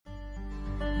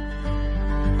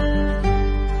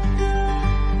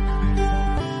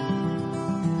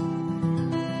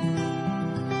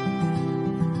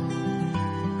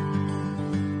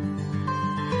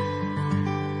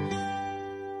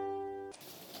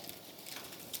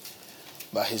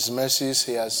By his mercies,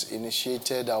 he has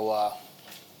initiated our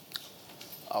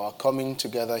coming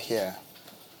together here.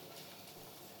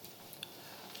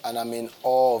 And I'm in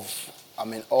awe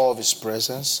of his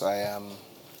presence. I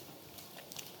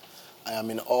am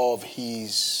in awe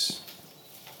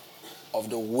of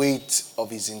the weight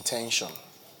of his intention.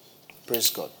 Praise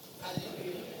God.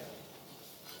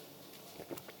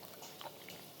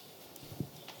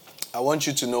 I want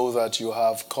you to know that you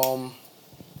have come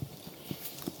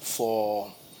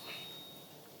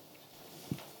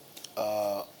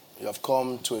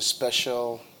to a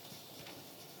special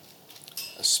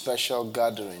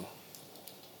gathering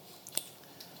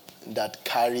that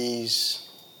carries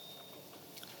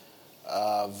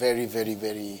very, very,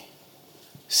 very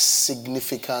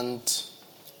significant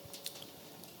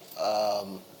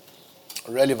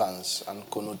relevance and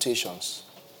connotations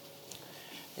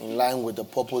in line with the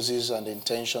purposes and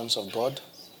intentions of God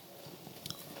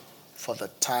for the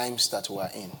times that we are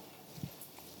in.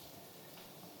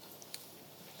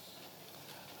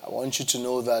 I want you to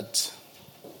know that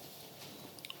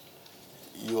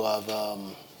you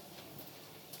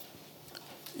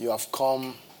have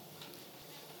come.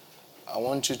 I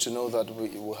want you to know that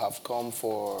we have come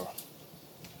for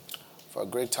a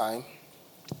great time,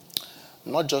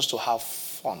 not just to have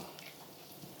fun.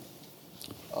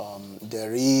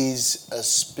 There is a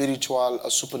supernatural,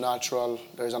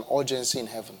 there is an urgency in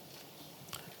heaven.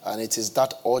 And it is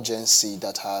that urgency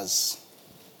that has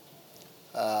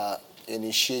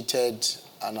initiated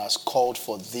and has called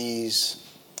for this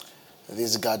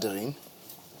gathering.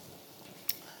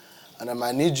 And I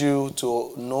might need you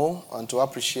to know and to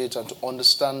appreciate and to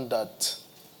understand that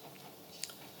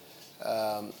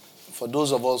for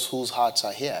those of us whose hearts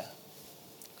are here,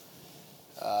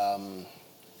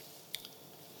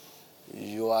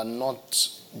 you are not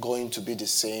going to be the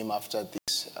same after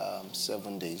these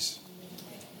 7 days.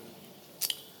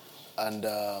 And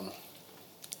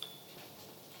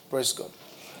praise God.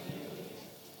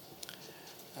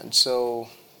 And so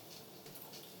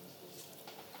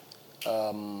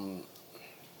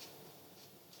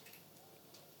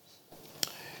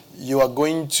you are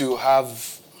going to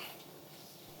have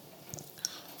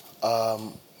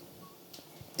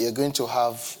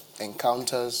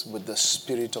encounters with the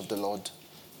Spirit of the Lord.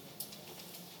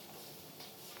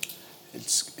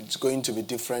 It's going to be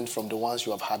different from the ones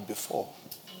you have had before.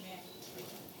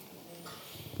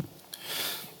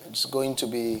 It's going to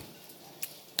be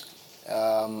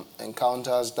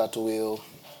encounters that will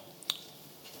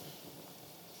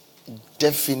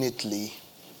definitely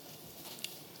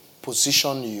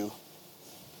position you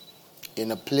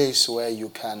in a place where you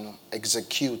can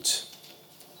execute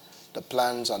the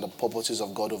plans and the purposes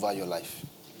of God over your life.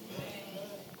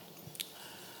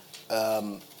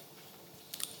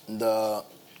 The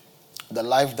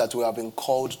life that we have been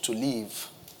called to live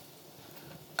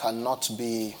cannot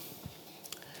be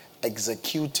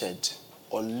executed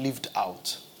or lived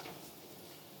out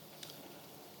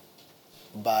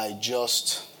by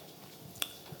just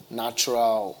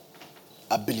natural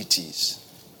abilities.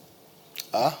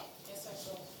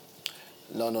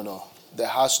 No. There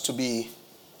has to be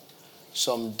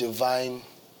some divine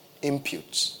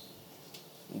inputs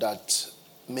that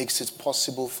makes it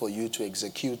possible for you to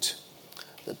execute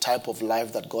the type of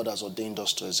life that God has ordained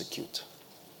us to execute.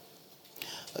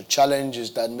 The challenge is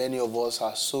that many of us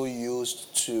are so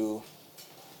used to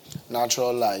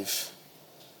natural life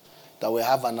that we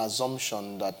have an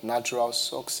assumption that natural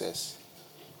success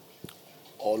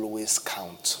always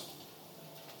counts.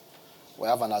 We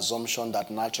have an assumption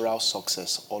that natural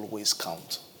success always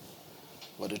counts.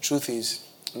 But the truth is,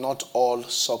 not all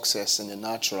success in the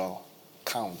natural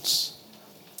counts.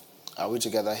 Are we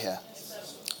together here?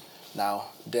 Now,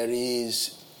 there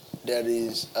is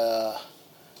a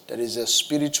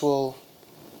spiritual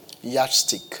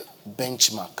yardstick,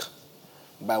 benchmark,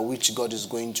 by which God is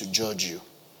going to judge you.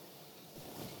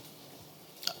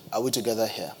 Are we together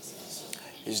here?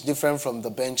 It's different from the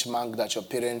benchmark that your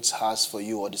parents has for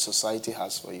you or the society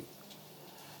has for you.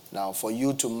 Now, for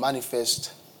you to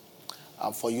manifest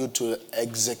and for you to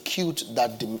execute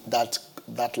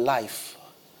that life,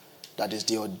 that is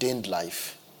the ordained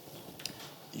life,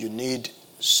 you need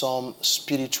some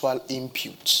spiritual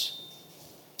input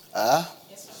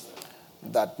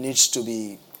that needs to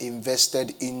be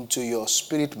invested into your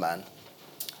spirit man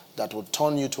that will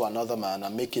turn you to another man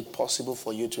and make it possible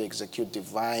for you to execute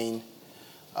divine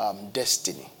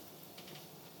destiny.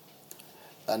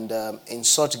 And in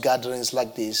such gatherings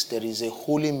like this, there is a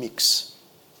holy mix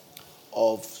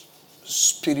of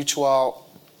spiritual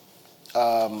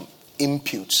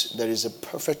inputs. There is a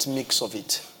perfect mix of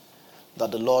it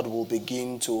that the Lord will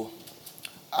begin to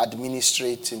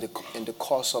administrate in the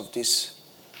course of this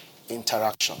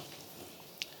interaction.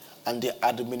 And the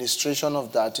administration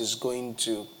of that is going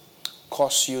to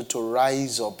cause you to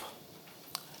rise up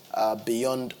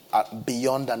beyond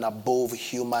and above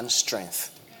human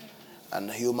strength and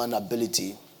human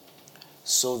ability,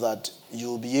 so that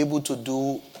you'll be able to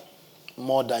do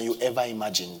more than you ever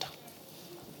imagined.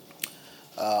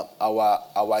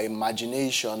 Our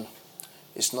imagination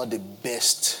is not the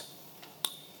best.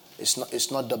 It's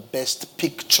not the best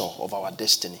picture of our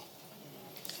destiny.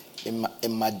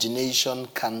 Imagination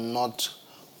cannot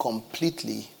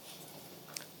completely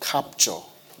capture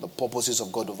the purposes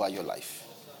of God over your life,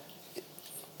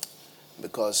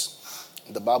 because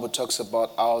the Bible talks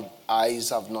about our eyes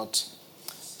have not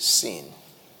seen,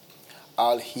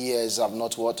 our ears have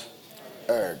not what?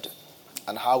 Heard,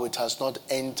 and how it has not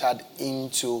entered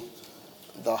into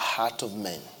the heart of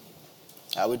men.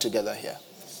 Are we together here?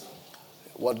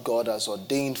 What God has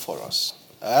ordained for us.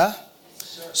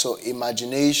 So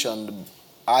imagination,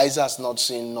 eyes has not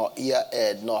seen, nor ear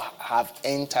heard, nor have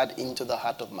entered into the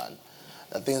heart of man,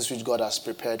 the things which God has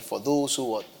prepared for those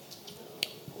who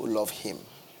love him.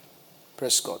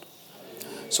 Praise God.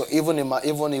 So even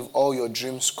if all your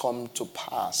dreams come to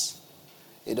pass,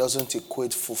 it doesn't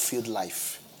equate fulfilled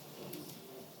life.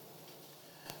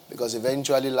 Because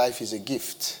eventually life is a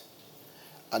gift.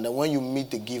 And then when you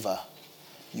meet the giver,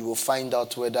 you will find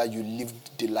out whether you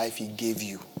lived the life he gave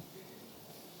you.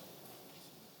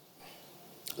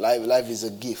 Life is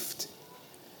a gift.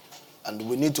 And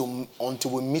we need to,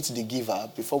 until we meet the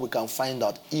giver, before we can find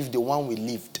out if the one we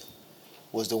lived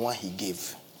was the one he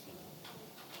gave.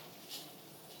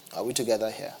 Are we together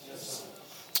here? Yes.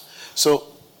 So,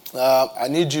 I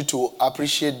need you to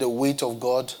appreciate the weight of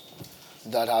God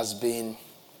that has been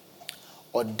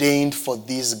ordained for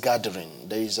this gathering.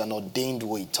 There is an ordained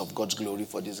weight of God's glory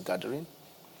for this gathering.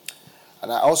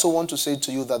 And I also want to say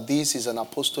to you that this is an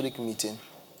apostolic meeting.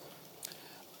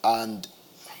 And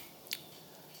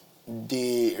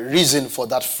the reason for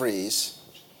that phrase,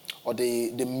 or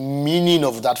the meaning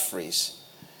of that phrase,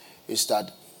 is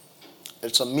that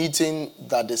it's a meeting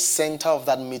that the center of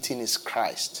that meeting is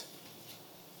Christ.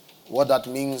 What that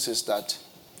means is that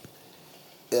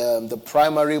the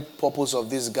primary purpose of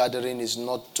this gathering is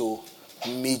not to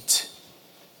meet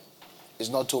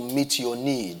your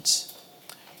needs,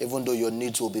 even though your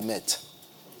needs will be met.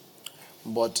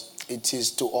 But it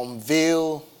is to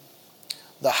unveil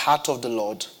the heart of the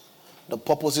Lord, the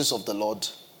purposes of the Lord,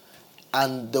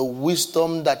 and the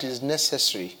wisdom that is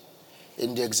necessary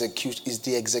in the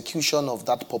execution of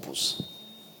that purpose.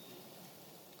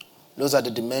 Those are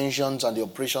the dimensions and the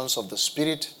operations of the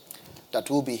Spirit that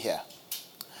will be here.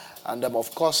 And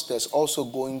of course, there's also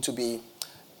going to be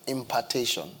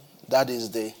impartation. That is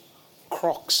the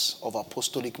crux of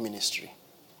apostolic ministry.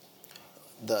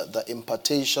 The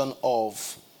impartation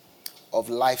of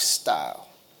lifestyle.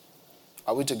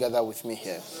 Are we together with me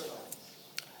here?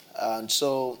 And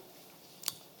so,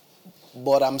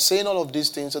 but I'm saying all of these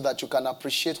things so that you can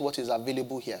appreciate what is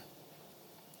available here.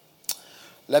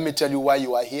 Let me tell you why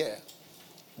you are here.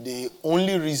 The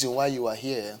only reason why you are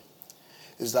here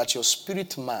is that your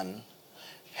spirit man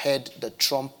heard the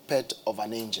trumpet of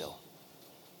an angel.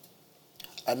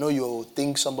 I know you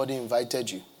think somebody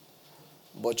invited you,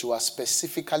 but you are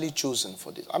specifically chosen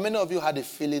for this. How many of you had a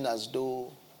feeling as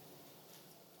though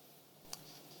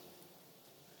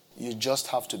you just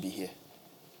have to be here?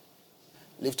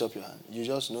 Lift up your hand. You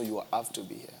just know you have to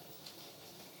be here.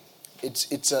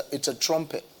 It's a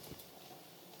trumpet.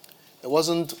 It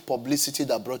wasn't publicity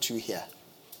that brought you here.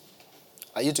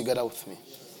 Are you together with me?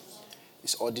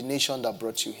 It's ordination that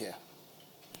brought you here.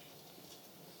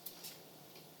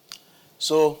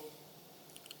 So,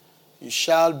 you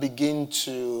shall begin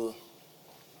to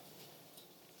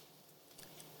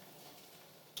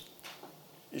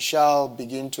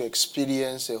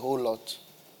experience a whole lot.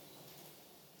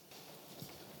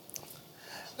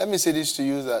 Let me say this to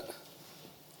you that,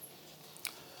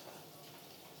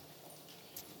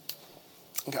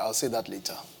 okay, I'll say that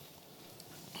later.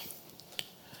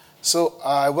 So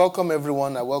I welcome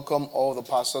everyone. I welcome all the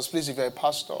pastors. Please, if you're a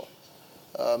pastor,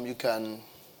 you can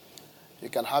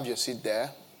have your seat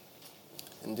there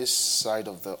in this side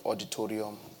of the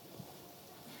auditorium.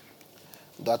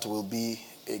 That will be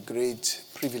a great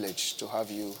privilege to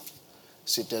have you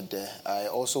seated there. I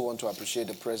also want to appreciate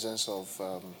the presence of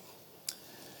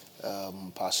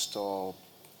Pastor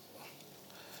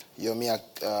Yomi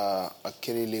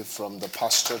Akirile from the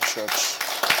Pastor Church.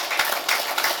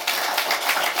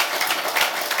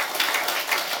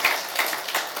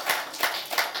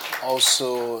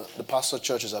 Also, the Pastor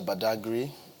Church is at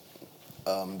Badagry,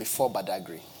 before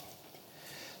Badagry.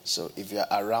 So if you're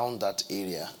around that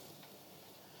area,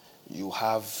 you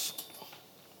have,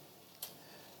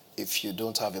 if you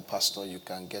don't have a pastor, you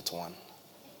can get one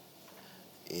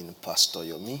in Pastor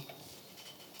Yomi.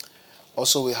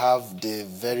 Also, we have the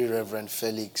very Reverend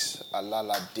Felix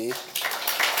Alalade.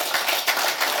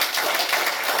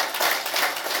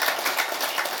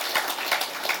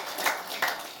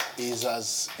 He's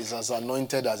as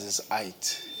anointed as his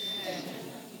height.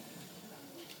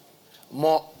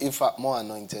 More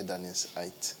anointed than his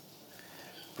height.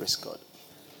 Praise God.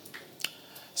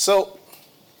 So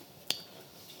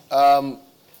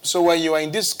when you are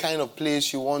in this kind of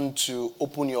place, you want to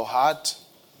open your heart.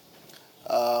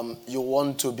 You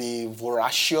want to be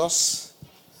voracious.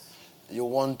 You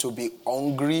want to be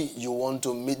hungry. You want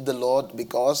to meet the Lord,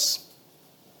 because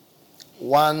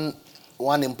one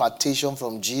impartation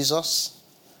from Jesus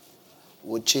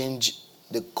will change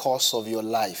the course of your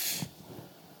life.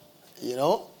 You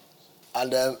know?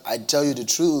 And I tell you the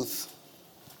truth,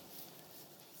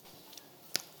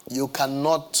 you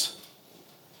cannot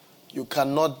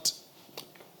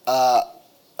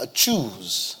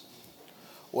choose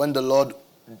when the Lord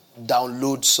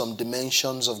downloads some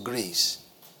dimensions of grace.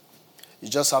 You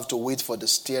just have to wait for the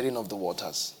stirring of the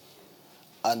waters.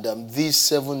 And these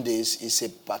 7 days is a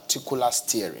particular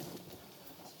stirring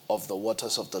of the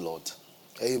waters of the Lord.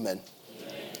 Amen.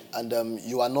 And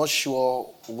you are not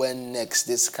sure when next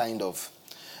this kind of...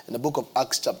 In the book of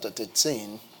Acts chapter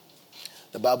 13,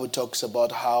 the Bible talks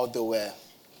about how there were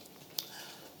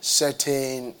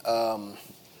certain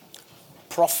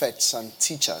prophets and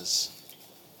teachers.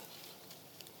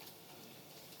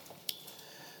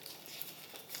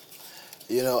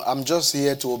 You know, I'm just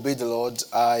here to obey the Lord.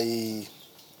 I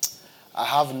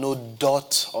have no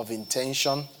dot of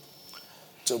intention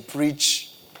to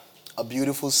preach a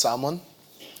beautiful sermon.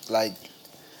 Like,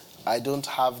 I don't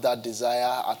have that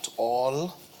desire at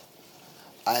all.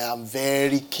 I am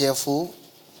very careful.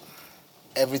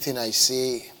 Everything I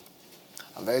say,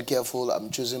 I'm very careful. I'm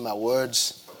choosing my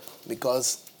words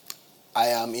because I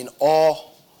am in awe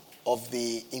of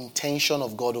the intention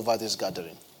of God over this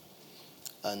gathering.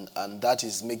 And that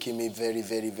is making me very,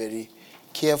 very, very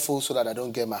careful so that I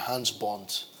don't get my hands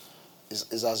burnt.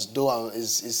 It's as though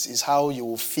it's how you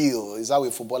will feel. It's how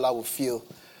a footballer will feel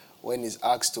when he's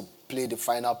asked to play the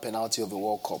final penalty of the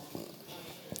World Cup.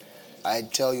 I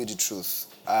tell you the truth.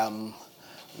 I'm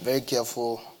very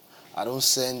careful. I don't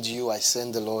send you, I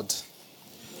send the Lord.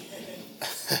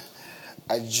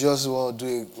 I just want to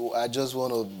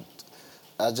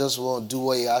do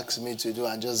what he asks me to do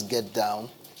and just get down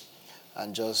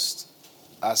and just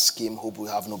ask him, hope we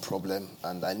have no problem.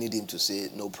 And I need him to say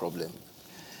no problem.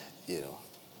 You know.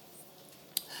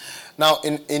 Now,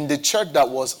 in the church that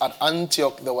was at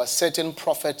Antioch, there were certain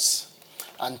prophets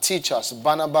and teachers.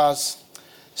 Barnabas,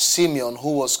 Simeon,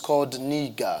 who was called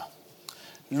Niger,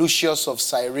 Lucius of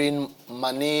Cyrene,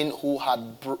 Manaen, who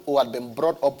had been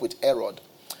brought up with Herod,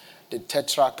 the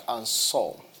Tetrarch, and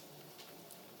Saul.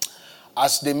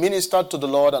 As they ministered to the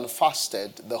Lord and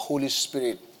fasted, the Holy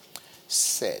Spirit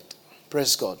said,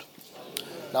 praise God.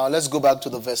 Now let's go back to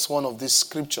the verse 1 of this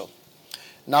scripture.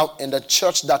 Now, in the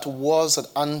church that was at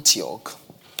Antioch,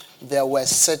 there were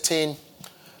certain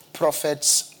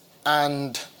prophets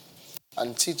and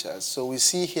teachers. So we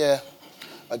see here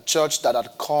a church that had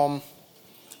come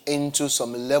into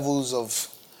some levels of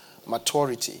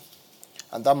maturity.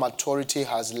 And that maturity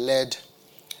has led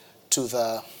to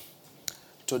the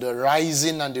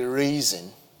rising and the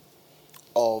raising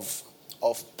of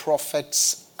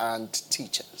prophets and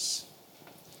teachers.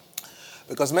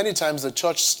 Because many times the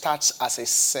church starts as a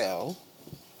cell,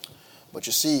 but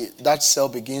you see, that cell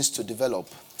begins to develop.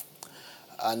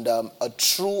 And a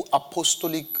true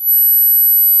apostolic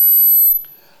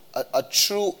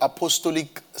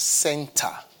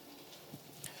center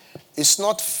is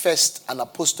not first an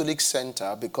apostolic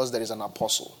center because there is an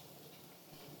apostle.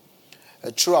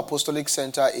 A true apostolic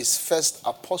center is first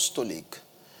apostolic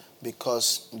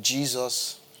because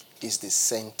Jesus is the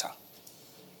center.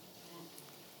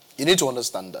 You need to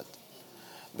understand that.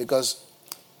 Because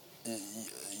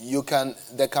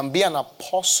there can be an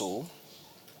apostle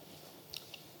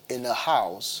in a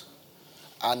house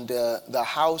and the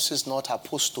house is not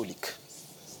apostolic.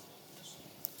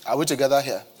 Are we together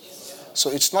here? So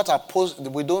it's not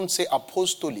we don't say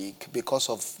apostolic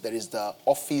because there is the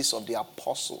office of the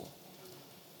apostle.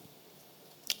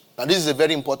 Now this is a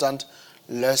very important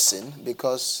lesson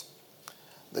because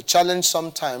the challenge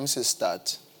sometimes is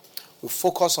that we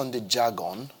focus on the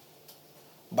jargon.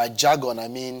 By jargon, I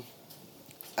mean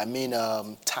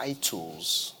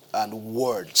titles and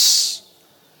words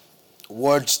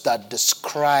that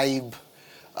describe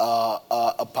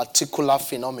a particular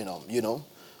phenomenon, you know.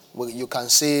 You can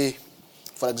say,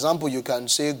 for example, you can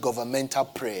say governmental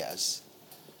prayers.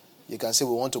 You can say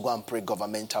we want to go and pray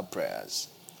governmental prayers.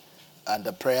 And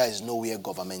the prayer is nowhere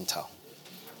governmental.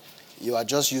 You are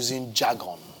just using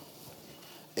jargon.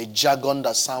 A jargon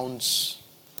that sounds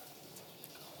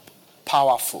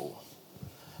powerful.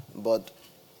 But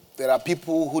there are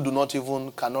people who do not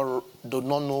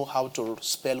know how to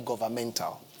spell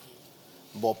governmental,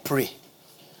 but pray.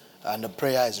 And the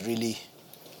prayer is really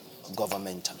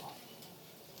governmental.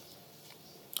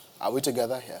 Are we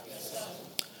together here? Yes.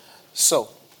 So,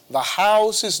 the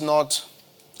house is not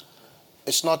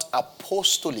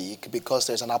apostolic because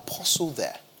there's an apostle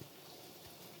there.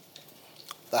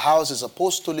 The house is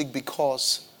apostolic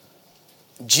because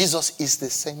Jesus is the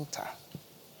center.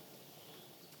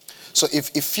 So if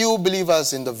few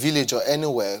believers in the village or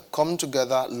anywhere come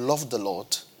together, love the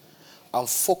Lord, and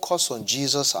focus on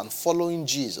Jesus and following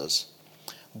Jesus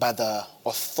by the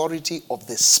authority of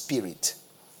the Spirit,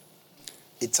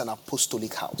 it's an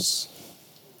apostolic house.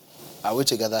 Are we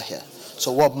together here?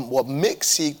 So what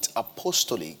makes it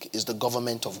apostolic is the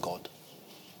government of God.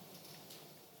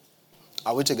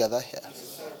 Are we together here?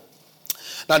 Yes,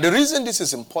 now the reason this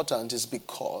is important is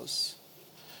because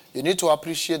you need to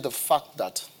appreciate the fact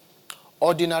that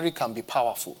ordinary can be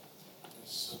powerful.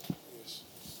 Yes. Yes.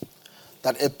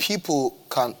 That a people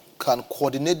can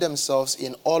coordinate themselves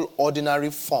in all ordinary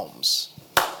forms,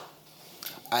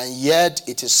 and yet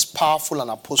it is powerful and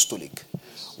apostolic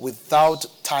without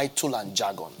title and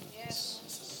jargon.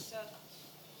 Yes.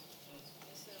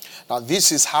 Now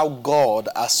this is how God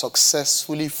has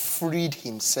successfully freed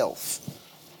himself.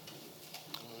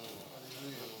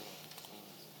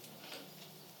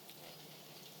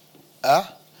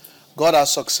 God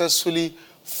has successfully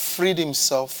freed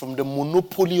himself from the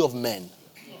monopoly of men.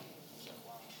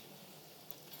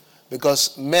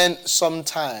 Because men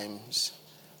sometimes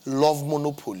love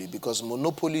monopoly because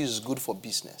monopoly is good for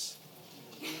business.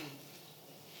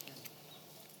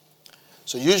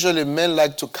 So usually men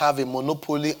like to carve a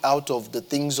monopoly out of the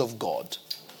things of God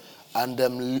and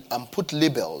put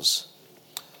labels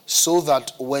so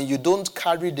that when you don't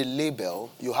carry the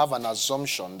label, you have an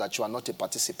assumption that you are not a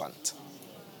participant.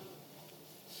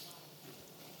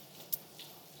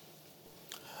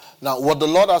 Now, what the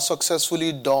Lord has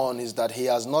successfully done is that he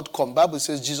has not come. Bible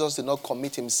says Jesus did not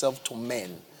commit himself to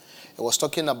men. It was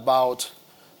talking about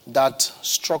that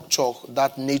structure,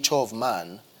 that nature of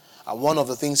man. And one of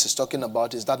the things he's talking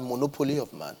about is that monopoly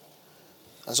of man.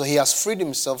 And so he has freed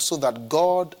himself so that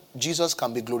God, Jesus,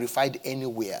 can be glorified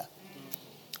anywhere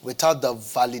without the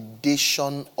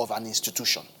validation of an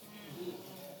institution.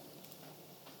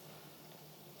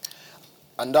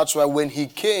 And that's why when he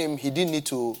came, he did need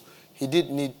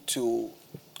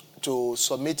to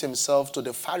submit himself to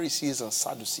the Pharisees and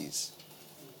Sadducees.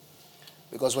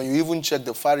 Because when you even check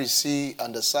the Pharisee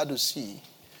and the Sadducee,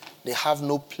 they have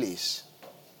no place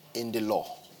in the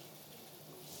law.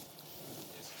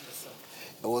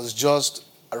 It was just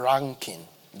a ranking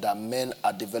that men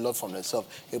had developed for themselves.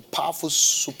 A powerful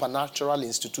supernatural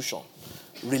institution,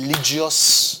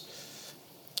 religious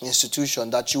institution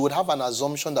that you would have an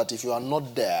assumption that if you are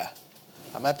not there,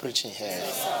 am I preaching here?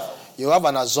 Yes, you have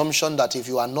an assumption that if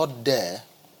you are not there,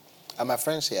 are my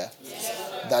friends here?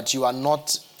 Yes, that you are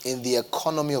not in the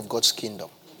economy of God's kingdom.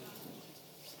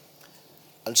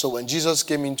 And so when Jesus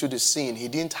came into the scene, he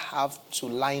didn't have to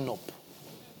line up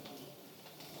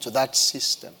to that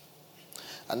system.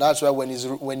 And that's why when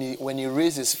he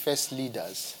raised his first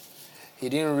leaders, he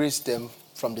didn't raise them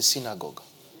from the synagogue.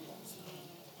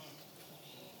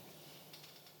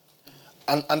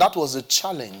 And that was a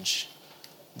challenge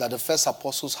that the first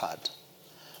apostles had.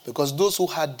 Because those who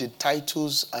had the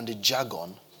titles and the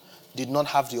jargon did not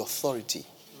have the authority.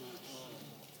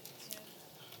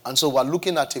 And so we're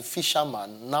looking at a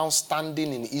fisherman now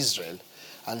standing in Israel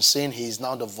and saying he is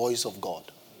now the voice of God.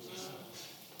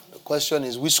 The question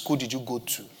is, which school did you go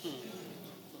to?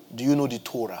 Do you know the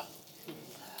Torah?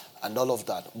 And all of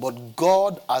that. But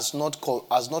God has not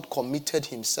committed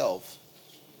himself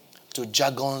to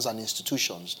jargons and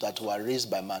institutions that were raised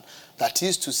by man. That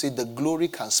is to say, the glory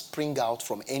can spring out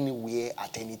from anywhere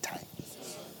at any time.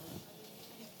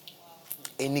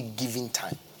 Any given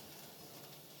time.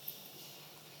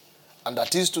 And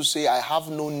that is to say, I have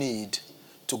no need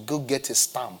to go get a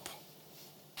stamp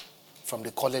from the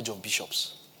College of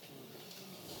Bishops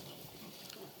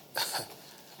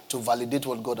to validate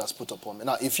what God has put upon me.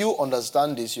 Now, if you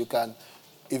understand this,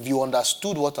 if you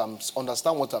understand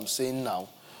what I'm saying now,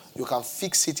 you can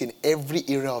fix it in every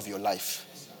area of your life.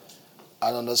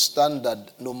 And understand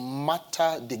that no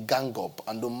matter the gang up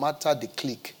and no matter the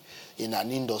clique in an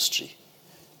industry,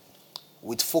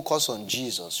 with focus on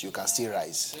Jesus, you can still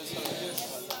rise.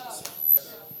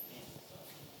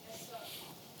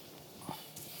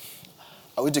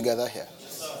 Are we together here?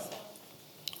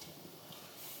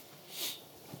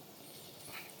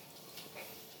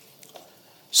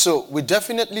 So we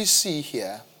definitely see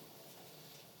here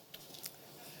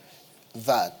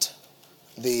that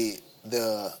the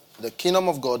kingdom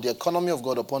of God, the economy of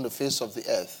God upon the face of the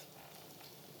earth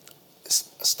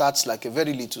starts like a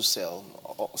very little cell.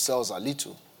 Cells are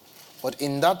little. But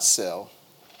in that cell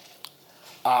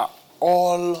are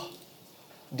all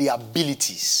the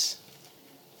abilities,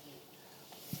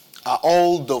 are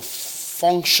all the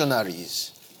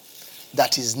functionaries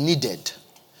that is needed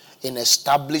in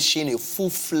establishing a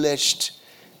full-fledged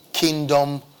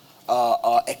kingdom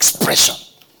expression.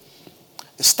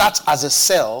 It starts as a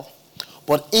cell,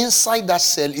 but inside that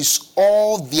cell is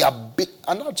all the ability.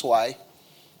 And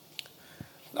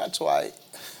that's why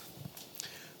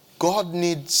God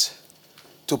needs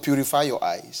to purify your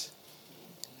eyes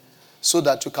so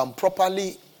that you can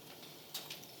properly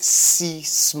see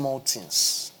small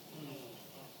things.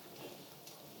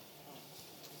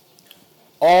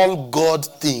 All God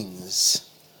things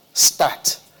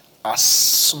start as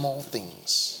small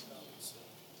things.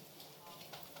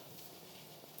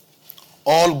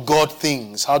 All God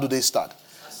things, how do they start?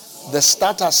 They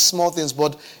start as small things,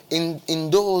 but in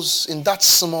that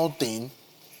small thing,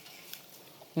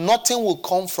 nothing will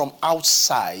come from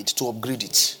outside to upgrade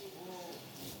it.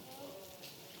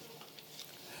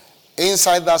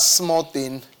 Inside that small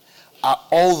thing are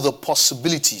all the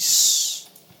possibilities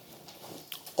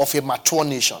of a mature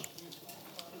nation.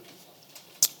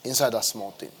 Inside that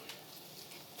small thing.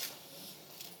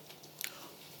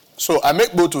 So I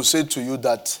make bold to say to you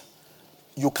that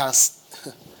you can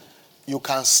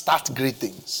start great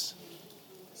things.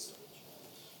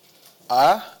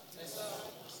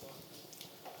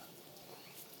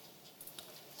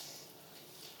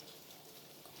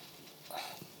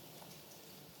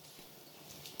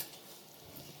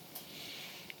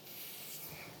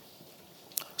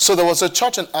 So there was a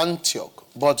church in Antioch,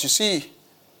 but you see,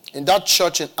 in that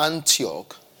church in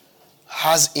Antioch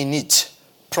has in it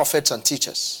prophets and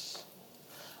teachers.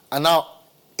 And now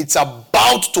it's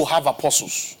about to have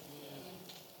apostles.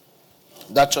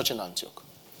 That church in Antioch.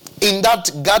 In that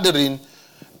gathering,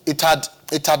 it had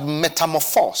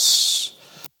metamorphosed.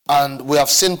 And we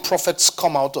have seen prophets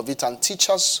come out of it and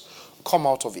teachers come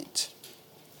out of it.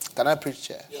 Can I preach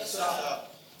here? Yes, sir.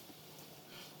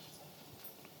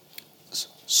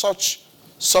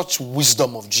 Such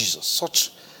wisdom of Jesus,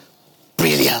 such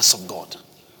brilliance of God.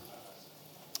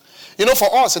 You know,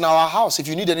 for us in our house, if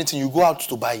you need anything, you go out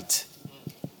to buy it.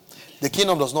 The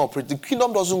kingdom does not operate. The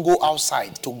kingdom doesn't go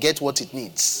outside to get what it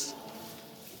needs.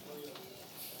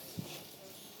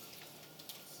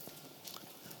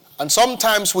 And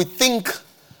sometimes we think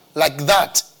like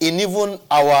that in even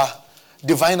our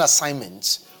divine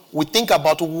assignments. We think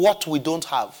about what we don't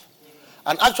have.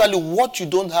 And actually what you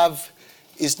don't have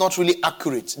is not really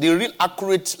accurate. The real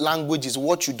accurate language is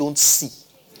what you don't see.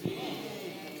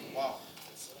 Wow.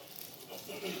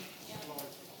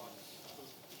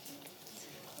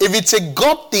 If it's a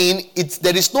God thing,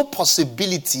 there is no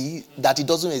possibility that it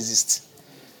doesn't exist.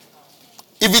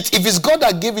 If it's God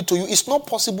that gave it to you, it's not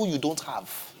possible you don't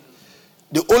have.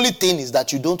 The only thing is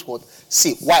that you don't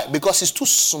see. Why? Because it's too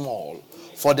small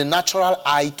for the natural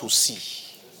eye to see.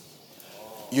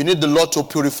 You need the Lord to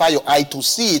purify your eye to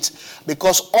see it,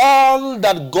 because all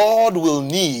that God will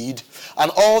need and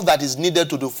all that is needed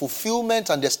to the fulfillment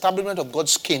and the establishment of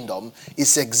God's kingdom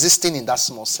is existing in that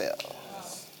small cell.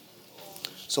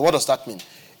 So what does that mean?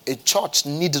 A church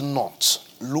need not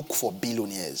look for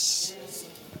billionaires.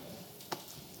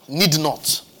 Need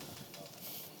not.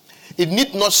 It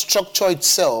need not structure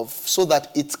itself so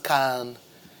that it can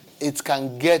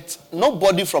get,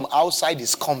 nobody from outside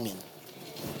is coming.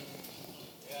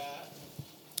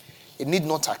 It need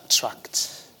not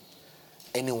attract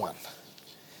anyone.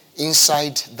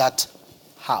 Inside that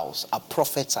house are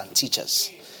prophets and teachers.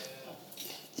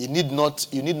 You need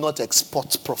not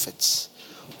export prophets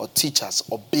or teachers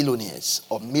or billionaires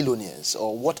or millionaires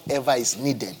or whatever is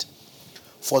needed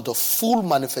for the full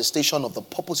manifestation of the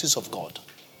purposes of God.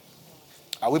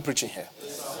 Are we preaching here?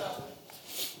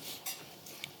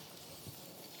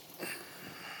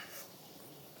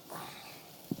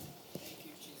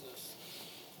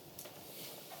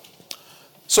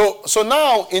 So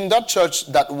now in that church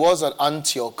that was at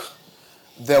Antioch,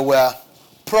 there were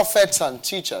prophets and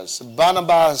teachers.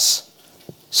 Barnabas,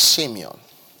 Simeon.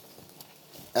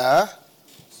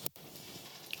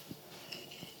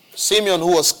 Simeon,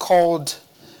 who was called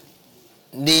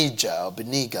Niger or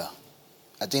Beniga.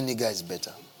 I think Niger is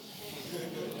better.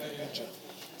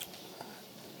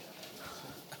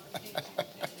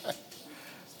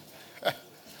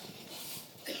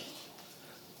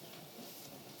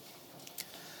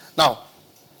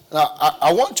 Now,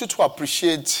 I want you to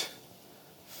appreciate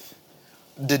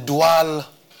the dual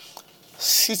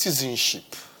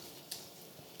citizenship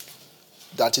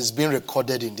that is being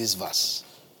recorded in this verse.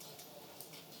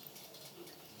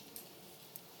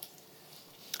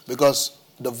 Because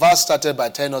the verse started by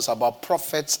telling us about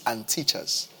prophets and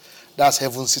teachers. That's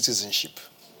heaven's citizenship.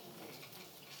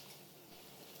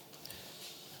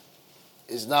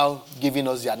 It's now giving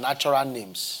us their natural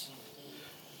names.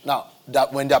 Now,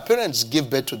 that when their parents gave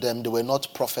birth to them, they were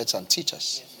not prophets and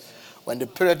teachers. When the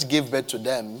parents gave birth to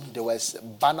them, there was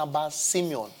Barnabas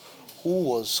Simeon, who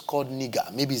was called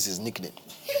Nigger. Maybe it's his nickname.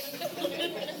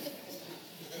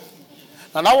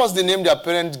 Now, that was the name their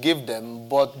parents gave them,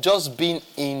 but just being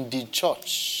in the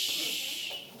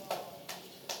church,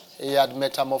 he had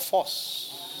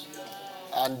metamorphosed.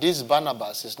 And this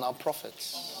Barnabas is now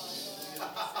prophet.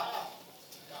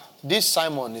 This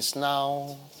Simon is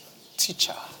now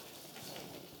teacher.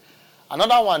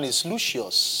 Another one is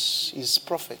Lucius, is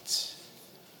prophet.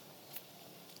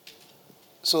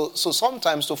 So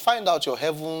sometimes to find out your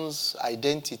heaven's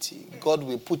identity, God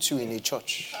will put you in a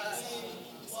church.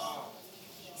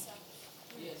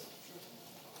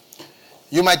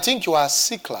 You might think you are a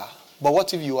sickler, but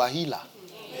what if you are a healer?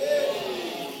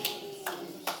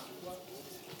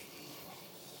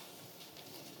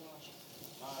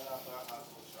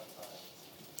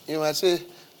 You might say,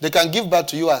 they can give birth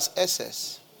to you as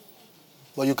SS,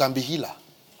 but you can be healer.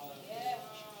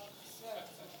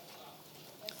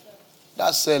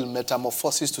 That cell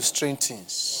metamorphoses to strange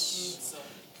things.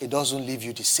 It doesn't leave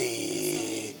you the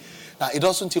same. Now, it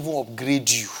doesn't even upgrade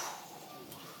you.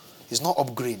 It's not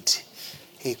upgrade.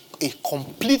 A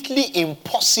completely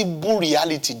impossible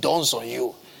reality dawns on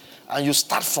you. And you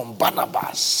start from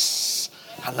Barnabas.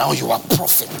 And now you are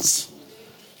prophets.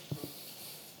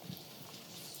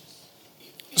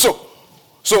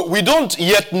 So we don't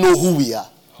yet know who we are.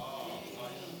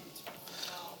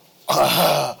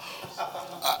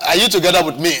 Are you together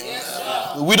with me?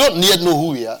 Yes, we don't yet know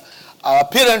who we are. Our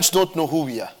parents don't know who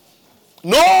we are.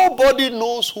 Nobody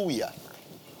knows who we are.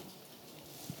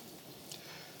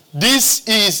 This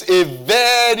is a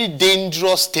very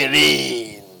dangerous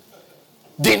terrain.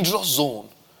 Dangerous zone.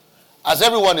 As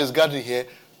everyone is gathering here,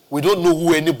 we don't know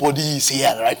who anybody is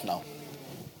here right now.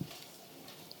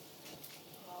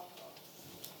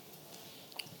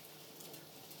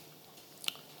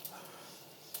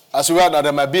 As we are now,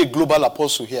 there might be a global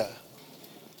apostle here.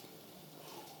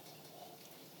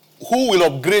 Who will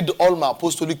upgrade all my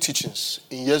apostolic teachings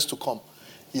in years to come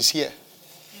is here.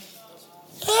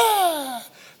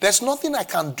 There's nothing I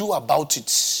can do about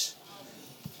it.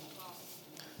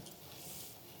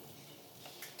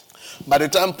 By the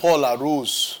time Paul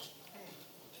arose,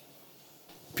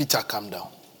 Peter calmed down.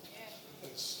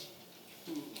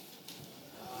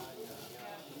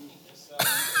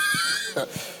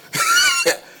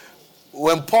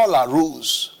 When Paul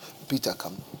arose, Peter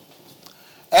calmed down.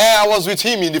 I was with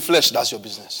him in the flesh, that's your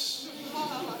business.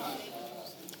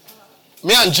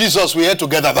 Me and Jesus, we here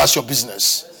together, that's your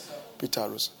business. Peter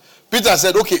arose. Peter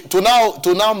said, okay, to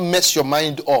now mess your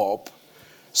mind up,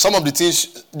 some of the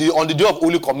things, on the day of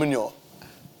Holy Communion,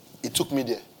 he took me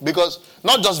there. Because,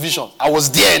 not just vision, I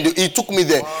was there and he took me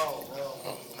there. Wow.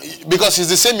 Because he's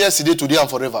the same yesterday, today, and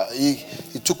forever.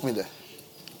 He took me there.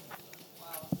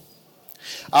 Wow.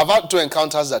 I've had 2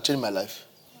 encounters that changed my life.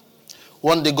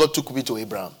 One day, God took me to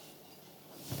Abraham.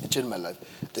 It changed my life.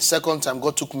 The second time,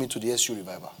 God took me to the SU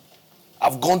revival.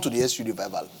 I've gone to the SU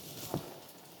revival.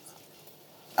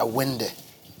 I went there.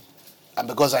 And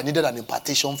because I needed an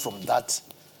impartation from that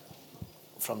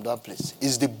place.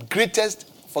 It's the greatest.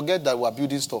 Forget that we're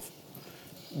building stuff.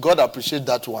 God appreciates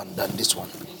that one than this one.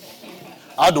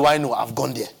 How do I know? I've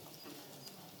gone there.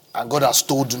 And God has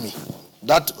told me.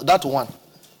 That one,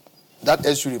 that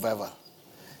SU revival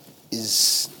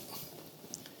is...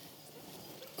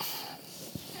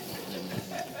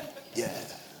 Yeah.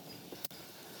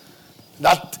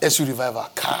 That SU revival,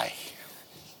 Kai.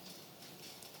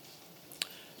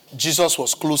 Jesus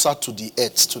was closer to the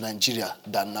earth, to Nigeria,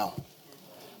 than now.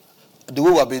 The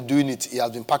way we have been doing it, he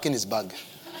has been packing his bag.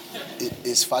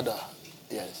 His father,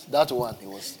 yes, that one, he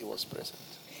was present.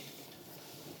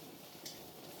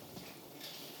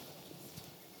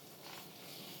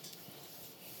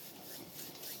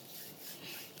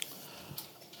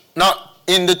 Now,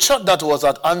 in the church that was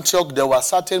at Antioch, there were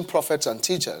certain prophets and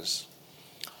teachers.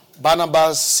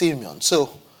 Barnabas, Simeon.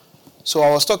 So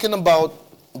I was talking about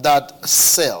that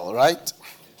cell, right?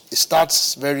 It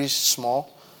starts very small.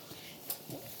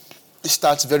 It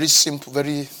starts very simple,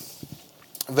 very,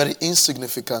 very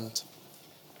insignificant.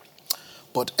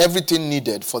 But everything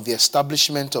needed for the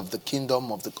establishment of the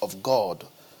kingdom of God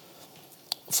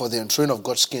for the enthroning of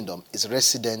God's kingdom is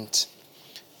resident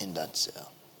in that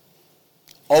cell.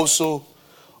 Also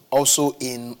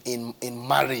in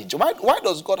marriage. Why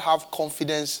does God have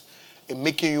confidence in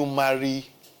making you marry,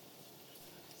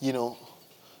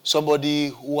 somebody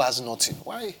who has nothing?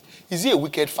 Why? Is he a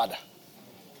wicked father?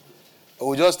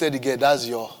 Or just tell the girl, that's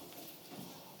your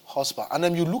husband. And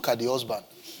then you look at the husband.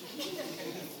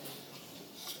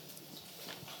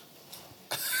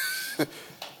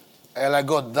 And like,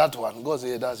 God, that one. God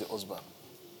said, that's your husband.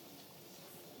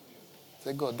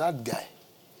 Say, God, that guy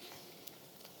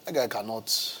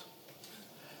cannot,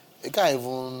 he can't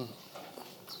even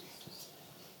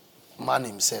man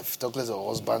himself. Talk less of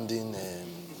husbanding.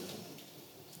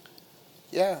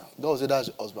 God said that's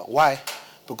your husband. Why?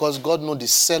 Because God knows the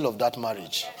cell of that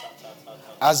marriage.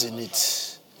 As in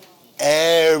it.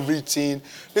 Everything.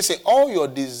 Listen, all your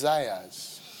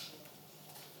desires,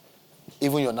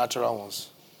 even your natural ones,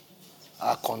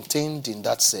 are contained in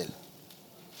that cell.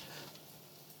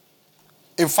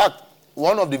 In fact,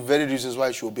 one of the very reasons why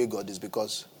you should obey God is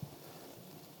because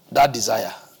that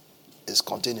desire is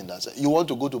contained in that cell. You want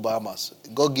to go to Bahamas.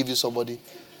 God give you somebody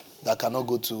that cannot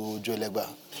go to Joelegba.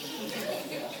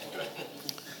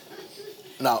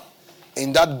 Now,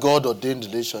 in that God-ordained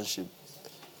relationship,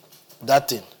 that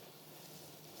thing,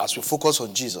 as we focus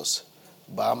on Jesus,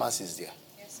 Bahamas is there.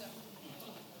 Yes, sir.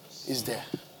 It's there.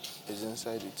 It's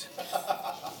inside it.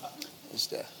 It's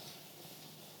there.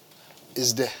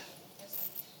 It's there.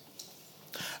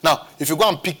 Now, if you go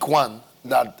and pick one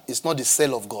that is not the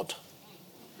cell of God,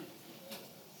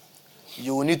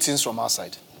 you will need things from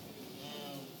outside.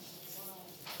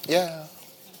 Yeah.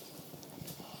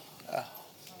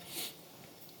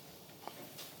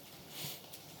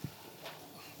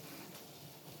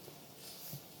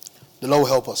 The Lord will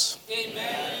help us.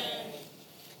 Amen.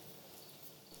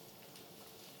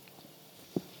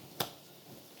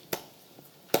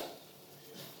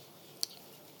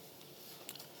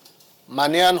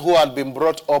 Manaen, who had been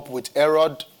brought up with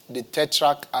Herod, the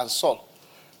Tetrarch, and Saul.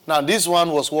 Now, this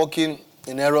one was working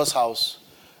in Herod's house,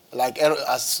 like Herod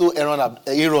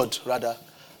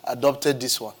adopted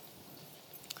this one.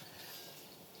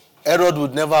 Herod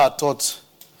would never have thought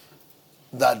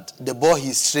that the boy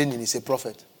he's training is a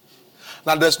prophet.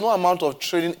 Now, there's no amount of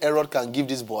training Herod can give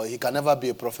this boy. He can never be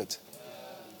a prophet.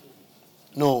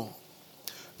 No.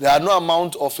 There are no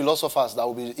amount of philosophers that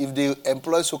will be, if they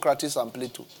employ Socrates and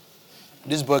Plato,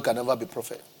 this boy can never be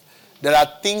prophet. There are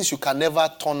things you can never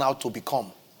turn out to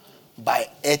become by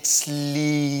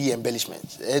earthly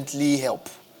embellishment, earthly help.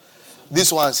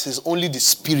 This one is only the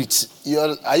spirit.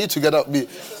 Are you together with me?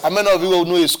 How many of you will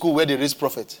know a school where they raise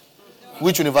prophet?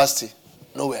 Which university?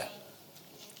 Nowhere.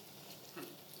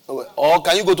 Or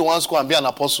can you go to one school and be an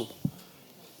apostle?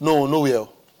 No, nowhere.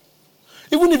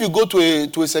 Even if you go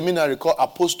to a seminary called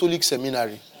Apostolic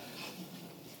Seminary,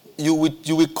 you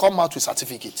will come out with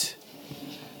certificate.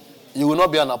 You will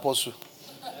not be an apostle.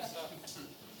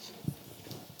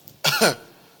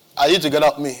 Are you together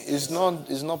with me? It's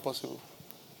not possible.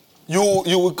 You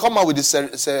will come out with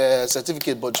the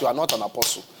certificate, but you are not an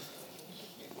apostle.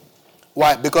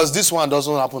 Why? Because this one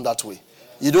doesn't happen that way.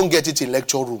 You don't get it in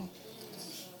lecture room.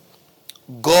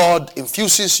 God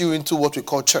infuses you into what we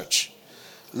call church,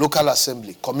 local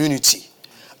assembly, community.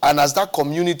 And as that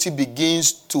community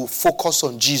begins to focus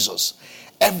on Jesus,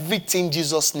 everything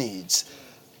Jesus needs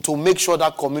to make sure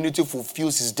that community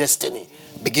fulfills his destiny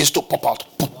begins to pop out.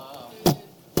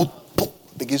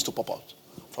 Begins to pop out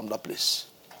from that place.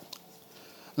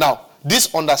 Now,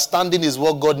 this understanding is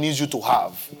what God needs you to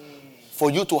have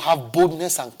for you to have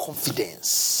boldness and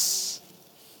confidence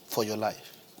for your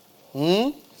life.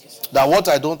 That what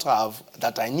I don't have,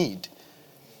 that I need,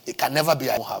 it can never be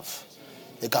I don't have.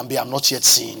 It can be I'm not yet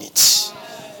seeing it.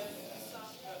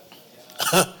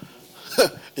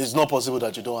 It's not possible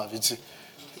that you don't have it.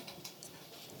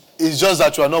 It's just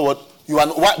that you are not what you are.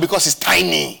 Why? Because it's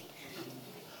tiny.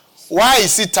 Why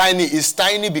is it tiny? It's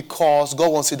tiny because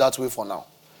God wants it that way for now.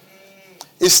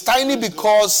 It's tiny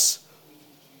because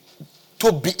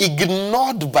to be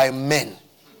ignored by men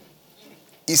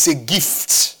is a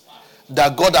gift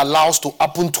that God allows to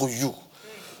happen to you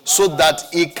so that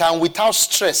He can, without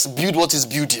stress, build what He's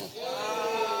building.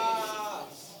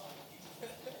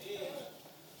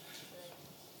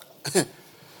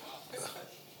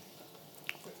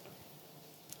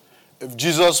 If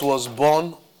Jesus was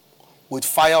born with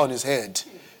fire on his head,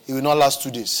 he will not last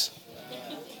 2 days.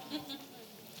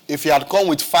 If he had come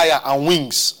with fire and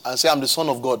wings and say, I'm the Son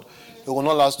of God, he will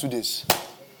not last 2 days.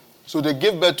 So they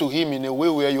gave birth to him in a way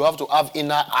where you have to have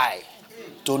inner eye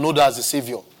to know that's the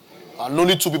Savior. And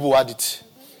only 2 people had it.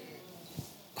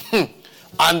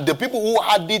 And the people who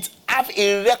had it have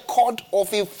a record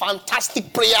of a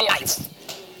fantastic prayer life.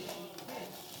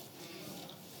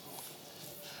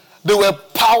 They were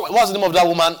power. What's the name of that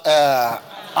woman?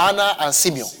 Anna and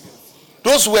Simeon.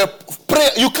 Those were prayer.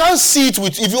 You can't see it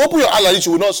with. If you open your eye like this,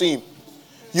 you will not see him.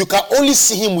 You can only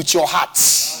see him with your heart.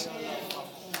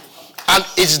 And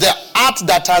it's the heart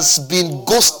that has been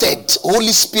ghosted. Holy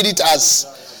Spirit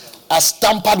has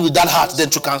tampered with that heart.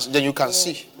 Then you can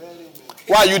see.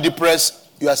 Why are you depressed?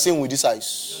 You are seeing with these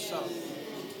eyes.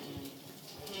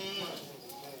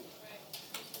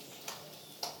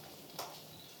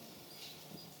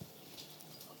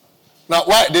 Now,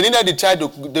 why they needed the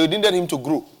child? They needed him to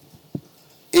grow.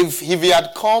 If he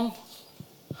had come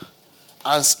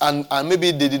and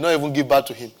maybe they did not even give birth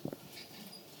to him.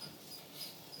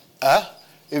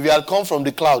 If he had come from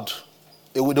the cloud,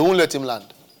 they won't let him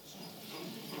land.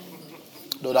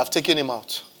 They would have taken him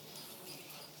out.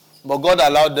 But God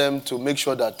allowed them to make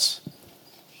sure that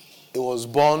he was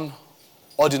born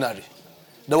ordinary.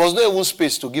 There was no even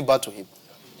space to give birth to him.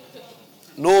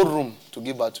 No room to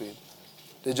give birth to him.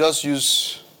 They just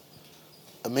used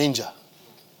a manger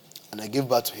and they gave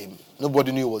birth to him.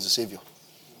 Nobody knew he was the Savior.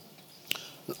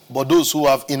 But those who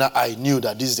have inner eye knew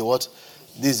that this is the what?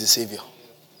 This is the Savior.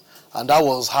 And that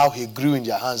was how he grew in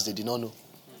their hands. They did not know.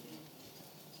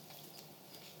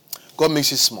 God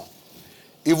makes it small.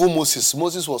 Even Moses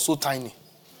was so tiny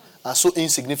and so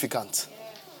insignificant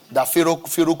that Pharaoh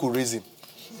could raise him.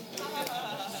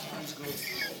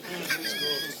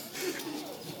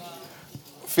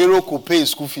 Pharaoh could pay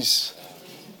his school fees.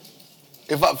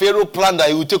 In fact, Pharaoh planned that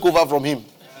he would take over from him.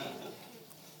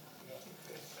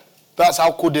 That's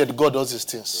how coded God does his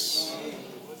things.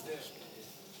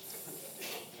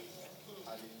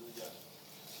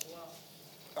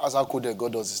 That's how coded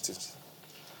God does his things.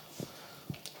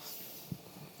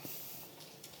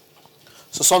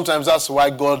 So sometimes that's why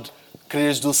God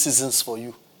creates those seasons for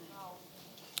you,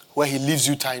 where he leaves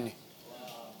you tiny.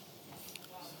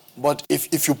 But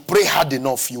if you pray hard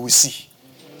enough, you will see.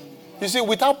 You see,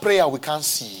 without prayer, we can't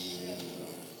see.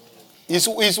 It's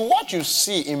what you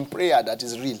see in prayer that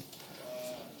is real.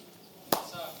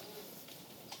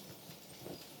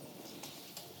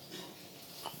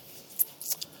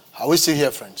 Are we still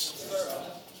here, friends?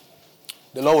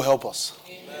 The Lord will help us.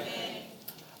 Amen.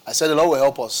 I said the Lord will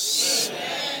help us.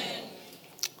 Amen.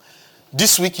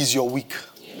 This week is your week.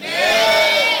 Amen.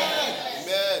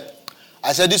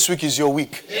 I said this week is your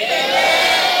week.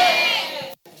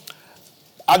 Amen.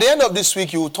 At the end of this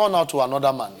week, you will turn out to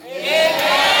another man.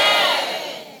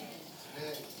 Amen.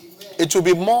 It will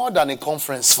be more than a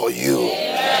conference for you.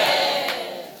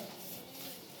 Amen.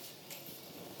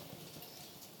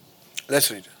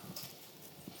 Let's read.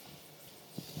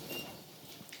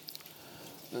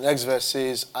 The next verse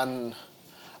says, and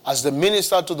as they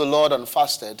ministered to the Lord and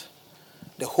fasted,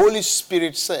 the Holy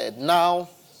Spirit said, now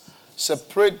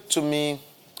separate to me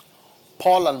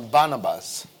Paul and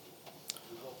Barnabas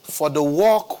for the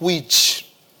work which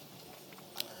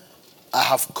I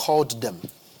have called them.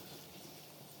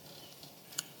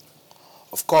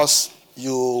 Of course,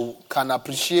 you can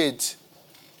appreciate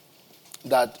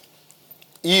that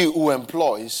he who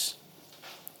employs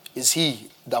is he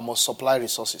that must supply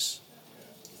resources.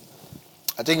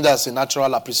 I think that's a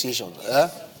natural appreciation.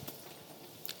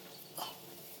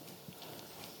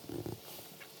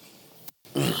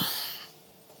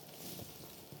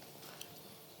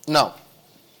 Now,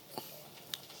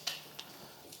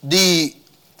 the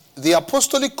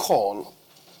apostolic call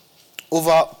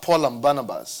over Paul and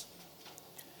Barnabas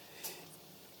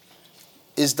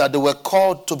is that they were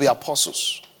called to be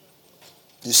apostles.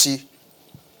 You see?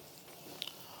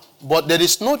 But there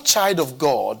is no child of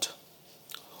God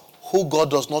who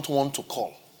God does not want to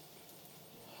call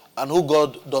and who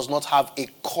God does not have a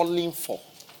calling for.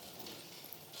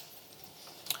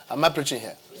 Am I preaching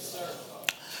here? Yes, sir.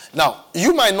 Now,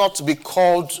 you might not be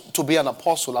called to be an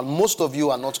apostle, and most of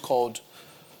you are not called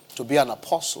to be an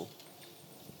apostle.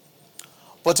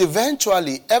 But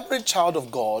eventually, every child of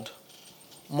God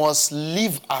must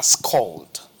live as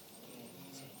called.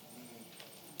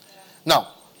 Now,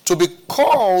 to be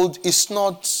called is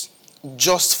not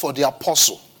just for the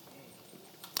apostle.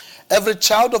 Every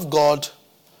child of God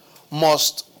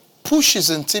must push his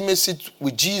intimacy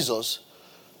with Jesus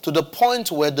to the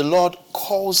point where the Lord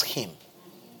calls him.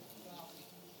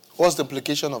 What's the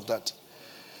implication of that?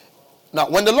 Now,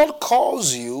 when the Lord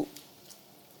calls you,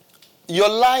 your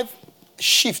life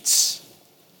shifts.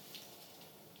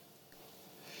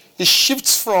 It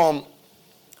shifts from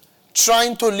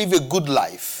trying to live a good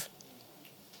life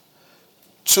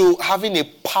to having a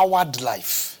powered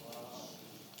life.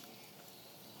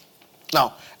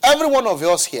 Now, every one of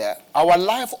us here, our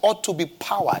life ought to be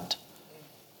powered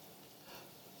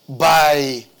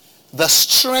by the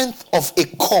strength of a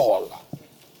call.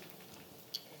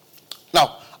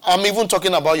 Now, I'm even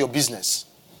talking about your business.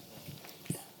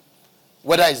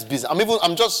 Whether it's business.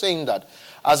 I'm just saying that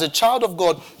as a child of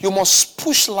God, you must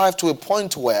push life to a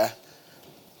point where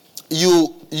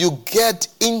you get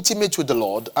intimate with the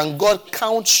Lord and God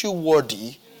counts you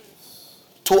worthy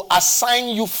to assign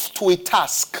you to a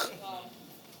task.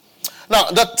 Now,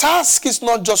 the task is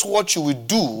not just what you will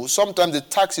do. Sometimes the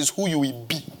task is who you will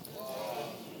be.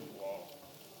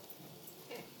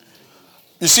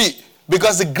 You see,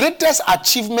 because the greatest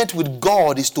achievement with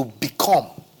God is to become.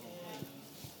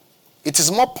 It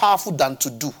is more powerful than to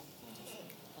do.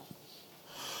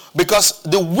 Because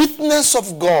the witness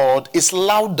of God is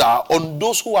louder on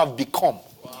those who have become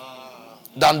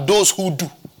than those who do.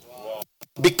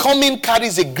 Becoming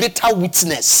carries a greater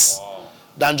witness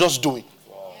than just doing.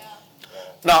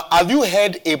 Now, have you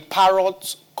heard a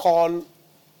parrot call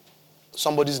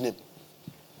somebody's name?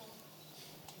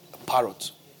 A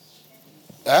parrot.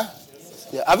 Eh?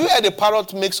 Yeah. Have you heard a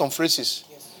parrot make some phrases?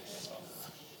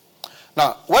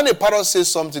 Now, when a parrot says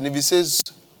something, if he says,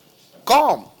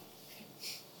 come,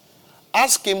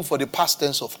 ask him for the past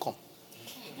tense of come.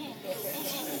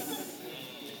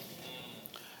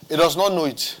 He does not know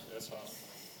it.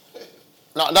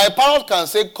 Now, a parrot can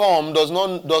say come does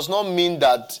not mean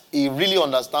that he really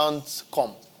understands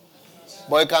come.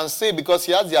 But he can say because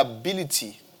he has the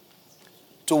ability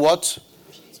to what?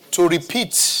 To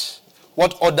repeat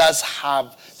what others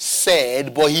have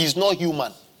said, but he is not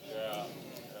human.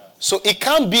 So he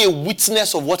can't be a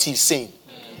witness of what he's saying.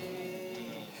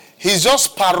 He's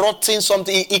just parroting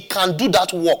something. He can do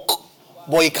that work,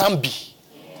 but he can't be.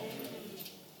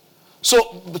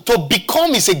 So to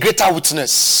become is a greater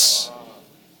witness.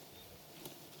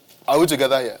 Are we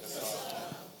together here?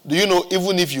 Do you know,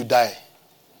 even if you die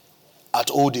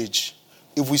at old age,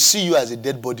 if we see you as a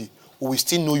dead body, we will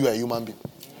still know you are a human being.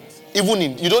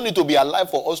 You don't need to be alive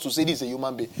for us to say this is a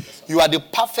human being. You are the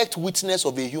perfect witness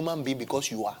of a human being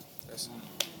because you are.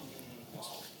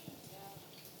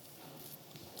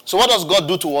 So what does God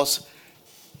do to us?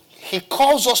 He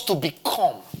calls us to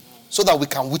become so that we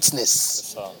can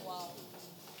witness.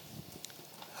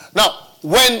 Now,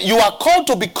 when you are called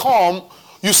to become,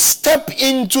 you step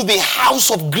into the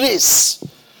house of grace.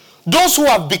 Those who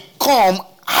have become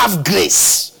have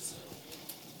grace.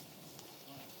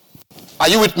 Are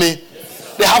you with me?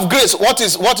 Yes. They have grace. What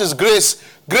is grace?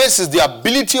 Grace is the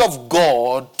ability of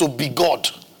God to be God.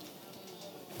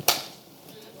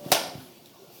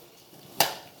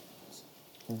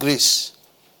 Grace.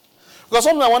 Because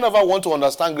sometimes whenever I want to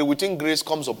understand grace, we think grace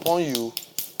comes upon you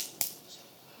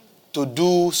to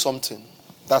do something.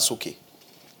 That's okay.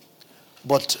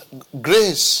 But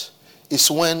grace is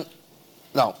when,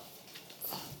 now,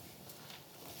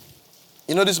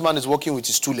 you know this man is walking with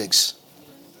his 2 legs.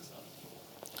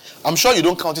 I'm sure you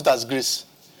don't count it as grace.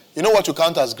 You know what you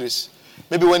count as grace?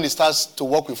 Maybe when he starts to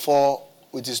walk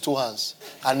with his 2 hands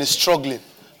and he's struggling.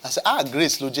 I say,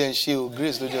 grace, grace.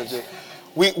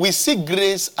 We see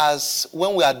grace as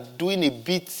when we are doing a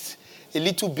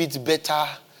little bit better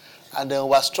and then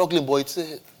we are struggling. But it's,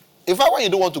 if I want you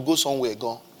don't want to go somewhere,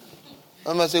 go.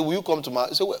 I'm going to say, will you come to my...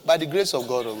 So, by the grace of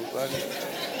God.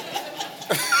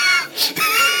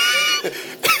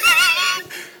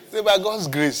 Say, by God's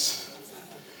grace.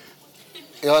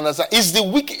 You understand? It's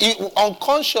the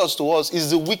unconscious to us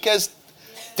is the weakest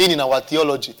thing in our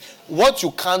theology. What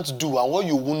you can't do and what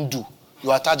you won't do,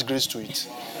 you attach grace to it.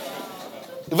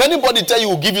 If anybody tell you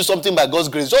will give you something by God's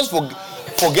grace, just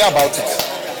forget about it.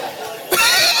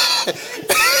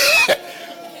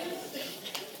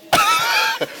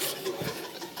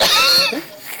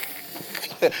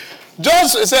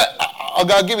 Just say, I'm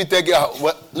going to give it.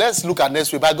 Well, let's look at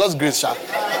next week. By God's grace, sha.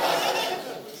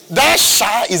 That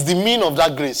sha is the meaning of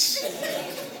that grace.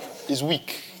 It's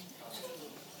weak.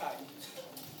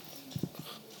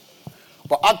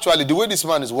 But actually, the way this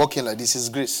man is walking like this is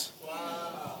grace.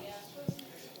 Wow.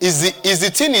 Is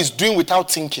the thing he's doing without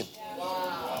thinking.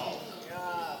 Wow.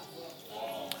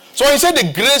 So he said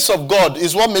the grace of God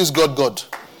is what makes God God.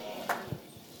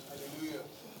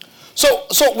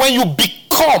 So when you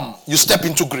become, you step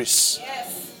into grace.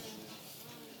 Yes.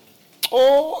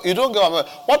 Oh, you don't get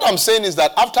what I'm saying is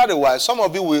that after a while, some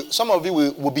of you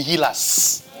will be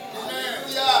healers.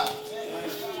 Yeah.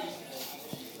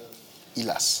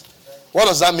 Healers. What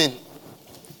does that mean?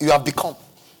 You have become.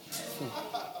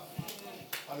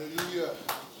 Hallelujah.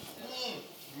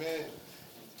 Amen.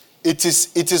 It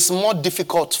is more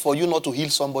difficult for you not to heal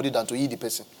somebody than to heal the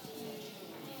person.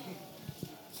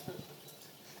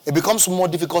 It becomes more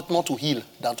difficult not to heal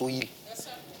than to heal.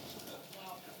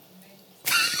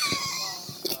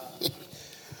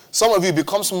 Some of you, it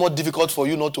becomes more difficult for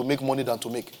you not to make money than to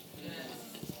make.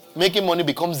 Making money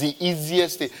becomes the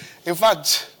easiest thing. In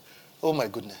fact, oh my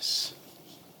goodness.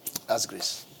 That's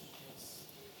grace.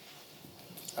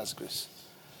 That's grace.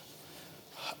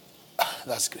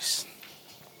 That's grace.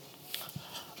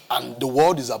 And the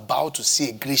world is about to see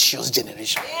a gracious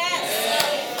generation.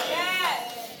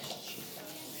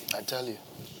 I tell you.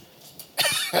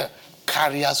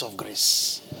 Carriers of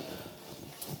grace.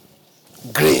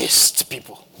 Graced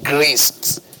people.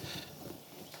 Graced.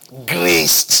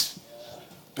 Graced.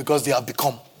 Because they have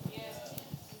become.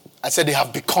 I said they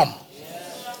have become.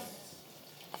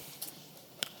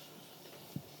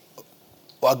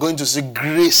 We are going to see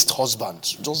graced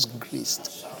husbands. Just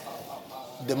graced.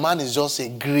 The man is just a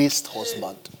graced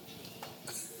husband.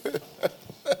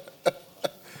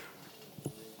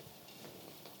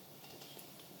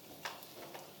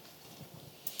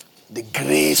 The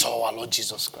grace of our Lord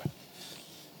Jesus Christ.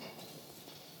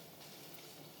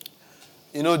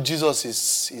 You know, Jesus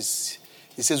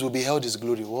he says we beheld his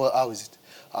glory. Well, how is it?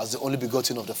 As the only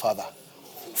begotten of the Father.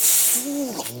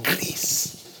 Full of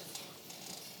grace.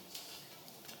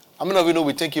 How many of you know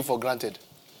we take it for granted?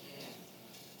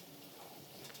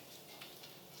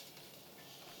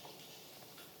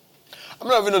 How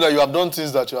many of you know that you have done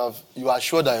things that you are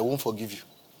sure that I won't forgive you?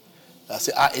 I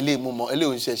say, Ele, Momo,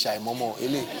 Ele, Shy, Momo,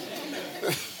 Ele.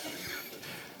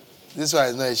 This one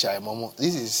is not a shy, Momo.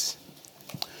 This is.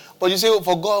 But you say,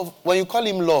 for God, when you call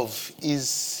him love,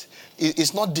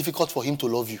 it's not difficult for him to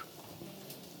love you.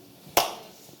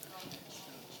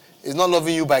 He's not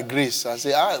loving you by grace. I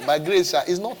say, by grace,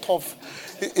 it's not tough.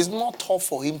 It's not tough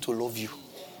for him to love you.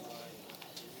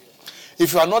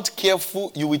 If you are not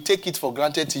careful, you will take it for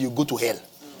granted till you go to hell.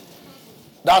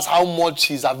 That's how much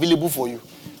is available for you.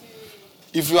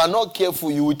 If you are not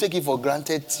careful, you will take it for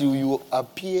granted till you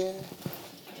appear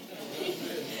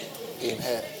in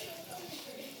hell.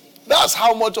 That's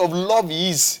how much of love he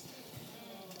is.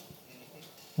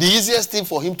 The easiest thing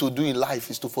for him to do in life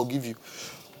is to forgive you.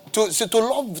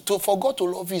 For God to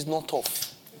love you is not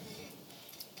tough.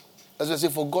 As I say,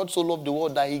 for God so loved the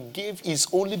world that he gave his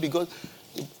only begotten.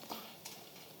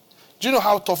 Do you know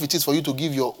how tough it is for you to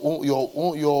give your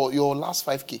last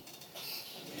 5K?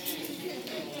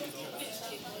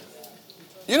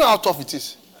 You know how tough it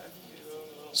is.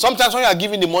 Sometimes when you are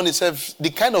giving the money itself, the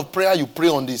kind of prayer you pray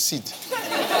on the seat.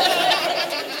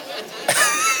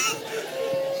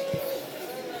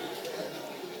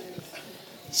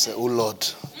 Say, oh Lord,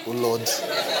 oh Lord.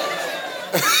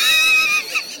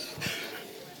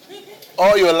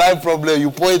 All your life problem,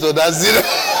 you point on that seed.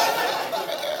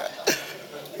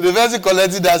 The person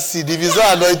collecting that seed, if he's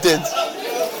not anointed.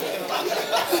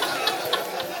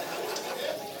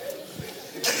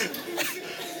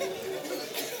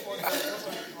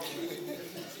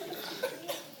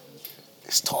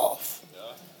 It's tough.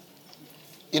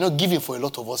 You know, giving for a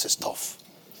lot of us is tough.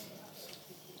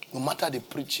 No matter the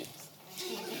preaching.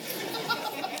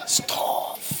 It's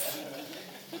tough.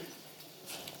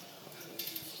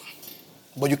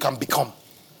 But you can become.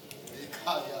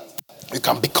 You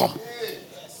can become.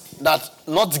 That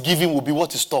not giving will be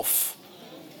what is tough.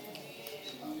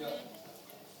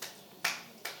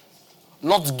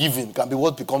 Not giving can be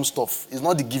what becomes tough. It's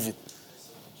not the giving.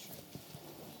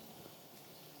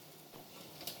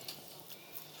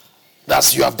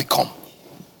 That's you have become.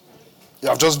 You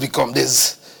have just become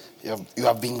this.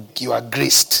 You are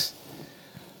graced.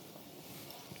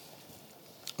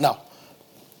 Now,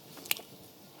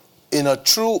 in a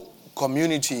true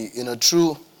community, in a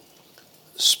true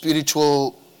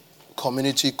spiritual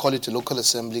community, call it a local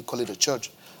assembly, call it a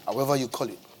church, however you call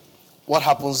it, what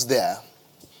happens there?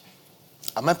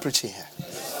 Am I preaching here?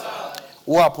 Yes,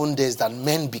 what happens there is that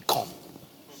men become.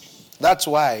 That's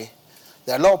why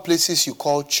there are a lot of places you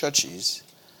call churches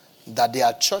that they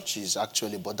are churches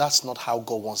actually, but that's not how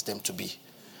God wants them to be.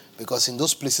 Because in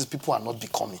those places, people are not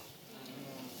becoming.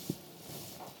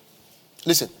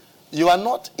 Listen, you are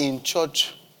not in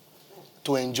church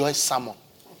to enjoy sermon.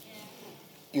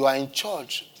 You are in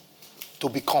church to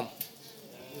become.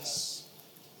 Yes.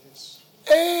 Yes.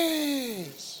 Hey.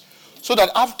 So that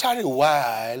after a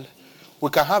while, we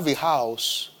can have a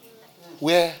house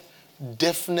where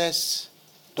deafness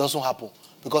doesn't happen.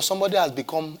 Because somebody has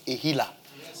become a healer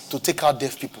to take out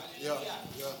deaf people. Yeah.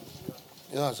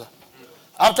 You know, sir?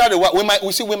 After a while, we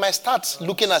might start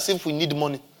looking as if we need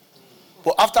money.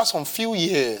 But after some few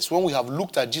years, when we have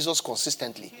looked at Jesus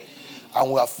consistently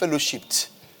and we have fellowshipped,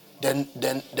 then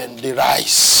they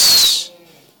rise.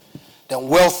 Then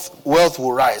wealth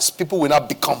will rise. People will not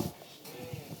become.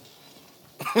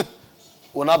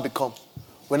 will not become.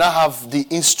 We now have the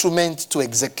instrument to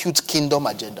execute kingdom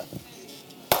agenda.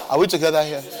 Are we together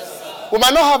here? We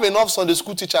might not have enough Sunday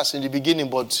school teachers in the beginning,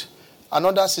 but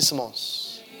another 6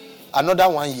 months, another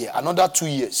 1 year, another 2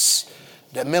 years,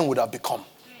 the men would have become.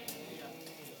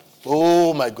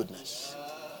 Oh my goodness.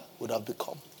 Would have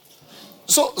become.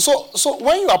 So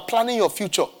when you are planning your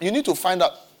future, you need to find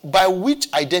out by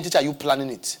which identity are you planning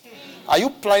it. Are you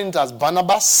planning it as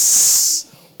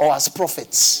Barnabas or as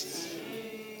prophets?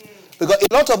 Because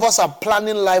a lot of us are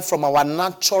planning life from our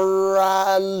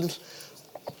natural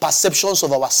perceptions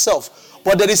of ourselves.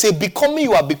 But there is a becoming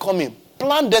you are becoming.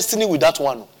 Plan destiny with that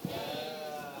one.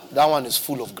 That one is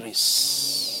full of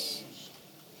grace.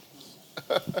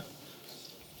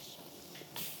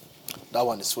 That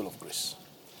one is full of grace.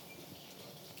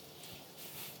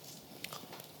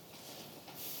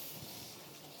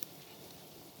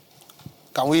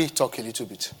 Can we talk a little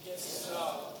bit? Yes, sir.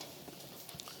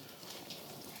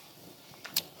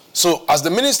 So, as the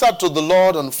minister to the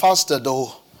Lord and fasted,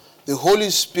 the Holy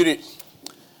Spirit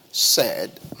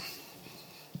said,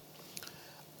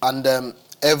 and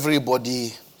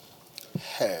everybody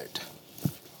heard.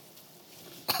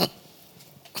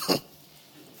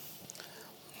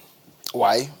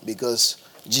 Why? Because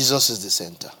Jesus is the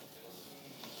center.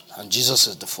 And Jesus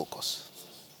is the focus.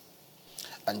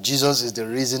 And Jesus is the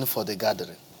reason for the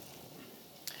gathering.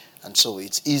 And so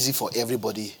it's easy for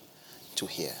everybody to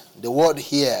hear. The word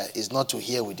hear is not to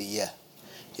hear with the ear.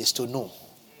 It's to know.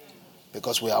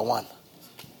 Because we are one.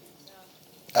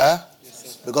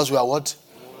 Yes, because we are what?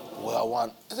 We are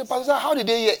one. I said, Pastor, how did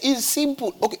they hear? It's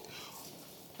simple. Okay.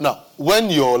 Now, when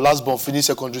your last born finished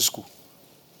secondary school,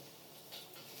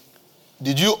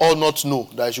 did you all not know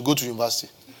that you should go to university?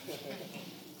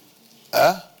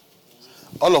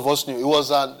 All of us knew. It was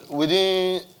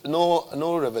within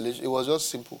no revelation. It was just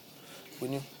simple. We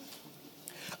knew.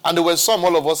 And there were some,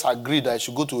 all of us agreed that I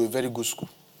should go to a very good school.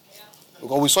 Yeah.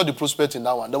 Because we saw the prospect in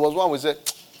that one. There was one we said,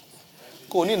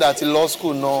 go need that in law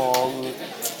school, no.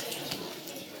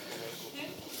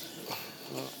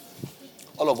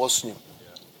 All of us knew.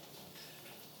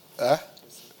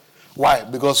 Why?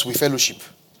 Because we fellowship.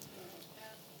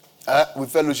 We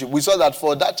fellowship. We saw that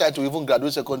for that child to even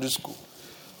graduate secondary school,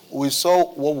 we saw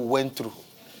what we went through.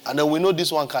 And then we know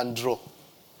this one can draw.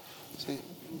 See?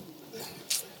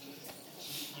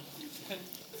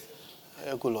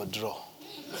 Draw.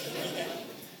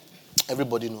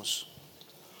 Everybody knows.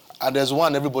 And there's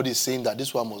one everybody is saying that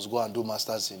this one must go and do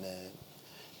masters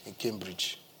in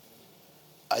Cambridge.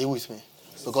 Are you with me?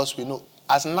 Because we know,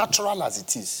 as natural as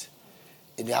it is,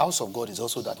 in the house of God is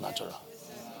also that natural.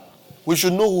 We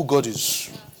should know who God is.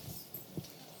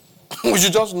 We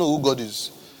should just know who God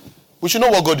is. We should know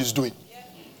what God is doing.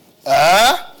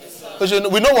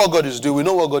 We know what God is doing. We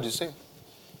know what God is saying.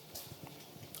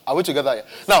 Are we together here?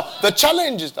 Now, the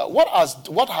challenge is that what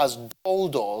has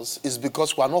dulled us is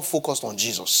because we are not focused on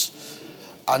Jesus.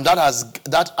 And that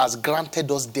has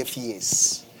granted us deaf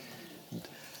ears.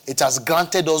 It has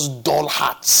granted us dull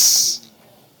hearts.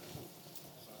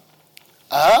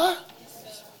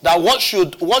 That what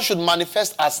should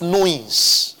manifest as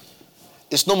knowings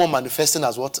is no more manifesting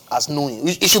as what? As knowing.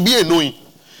 It should be a knowing.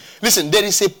 Listen, there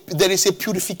is a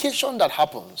purification that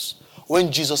happens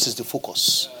when Jesus is the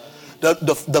focus.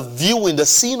 The viewing, the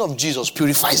seeing of Jesus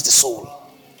purifies the soul.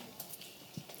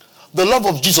 The love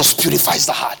of Jesus purifies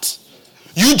the heart.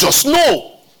 You just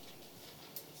know.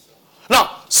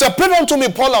 Now, separate unto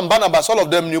me Paul and Barnabas, all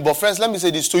of them knew. But friends, let me say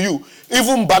this to you.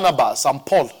 Even Barnabas and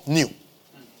Paul knew.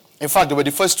 In fact, they were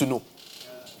the first to know.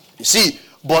 You see,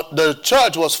 but the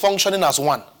church was functioning as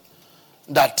one.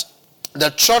 That the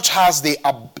church has the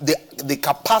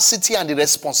capacity and the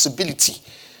responsibility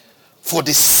for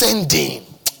the sending.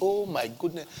 Oh my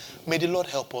goodness. May the Lord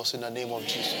help us in the name of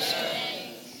Jesus.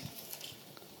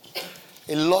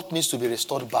 A lot needs to be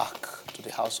restored back to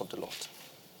the house of the Lord.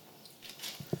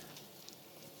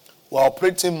 We're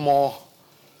operating more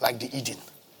like the Eden.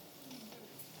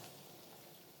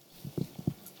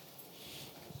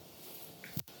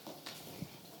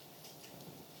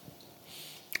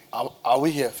 Are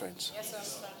we here, friends? Yes,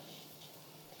 sir.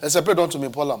 Let's separate unto me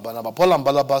Paul and Barnabas. Paul and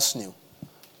Barnabas knew.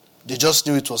 They just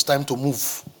knew it was time to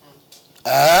move.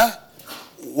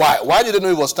 Why? Why did they know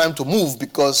it was time to move?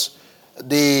 Because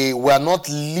they were not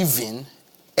living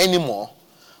anymore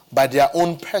by their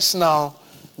own personal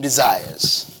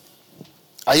desires.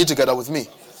 Are you together with me?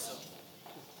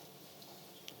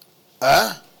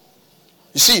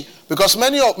 You see, because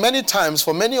many times,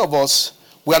 for many of us,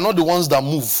 we are not the ones that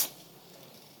move.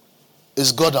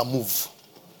 It's God that moves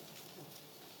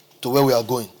to where we are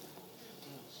going.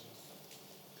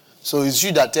 So it's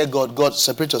you that tell God, God,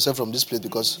 separate yourself from this place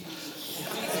because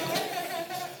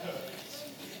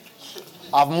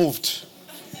I've moved.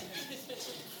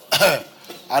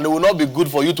 And it will not be good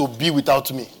for you to be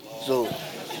without me. So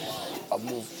I've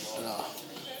moved. Yeah.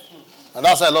 And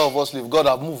that's how a lot of us live. God,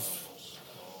 I've moved.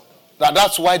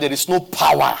 That's why there is no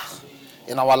power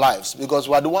in our lives, because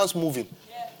we are the ones moving.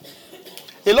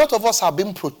 A lot of us have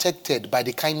been protected by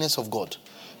the kindness of God,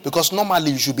 because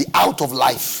normally you should be out of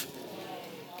life.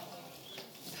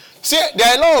 See, there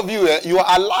are a lot of you, you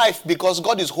are alive because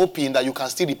God is hoping that you can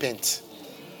still repent.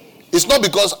 It's not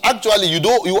because actually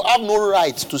you have no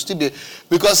right to still be,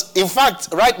 because in fact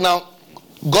right now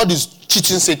God is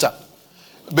teaching Satan,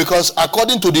 because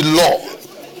according to the law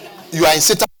you are in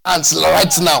Satan's hands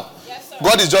right now. Yes,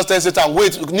 God is just telling Satan,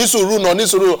 wait,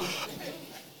 Nisuru.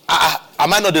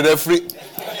 Am I not the referee?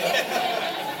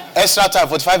 Extra time,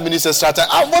 45 minutes extra time.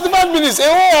 45 minutes, a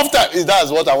whole of time.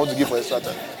 That's what I want to give for extra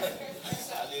time.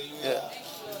 Yeah.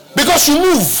 Because you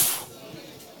move.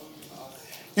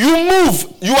 You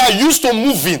move. You are used to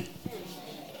moving.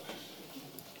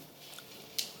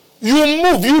 You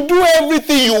move. You do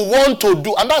everything you want to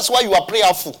do. And that's why you are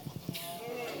prayerful.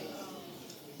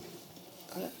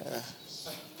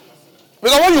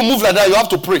 Because when you move like that, you have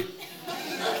to pray.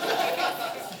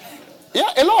 Yeah,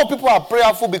 a lot of people are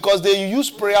prayerful because they use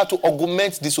prayer to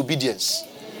augment disobedience.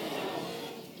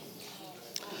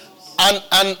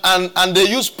 And they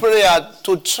use prayer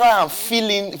to try and fill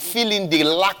in the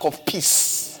lack of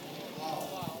peace.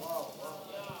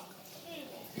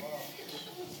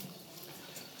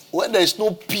 When there is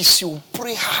no peace, you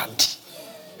pray hard.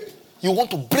 You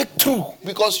want to break through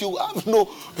because you have no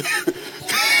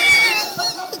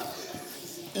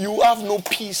you have no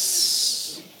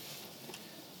peace.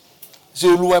 Say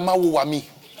Oluwema wo wa mi.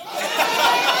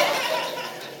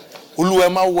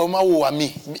 Oluwema wo wa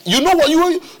mi. You know what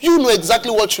you know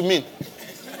exactly what you mean.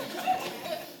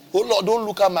 Oh Lord, don't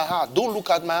look at my heart. Don't look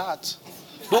at my heart.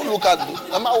 Don't look at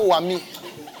Ema wo wa mi.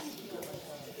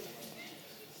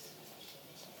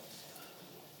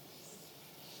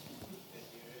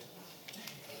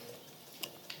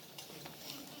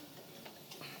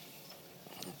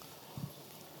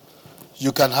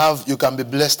 You can be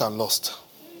blessed and lost.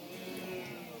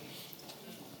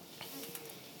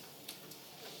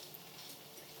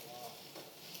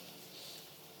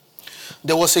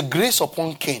 There was a grace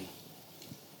upon Cain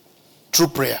through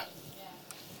prayer.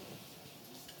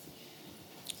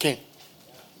 Cain.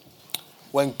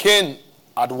 When Cain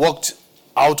had walked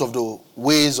out of the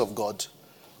ways of God,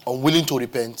 unwilling to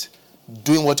repent,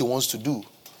 doing what he wants to do,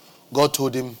 God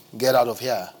told him, get out of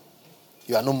here.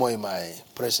 You are no more in my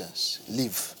presence.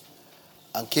 Leave.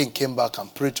 And Cain came back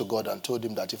and prayed to God and told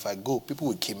him that if I go, people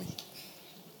will kill me.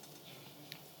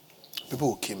 People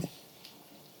will kill me.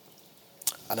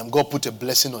 And then God put a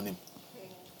blessing on him.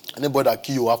 Anybody that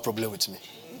kill you will have problem with me.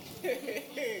 Yeah.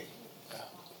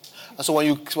 And so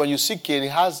when you see Cain, he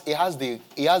has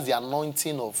the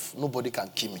anointing of nobody can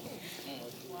kill me.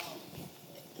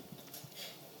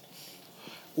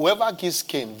 Whoever kills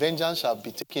Cain, vengeance shall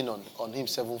be taken on him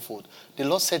sevenfold. The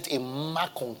Lord set a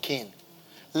mark on Cain,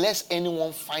 lest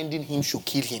anyone finding him should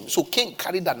kill him. So Cain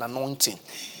carried an anointing.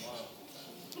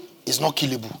 It's not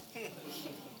killable.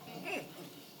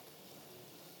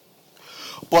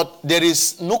 But there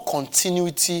is no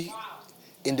continuity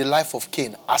in the life of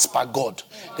Cain as per God.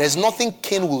 There is nothing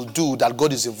Cain will do that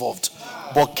God is involved.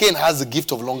 But Cain has the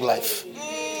gift of long life.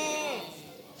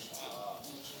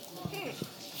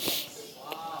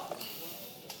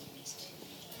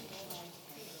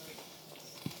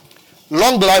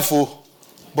 Long life,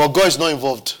 but God is not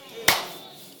involved.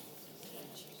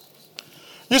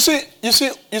 You see,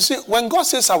 when God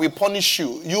says I will punish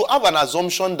you, you have an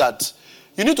assumption that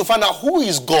you need to find out who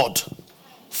is God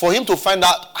for him to find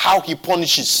out how he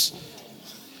punishes.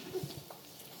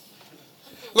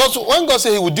 Because when God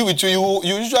says he will deal with you,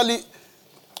 you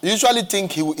usually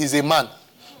think he is a man.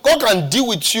 God can deal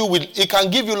with you he can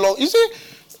give you long. You see,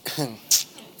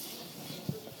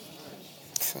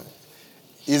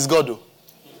 he's God though.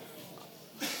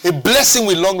 A blessing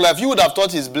with long life. You would have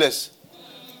thought he's blessed.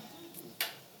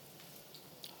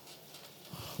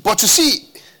 But you see,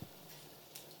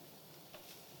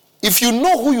 if you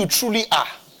know who you truly are,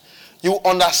 you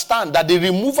understand that the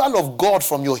removal of God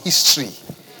from your history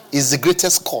is the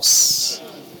greatest curse.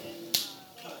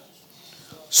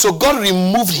 So God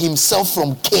removed himself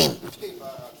from Cain.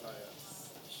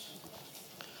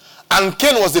 And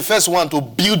Cain was the first one to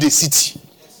build a city.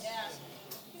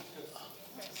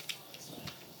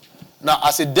 Now,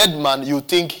 as a dead man, you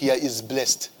think he is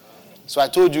blessed. So I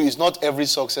told you, it's not every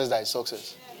success that is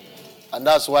success. And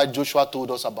that's why Joshua told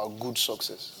us about good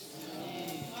success.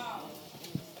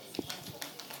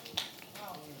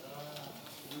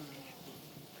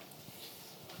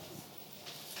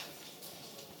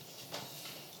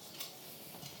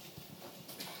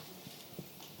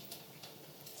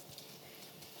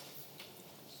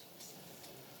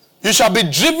 You shall be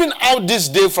driven out this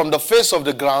day from the face of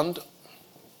the ground.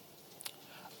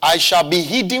 I shall be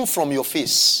hidden from your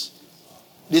face.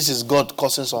 This is God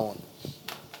cursing someone.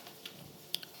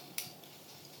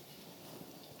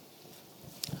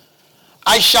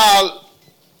 I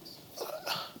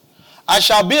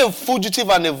shall be a fugitive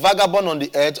and a vagabond on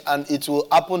the earth, and it will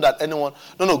happen that anyone...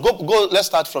 Go, let's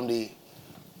start from the...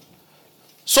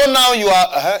 So now you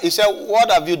are... He said,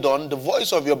 what have you done? The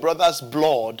voice of your brother's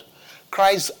blood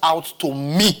cries out to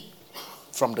me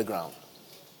from the ground.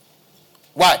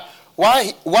 Why?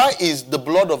 Why is the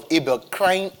blood of Abel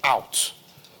crying out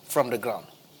from the ground?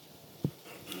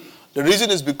 The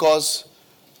reason is because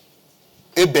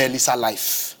Abel is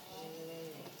alive.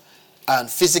 And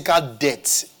physical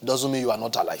death doesn't mean you are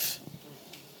not alive.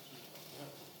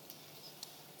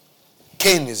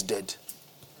 Cain is dead.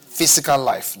 Physical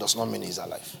life does not mean he's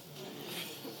alive.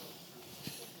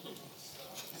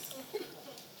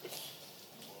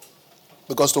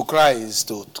 Because to cry is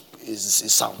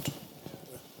sound.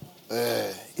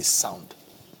 It's sound.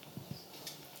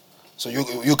 So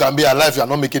you can be alive, you are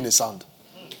not making a sound.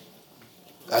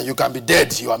 And you can be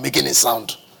dead, you are making a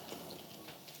sound.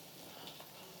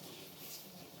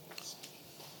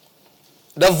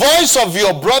 The voice of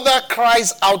your brother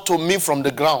cries out to me from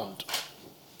the ground.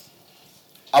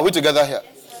 Are we together here?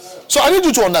 Yes, so I need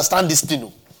you to understand this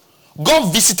thing.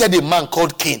 God visited a man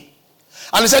called Cain.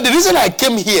 And he said, the reason I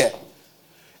came here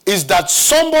is that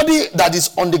somebody that is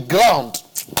on the ground,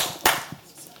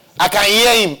 I can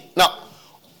hear him. Now,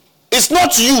 it's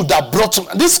not you that brought me.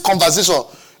 This conversation,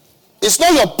 it's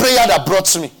not your prayer that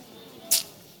brought me.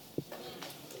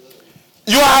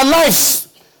 You are alive,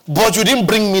 but you didn't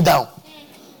bring me down.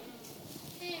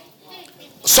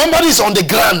 Somebody is on the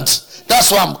ground.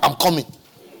 That's why I'm coming.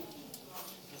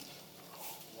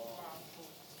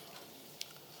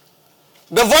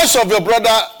 The voice of your brother,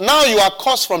 now you are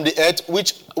cursed from the earth,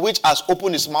 which has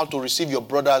opened his mouth to receive your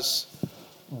brother's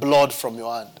blood from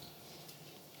your hand.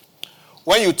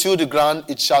 When you till the ground,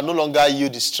 it shall no longer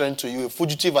yield the strength to you. A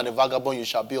fugitive and a vagabond you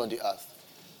shall be on the earth.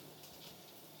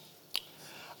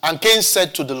 And Cain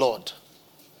said to the Lord,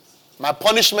 my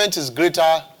punishment is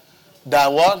greater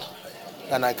than what?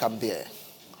 Than I can bear.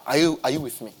 Are you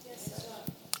with me?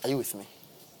 Are you with me?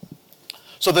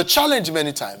 So the challenge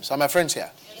many times, are my friends here?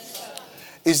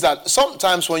 Is that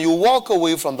sometimes when you walk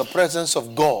away from the presence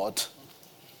of God,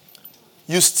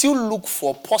 you still look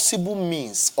for possible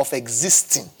means of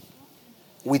existing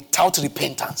without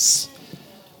repentance.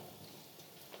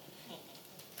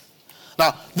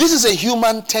 Now, this is a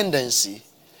human tendency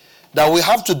that we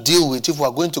have to deal with if we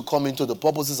are going to come into the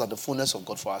purposes and the fullness of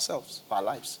God for ourselves, for our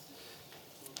lives.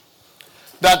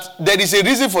 That there is a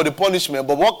reason for the punishment,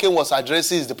 but what Cain was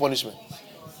addressing is the punishment.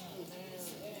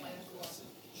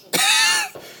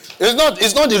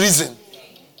 It's not the reason.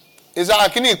 It's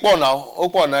like, can you now?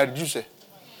 I reduce it.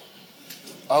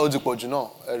 How do you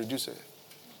know? I reduce it.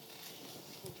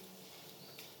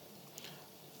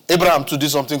 Abraham to do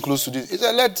something close to this. He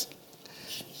said, let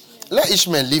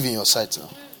Ishmael live in your sight now.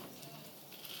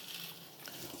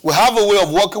 We have a way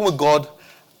of working with God.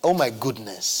 Oh my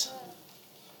goodness.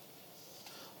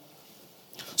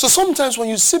 So sometimes when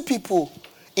you see people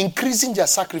increasing their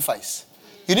sacrifice,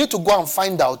 you need to go and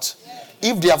find out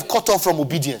if they have cut off from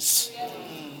obedience.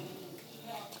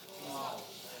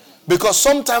 Because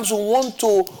sometimes we want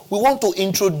to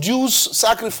introduce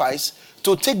sacrifice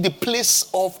to take the place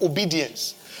of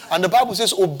obedience. And the Bible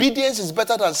says obedience is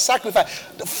better than sacrifice.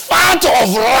 The fat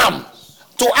of ram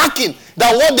to hearken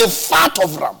than what the fat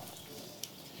of ram.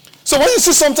 So when you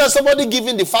see sometimes somebody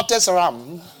giving the fattest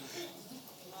ram,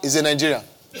 is a Nigerian.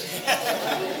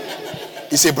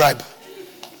 It's a bribe.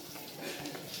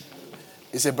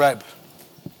 It's a bribe.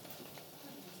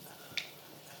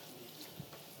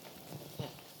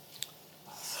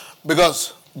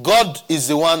 Because God is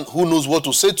the one who knows what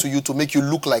to say to you to make you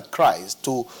look like Christ,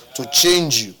 to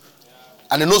change you.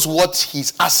 And he knows what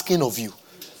he's asking of you.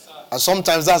 And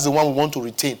sometimes that's the one we want to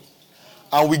retain.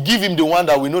 And we give him the one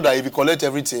that we know that if he collects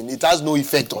everything, it has no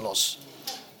effect on us.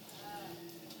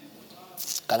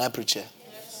 Can I preach here?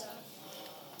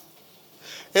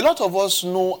 A lot of us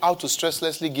know how to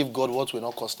stresslessly give God what will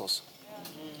not cost us.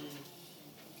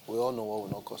 We all know what will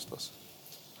not cost us.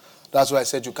 That's why I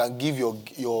said you can give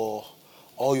your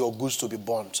all your goods to be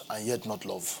burnt and yet not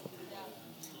love.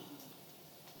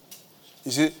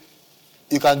 You see,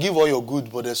 you can give all your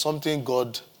good, but there's something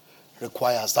God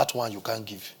requires. That one you can't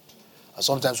give. And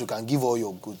sometimes you can give all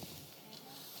your good.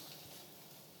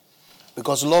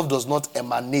 Because love does not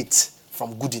emanate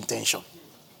from good intention.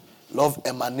 Love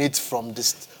emanates from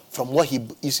what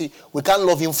you see, we can't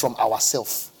love him from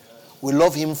ourselves. We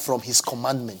love him from his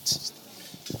commandments.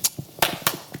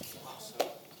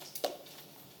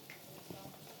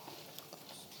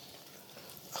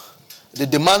 The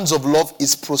demands of love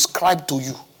is prescribed to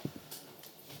you.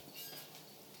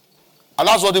 And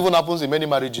that's what even happens in many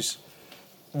marriages.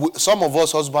 Some of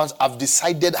us husbands have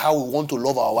decided how we want to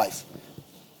love our wife.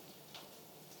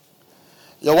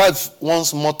 Your wife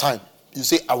wants more time. You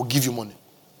say, I will give you money.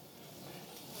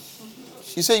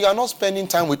 She say, you are not spending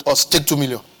time with us. Take 2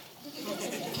 million.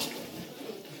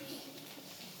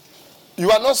 You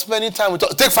are not spending time with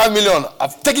us. Take 5 million.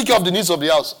 I've taken care of the needs of the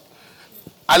house.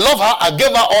 I love her. I gave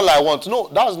her all I want. No,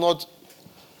 that's not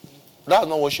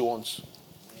what she wants.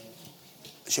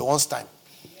 She wants time.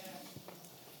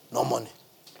 No money.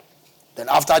 Then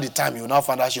after the time, you now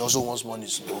find out she also wants money.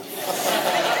 So.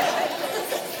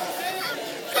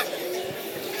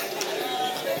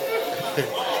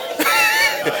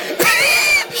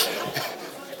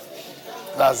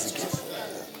 That's the case.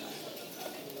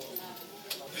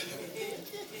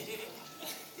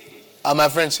 Are my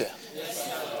friends here? Yes.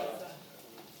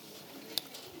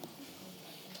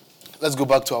 Let's go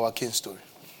back to our Cain story.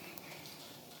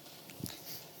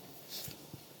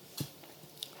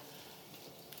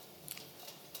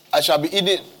 I shall be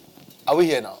eating. Are we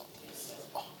here now?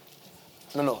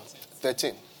 No.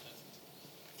 13.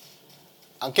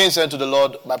 And Cain said to the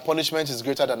Lord, my punishment is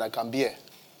greater than I can bear.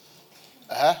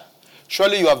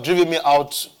 Surely you have driven me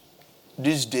out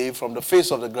this day from the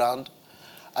face of the ground.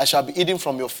 I shall be eaten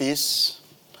from your face.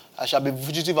 I shall be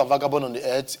fugitive and vagabond on the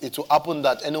earth. It will happen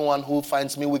that anyone who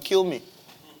finds me will kill me.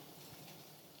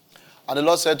 And the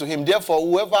Lord said to him, therefore,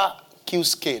 whoever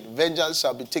kills Cain, vengeance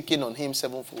shall be taken on him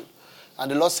sevenfold.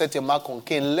 And the Lord set a mark on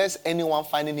Cain, lest anyone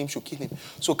finding him should kill him.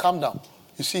 So calm down.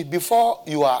 You see, before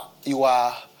you are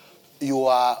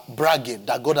bragging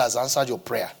that God has answered your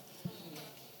prayer,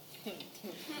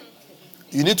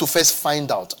 you need to first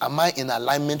find out, am I in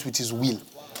alignment with his will?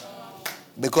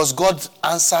 Because God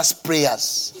answers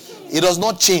prayers. It does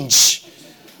not change.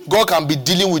 God can be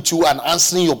dealing with you and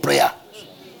answering your prayer.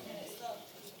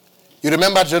 You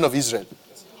remember the children of Israel,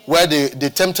 where they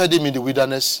tempted him in the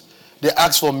wilderness. They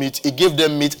asked for meat. He gave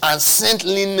them meat and sent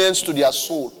linens to their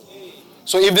soul.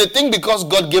 So if they think because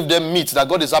God gave them meat that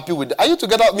God is happy with them, are you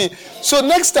together with me? So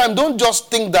next time, don't just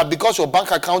think that because your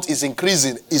bank account is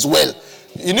increasing is well.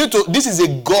 You need to. This is a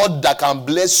God that can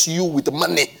bless you with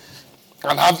money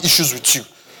and have issues with you.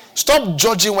 Stop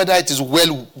judging whether it is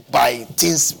well by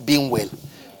things being well.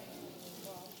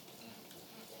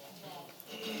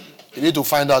 You need to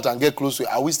find out and get close to it.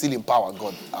 Are we still in power,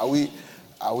 God? Are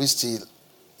we still?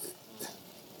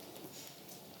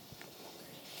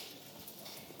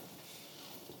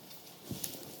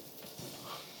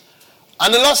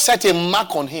 And the Lord set a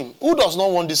mark on him. Who does not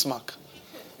want this mark?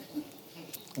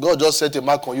 God just set a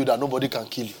mark on you that nobody can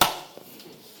kill you.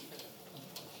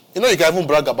 You know, you can even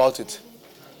brag about it.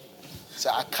 Say,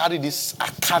 I carry this, I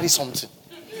carry something.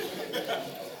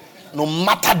 No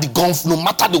matter the gun, no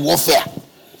matter the warfare,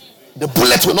 the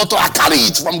bullet will not, I carry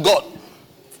it from God.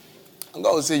 And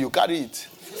God will say, you carry it.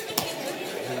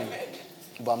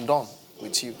 But I'm done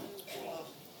with you.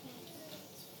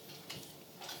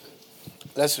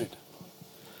 Let's read.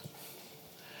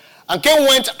 And Cain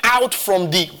went out from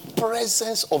the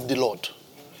presence of the Lord.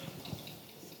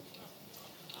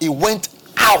 He went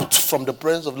out from the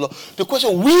presence of the Lord. The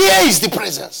question, where is the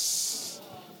presence?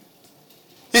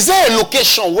 Is there a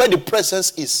location where the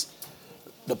presence is?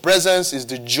 The presence is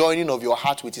the joining of your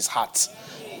heart with his heart.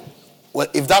 Well,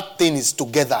 if that thing is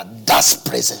together, that's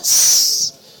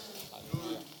presence.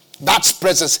 That's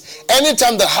presence.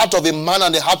 Anytime the heart of a man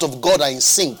and the heart of God are in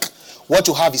sync, what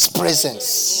you have is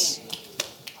presence.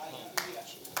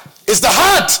 It's the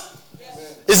heart.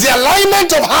 It's the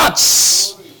alignment of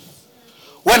hearts.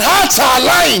 When hearts are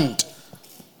aligned,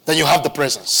 then you have the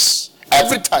presence.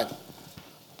 Every time.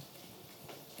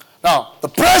 Now, the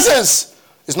presence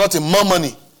is not in more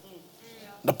money.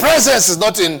 The presence is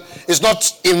not in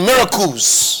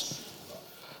miracles.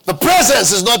 The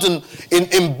presence is not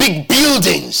in big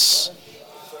buildings.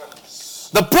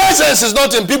 The presence is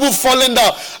not in people falling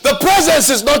down. The presence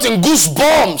is not in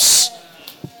goosebumps.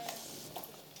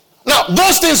 Now,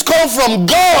 those things come from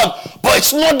God, but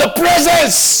it's not the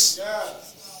presence.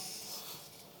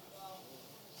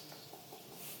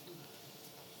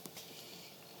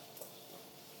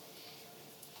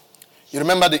 You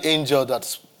remember the angel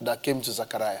that came to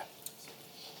Zechariah?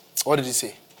 What did he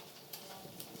say?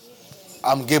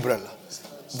 I'm Gabriel,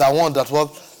 the one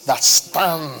that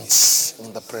stands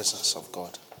in the presence of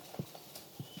God.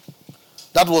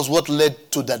 That was what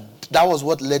led to the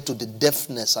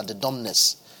deafness and the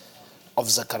dumbness of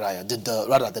Zechariah.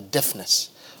 The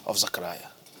deafness of Zechariah.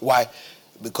 Why?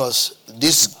 Because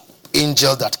this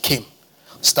angel that came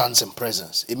stands in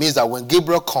presence. It means that when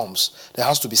Gabriel comes, there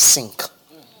has to be sync.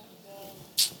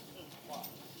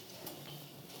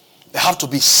 They have to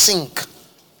be sync.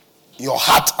 Your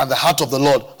heart and the heart of the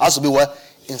Lord has to be what?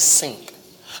 In sync.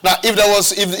 Now,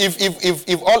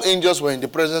 if all angels were in the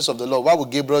presence of the Lord, why would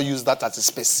Gabriel use that as a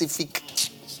specific?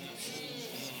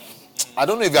 I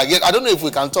don't know if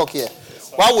we can talk here.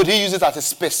 Why would he use it as a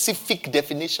specific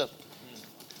definition?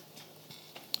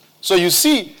 So you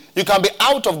see, you can be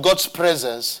out of God's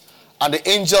presence and the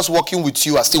angels working with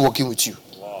you are still working with you.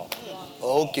 Wow.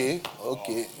 Okay.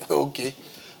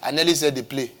 I nearly said the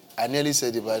play. I nearly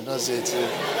said it, but I did not say it.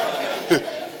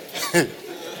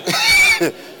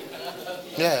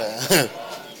 Yeah.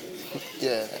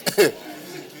 Yeah.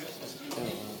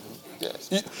 Yes.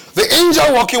 The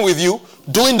angel working with you,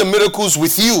 doing the miracles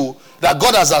with you that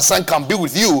God has assigned can be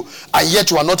with you, and yet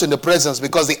you are not in the presence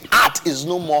because the heart is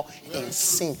no more in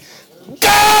sync.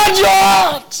 Guard your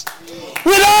heart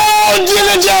with all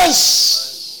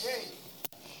diligence.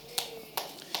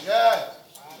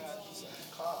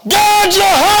 Guard your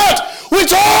heart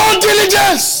with all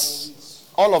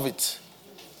diligence. All of it.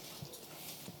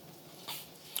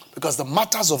 Because the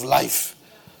matters of life,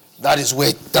 that is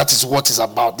what is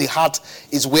about. The heart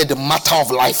is where the matter of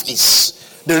life is.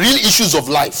 The real issues of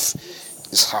life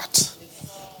is heart.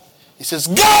 He says,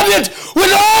 guard it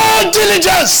with all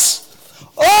diligence.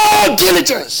 All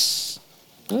diligence.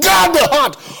 Guard the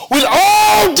heart with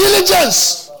all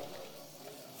diligence.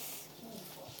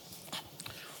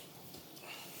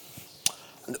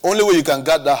 And the only way you can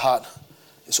guard that heart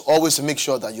is always to make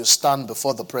sure that you stand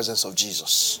before the presence of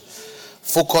Jesus.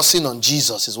 Focusing on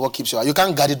Jesus is what keeps you. You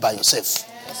can't guard it by yourself.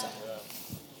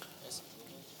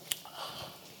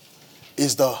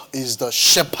 Is the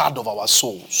shepherd of our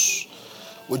souls.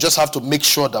 We just have to make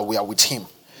sure that we are with him,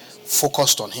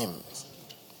 focused on him.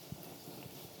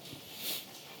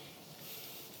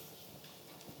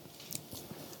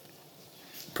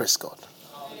 Praise God.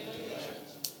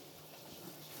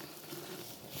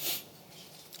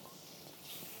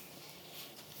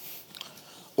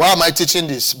 Why am I teaching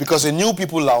this? Because a new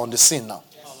people are on the scene now.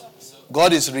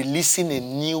 God is releasing a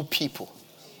new people.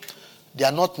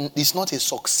 It's not a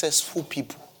successful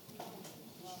people.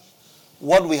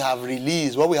 What we have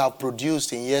released, what we have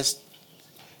produced in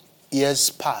years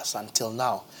past until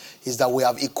now, is that we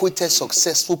have equated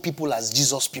successful people as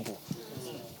Jesus people.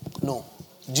 No.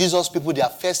 Jesus people, their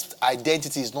first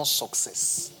identity is not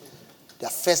success. Their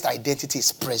first identity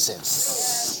is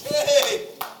presence.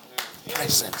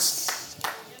 Presence.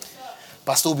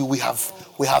 Pastor Obi, we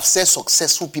have said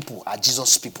successful people are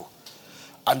Jesus people.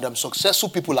 And successful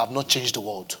people have not changed the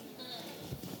world.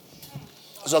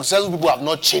 Successful people have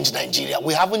not changed Nigeria.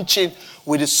 We haven't changed.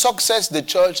 With the success the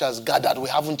church has gathered, we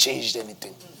haven't changed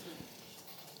anything.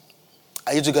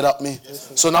 Are you together with me?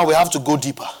 Yes, so now we have to go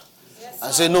deeper. Yes,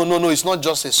 and say, no, it's not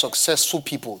just a successful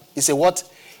people. It's a what?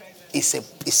 It's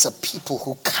a people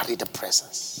who carry the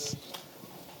presence.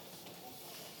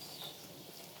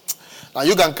 Now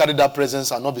you can carry that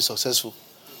presence and not be successful.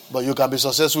 But you can be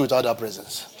successful without that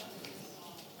presence.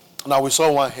 Now we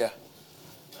saw one here.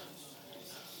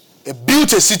 He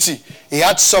built a city. He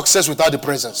had success without the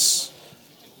presence.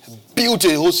 He built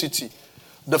a whole city.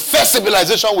 The first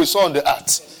civilization we saw on the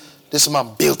earth. This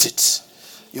man built it.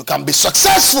 You can be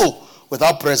successful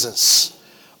without presence.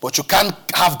 But you can't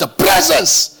have the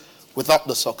presence without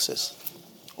the success.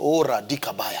 Oh,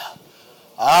 Radikabaya.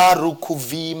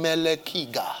 Arukuvi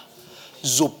melekiga.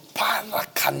 Zopara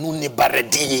kanune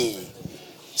baredi.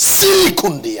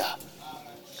 Silikundia.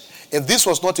 If this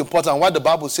was not important, why the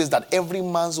Bible says that every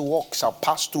man's work shall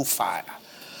pass through fire?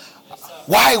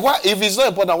 Why? If it's not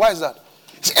important, why is that?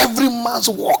 It's every man's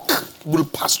work will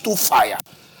pass through fire.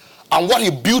 And what he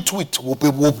built with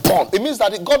will burn. It means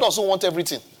that God doesn't want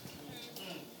everything.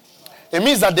 It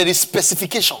means that there is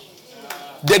specification.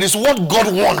 There is what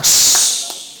God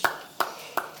wants.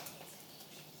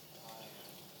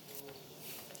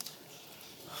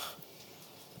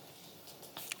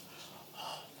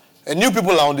 A new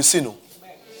people are on the scene.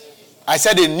 I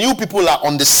said a new people are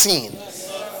on the scene.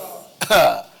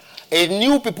 A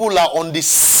new people are on the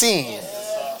scene.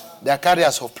 They are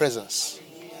carriers of presence.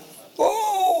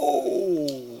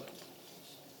 Oh.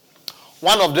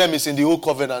 One of them is in the Old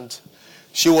Covenant.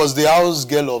 She was the house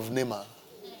girl of Naaman.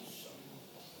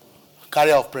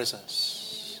 Carrier of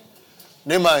presence.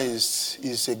 Naaman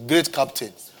is a great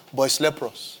captain, but he's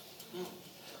leprous.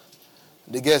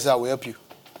 The girl said, I will help you.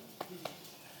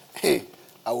 Hey,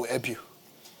 I will help you.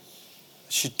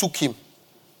 She took him.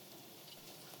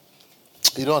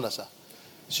 You don't understand?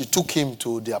 She took him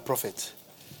to their prophet.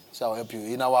 She said, I will help you.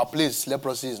 In our place,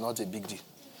 leprosy is not a big deal.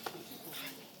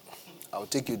 I will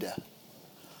take you there.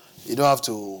 You don't have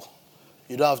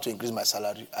to increase my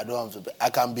salary. I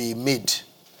can be maid,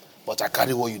 but I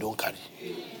carry what you don't carry.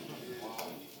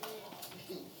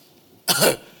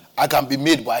 I can be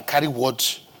made, but I carry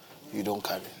what you don't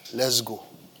carry. Let's go.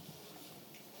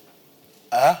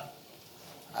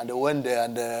 And they went there,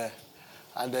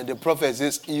 and then the prophet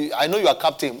says, I know you are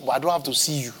captain, but I don't have to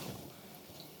see you.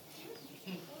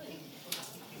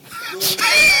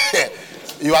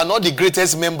 You are not the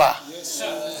greatest member. Yes.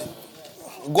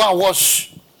 Go and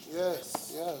wash.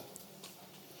 Yes, yeah.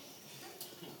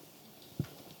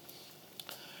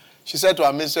 She said to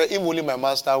her minister, if only my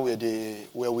master were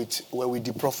with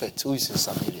the prophet who is in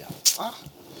Samaria.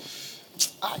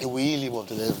 It will heal him of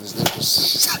the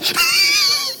leprosy.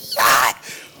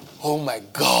 Oh my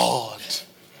God.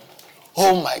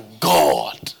 Oh my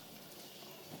God.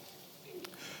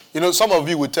 You know, some of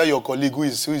you will tell your colleague who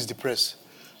is depressed.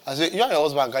 I say, you and your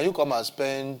husband, can you come and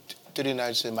spend 3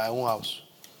 nights in my own house?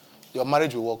 Your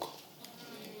marriage will work.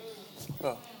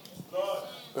 Yeah.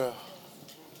 Yeah.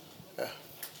 Yeah.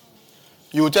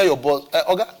 You will tell your boss,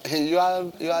 okay, you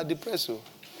are depressed. So.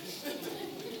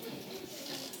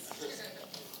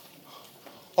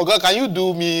 Okay,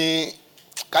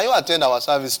 can you attend our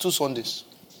service 2 Sundays?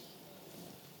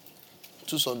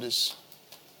 2 Sundays.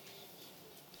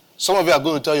 Some of you are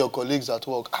going to tell your colleagues at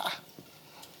work,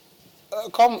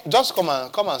 come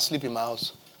and sleep in my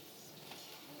house.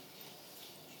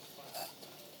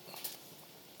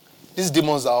 These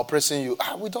demons are oppressing you.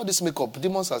 With all this makeup,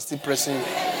 demons are still pressing you.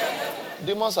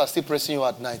 Demons are still pressing you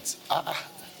at night.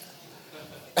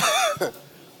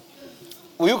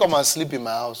 Will you come and sleep in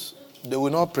my house? They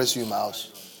will not press you in my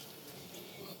house.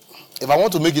 If I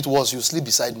want to make it worse, you sleep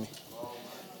beside me.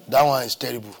 That one is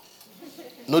terrible.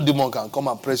 No demon can come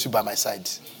and press you by my side.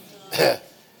 I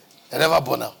never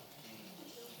born out.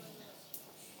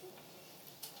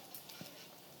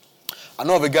 I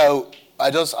know of a guy who, I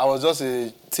was just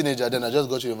a teenager then. I just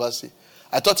got to university.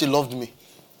 I thought he loved me.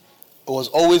 He was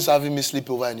always having me sleep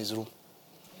over in his room.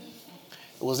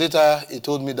 It was later he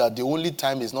told me that the only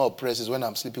time he's not oppressed is when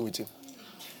I'm sleeping with him.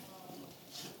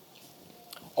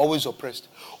 Always oppressed.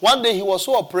 One day he was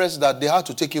so oppressed that they had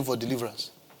to take him for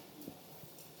deliverance.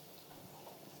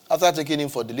 After taking him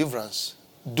for deliverance,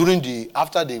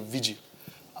 after the vigil,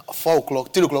 4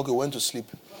 o'clock, 3 o'clock, he went to sleep.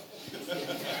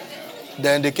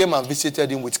 Then they came and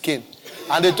visited him with cane.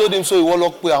 And they told him, so he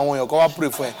won't pray and when you come and pray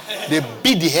for him. They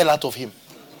beat the hell out of him.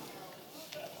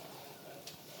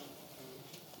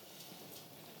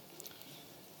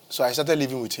 So I started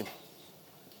living with him.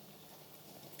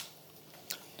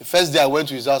 The first day I went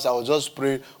to his house, I was just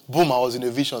praying. Boom, I was in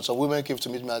a vision. Some women came to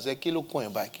meet me and said, Kilo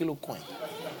coin, buy, Kilo coin.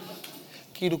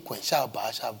 Kilo coin, shall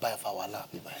buy for our lap.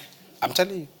 I'm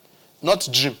telling you, not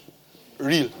dream,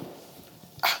 real.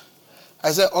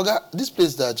 I said, Oga, this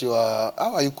place that you are,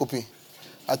 how are you coping?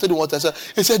 I told him what I said.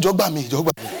 He said, jog me.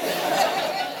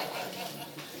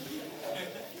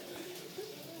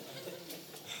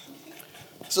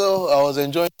 So I was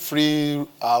enjoying free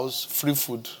house, free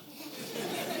food.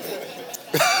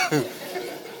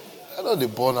 I know they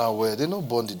born her well. They don't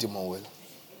born the demon well.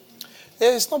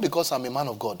 It's not because I'm a man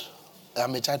of God.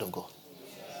 I'm a child of God.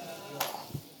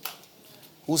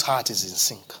 Whose heart is in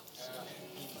sync.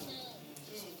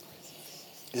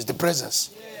 It's the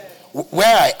presence.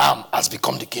 Where I am has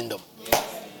become the kingdom.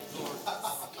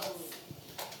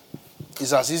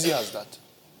 It's as easy as that.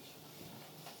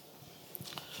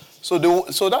 So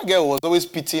that girl was always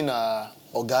pitying her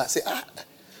Oga. Say,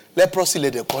 leprosy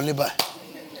let them call by.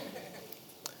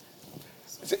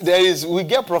 We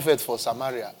get prophet for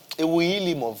Samaria. It will heal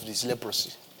him of this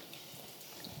leprosy.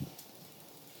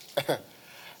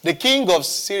 The king of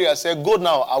Syria said, go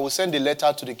now, I will send a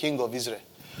letter to the king of Israel.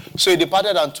 So he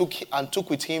departed and took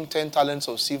with him 10 talents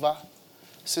of silver,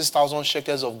 6,000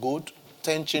 shekels of gold,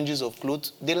 10 changes of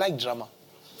clothes. They like drama.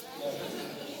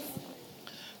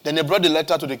 Then they brought the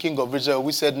letter to the king of Israel.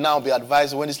 We said, now be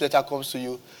advised when this letter comes to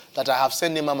you, that I have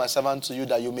sent Naaman my servant to you,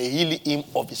 that you may heal him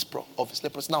of his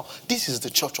leprosy. Now, this is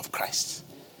the church of Christ.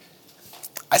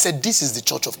 I said, this is the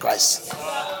church of Christ.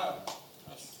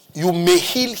 You may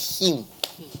heal him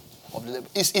of the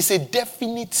leprosy. It's a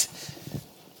definite.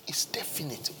 It's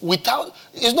definite.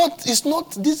 It's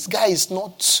not, this guy is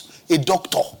not a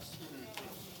doctor.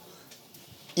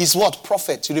 He's what?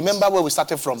 Prophet. You remember where we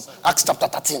started from? Acts chapter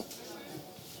 13.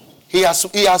 He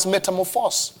has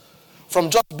metamorphosed from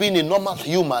just being a normal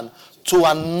human to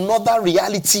another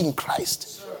reality in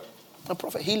Christ. The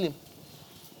prophet, heal him.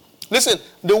 Listen,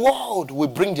 the world will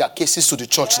bring their cases to the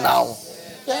church now.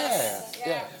 Yeah.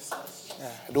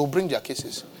 They will bring their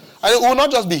cases. And it will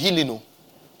not just be healing. No.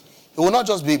 It will not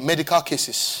just be medical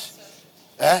cases.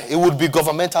 It would be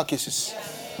governmental cases.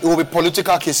 It will be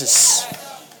political cases.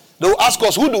 They will ask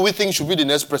us, who do we think should be the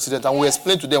next president? And we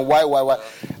explain to them why.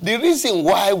 The reason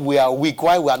why we are weak,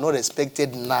 why we are not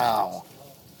respected now,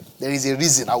 there is a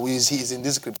reason. I will use it in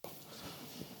this scripture.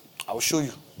 I will show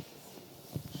you.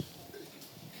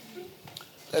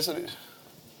 Let's read.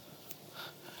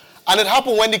 And it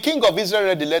happened when the king of Israel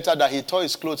read the letter that he tore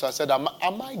his clothes and said, Am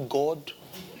I God?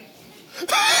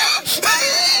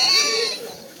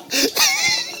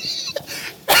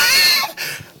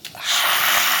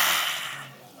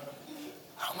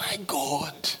 Am I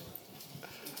God?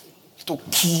 To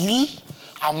kill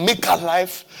and make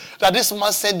alive? That this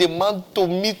man sent a man to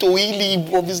me to heal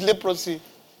him of his leprosy.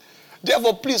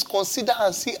 Therefore, please consider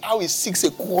and see how he seeks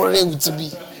a quarrel with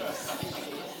me.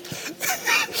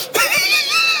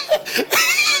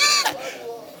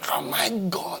 Oh my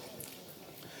God.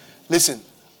 Listen,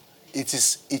 it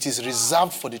is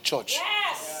reserved for the church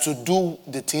to do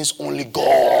the things only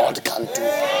God can do.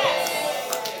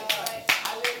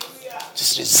 It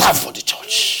is reserved for the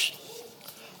church.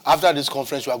 After this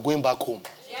conference, you are going back home.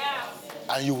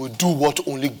 And you will do what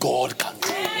only God can do.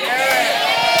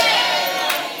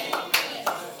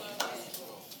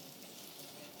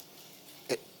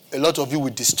 A lot of you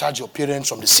will discharge your parents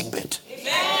from the sickbed.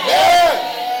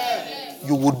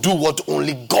 You will do what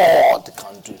only God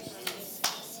can do.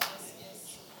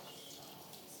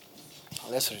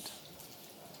 Let's read.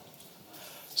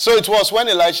 So it was when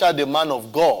Elisha, the man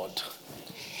of God,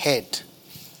 heard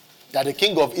that the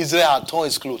king of Israel had torn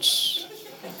his clothes,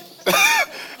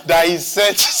 that he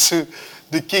said to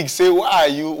the king, say, why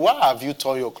have you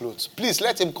torn your clothes? Please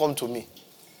let him come to me,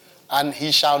 and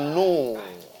he shall know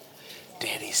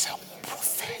there is a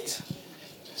prophet.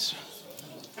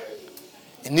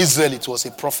 In Israel, it was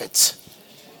a prophet.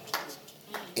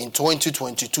 In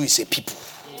 2022, it's a people.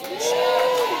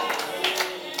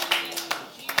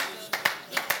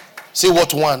 Say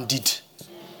what one did.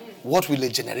 What will a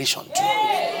generation do?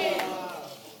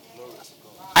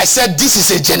 I said this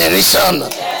is a generation.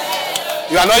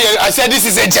 You are not here. I said this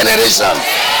is a generation.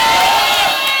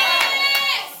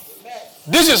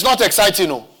 This is not exciting,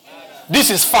 no. This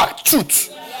is fact,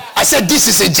 truth. I said this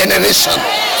is a generation.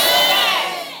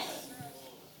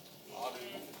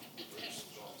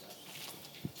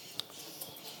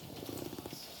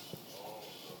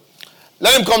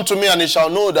 Let him come to me, and he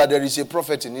shall know that there is a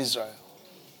prophet in Israel.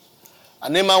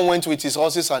 And Naaman went with his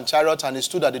horses and chariots, and he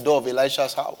stood at the door of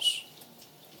Elisha's house.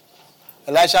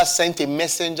 Elisha sent a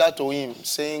messenger to him,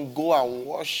 saying, go and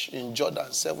wash in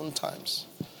Jordan 7 times,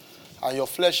 and your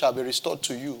flesh shall be restored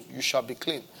to you. You shall be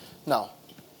clean. Now,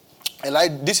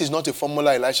 this is not a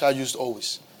formula Elisha used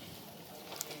always.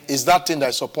 It's that thing that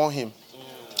is upon him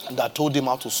that told him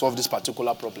how to solve this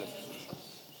particular problem.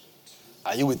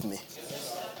 Are you with me?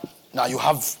 Now you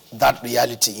have that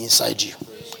reality inside you.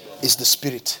 It's the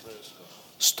spirit.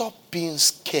 Stop being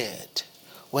scared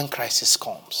when crisis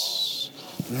comes.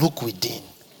 Look within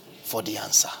for the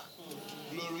answer.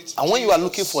 And when you are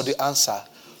looking for the answer,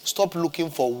 stop looking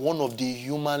for one of the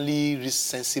humanly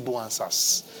sensible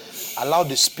answers. Allow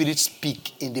the spirit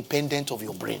speak independent of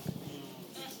your brain.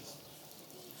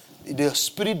 The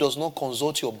spirit does not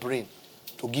consult your brain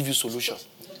to give you solution.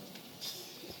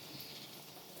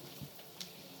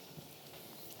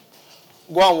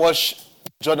 Go and wash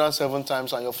Jordan 7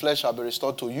 times, and your flesh shall be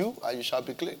restored to you, and you shall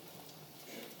be clean.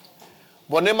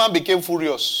 But Naaman became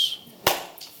furious.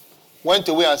 Went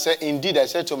away and said, indeed, I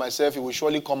said to myself, he will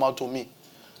surely come out to me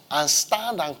and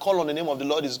stand and call on the name of the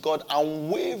Lord his God and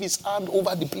wave his hand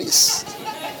over the place.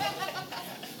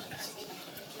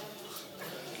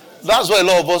 That's what a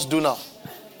lot of us do now.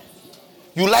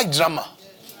 You like drama.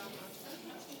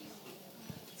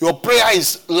 Your prayer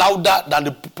is louder than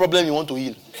the problem you want to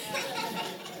heal.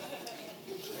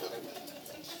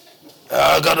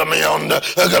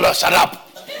 Shut up.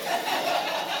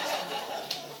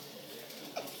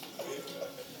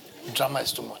 Drama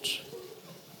is too much.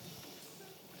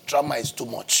 Drama is too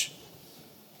much.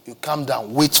 You calm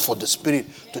down, wait for the spirit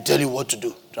to tell you what to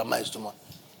do. Drama is too much.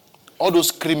 All those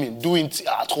screaming, do it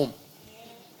at home.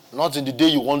 Not in the day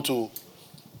you want to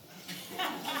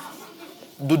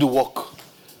do the work.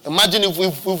 Imagine if we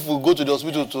go to the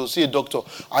hospital to see a doctor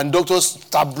and doctors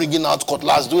start bringing out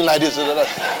cutlass, doing like this.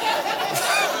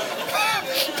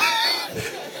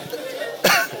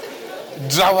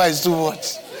 Drama is too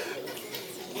much.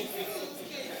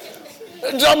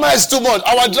 Drama is too much.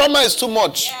 Our drama is too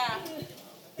much.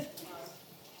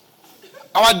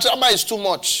 Our drama is too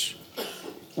much.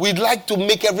 We'd like to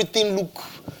make everything look.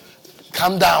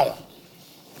 Calm down.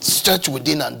 Stretch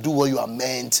within and do what you are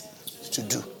meant to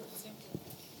do.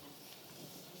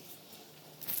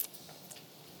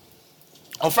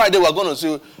 On Friday, we're going to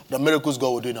see the miracles God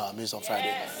will do in our midst on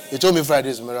Friday. He told me Friday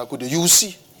is a miracle day. You will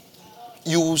see.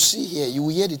 You will see here. You will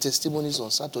hear the testimonies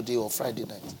on Saturday or Friday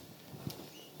night.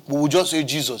 We will just say,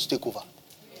 Jesus, take over.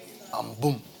 And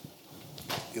boom.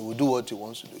 He will do what he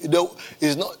wants to do.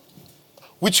 It's not,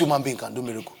 which human being can do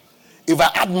miracle? If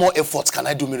I add more effort, can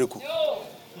I do miracle? No.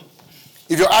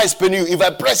 If your eye is paining you, if I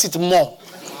press it more,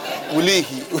 will he?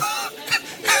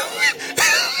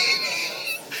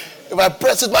 If I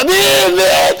press it,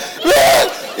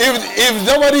 if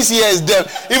nobody's here is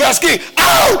deaf, if I scream,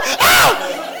 ow,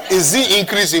 ow, is the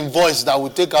increase in voice that will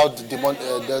take out the demon,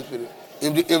 death spirit?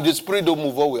 If the spirit don't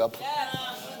move, what will happen?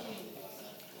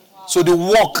 So the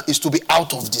work is to be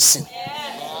out of the sin.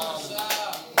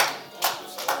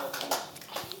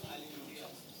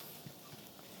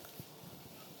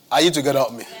 Are you together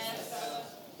with me?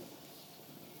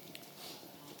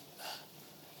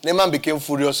 Naaman became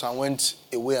furious and went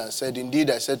away and said,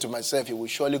 indeed, I said to myself, he will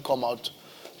surely come out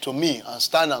to me and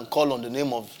stand and call on the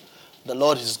name of the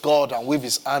Lord his God and wave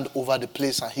his hand over the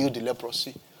place and heal the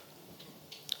leprosy.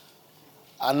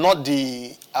 And not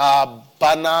the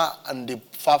Abana and the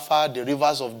Pharpar, the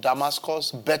rivers of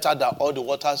Damascus, better than all the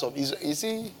waters of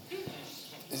Israel.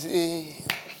 You see,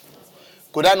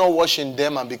 could I not wash in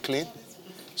them and be clean?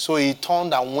 So he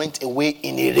turned and went away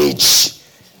in a rage.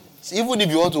 So even if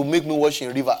you want to make me wash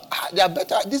in river, they are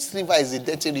better. This river is a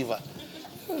dirty river.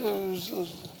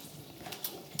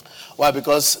 Why?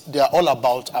 Because they are all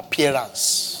about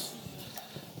appearance.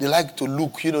 They like to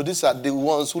look. These are the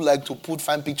ones who like to put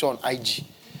fine picture on IG.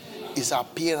 It's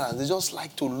appearance. They just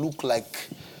like to look like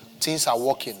things are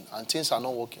working and things are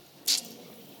not working.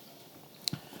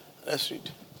 Let's read.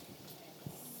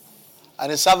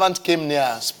 And a servant came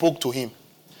near, spoke to him,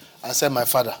 and said, my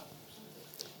father,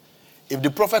 if the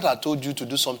prophet had told you to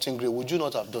do something great, would you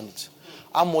not have done it?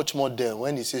 How much more then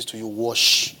when he says to you,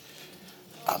 wash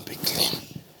and be clean?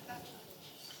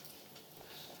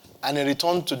 And he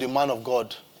returned to the man of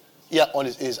God, ear on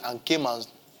his ears, and came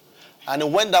and he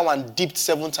went down and dipped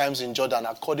 7 times in Jordan,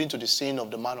 according to the saying of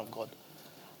the man of God.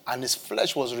 And his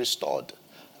flesh was restored,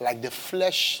 like the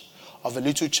flesh of a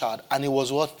little child. And he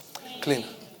was what? Clean.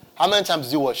 How many times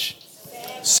did he wash?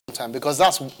 7 times. Because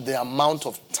that's the amount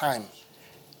of time.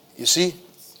 You see?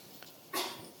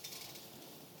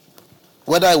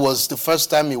 Whether it was the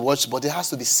first time he watched, but it has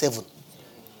to be 7.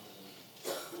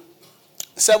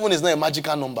 7 is not a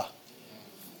magical number.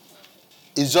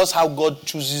 It's just how God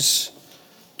chooses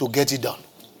to get it done.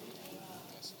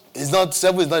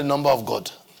 7 is not the number of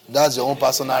God. That's your own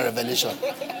personal revelation.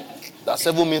 That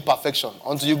 7 means perfection.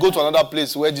 Until you go to another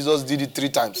place where Jesus did it 3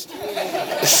 times.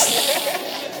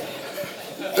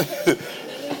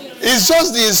 It's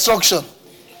just the instruction.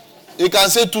 You can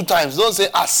say 2 times. Don't say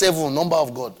 7, number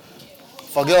of God.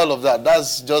 Forget all of that.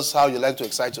 That's just how you like to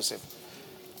excite yourself.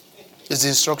 It's the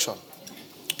instruction.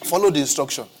 Follow the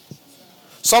instruction.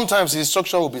 Sometimes the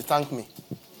instruction will be thank me.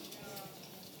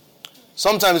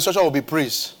 Sometimes the instruction will be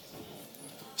praise.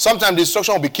 Sometimes the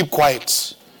instruction will be keep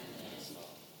quiet.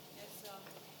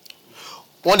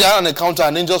 One day I had an encounter,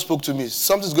 an angel spoke to me.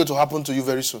 Something's going to happen to you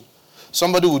very soon.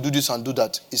 Somebody will do this and do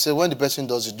that. He said, when the person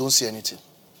does it, don't say anything.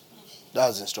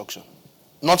 That's the instruction.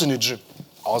 Not in a dream.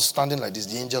 I was standing like this.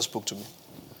 The angel spoke to me.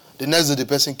 The next day the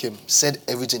person came, said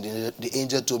everything the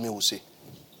angel told me would say.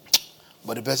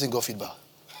 But the person got feedback.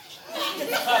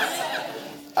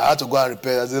 I had to go and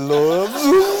repair. I said, Lord.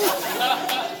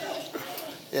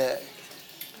 Yeah.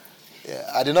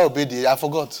 I did not obey I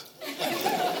forgot.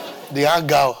 The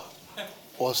anger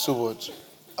was so much.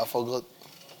 I forgot.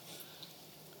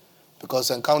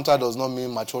 Because encounter does not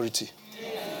mean maturity.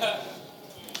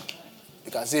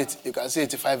 You can say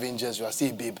 85 angels, you are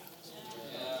still a babe.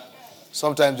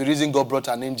 Sometimes the reason God brought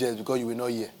an angel is because you will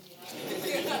not hear.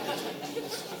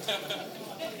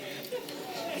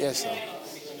 Yes, sir.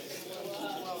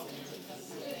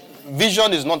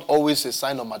 Vision is not always a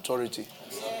sign of maturity.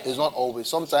 It's not always.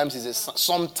 Sometimes it's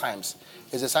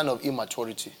a sign of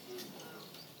immaturity.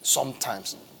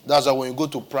 Sometimes. That's why when you go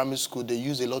to primary school, they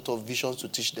use a lot of visions to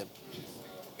teach them.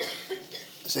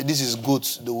 Say, this is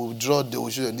goat. They will draw, they will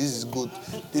show them, this is goat.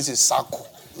 This is circle.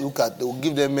 Look at, they will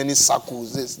give them many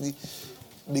circles.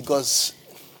 Because,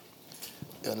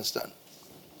 you understand?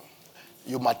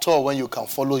 You mature when you can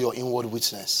follow your inward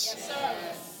witness. Yes, sir.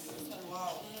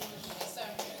 Wow. Yes, sir.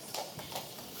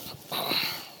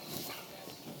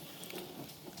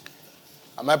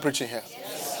 Am I preaching here?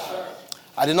 Yes, sir.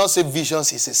 I did not say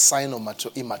visions is a sign of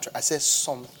immaturity. I said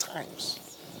sometimes.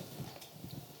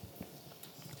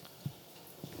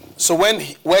 So when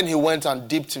he went and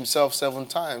dipped himself 7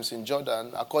 times in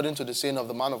Jordan, according to the saying of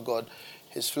the man of God,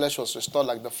 his flesh was restored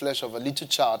like the flesh of a little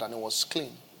child, and it was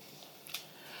clean.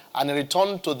 And he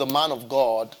returned to the man of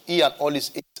God, he and all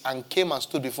his aides, and came and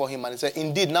stood before him. And he said,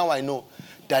 indeed, now I know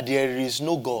that there is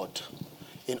no God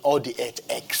in all the earth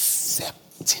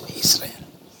except in Israel.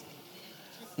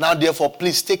 Now, therefore,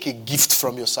 please take a gift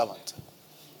from your servant.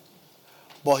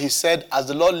 But he said, as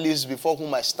the Lord lives before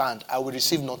whom I stand, I will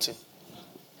receive nothing.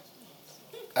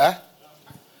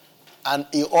 And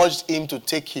he urged him to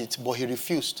take it, but he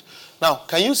refused. Now,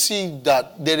 can you see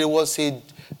that there was a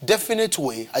definite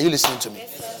way? Are you listening to me?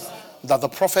 Yes, that the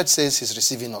prophet says he's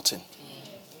receiving nothing.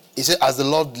 He said, as the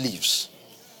Lord lives.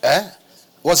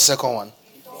 What's the second one?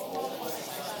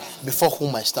 Before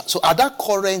whom I stand. So at that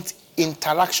current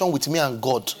interaction with me and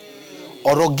God,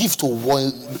 or a gift to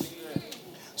one.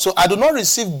 So I do not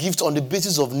receive gift on the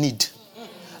basis of need.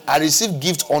 I receive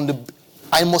gift on the,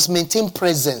 I must maintain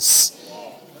presence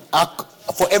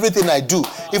for everything I do.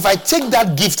 If I take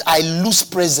that gift, I lose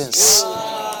presence.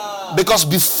 Because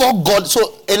before God,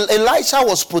 so Elisha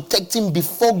was protecting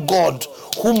before God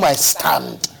whom I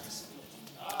stand.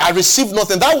 I received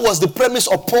nothing. That was the premise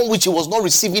upon which he was not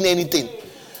receiving anything.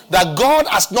 That God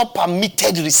has not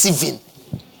permitted receiving.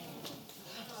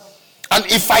 And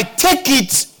if I take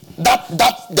it, that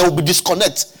there will be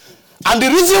disconnect. And the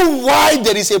reason why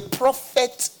there is a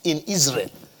prophet in Israel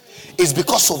is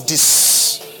because of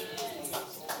this.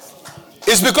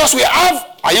 It's because we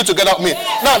have, are you together with me?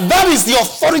 Now that is the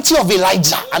authority of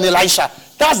Elijah and Elisha.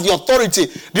 That's the authority.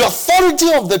 The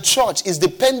authority of the church is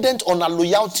dependent on our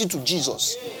loyalty to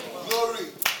Jesus. Glory.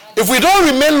 If we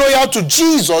don't remain loyal to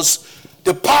Jesus,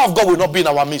 the power of God will not be in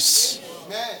our midst.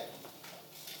 Amen.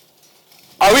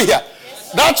 Are we here?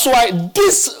 Yes, that's why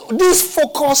this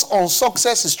focus on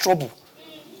success is trouble.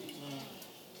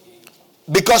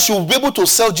 Because you'll be able to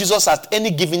sell Jesus at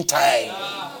any given time.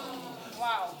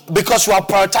 Wow. Because you have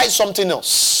prioritized something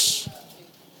else.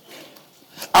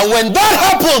 And when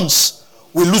that happens,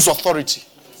 we lose authority.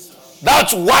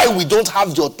 That's why we don't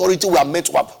have the authority we are meant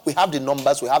to have. We have the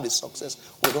numbers, we have the success.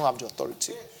 We don't have the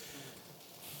authority.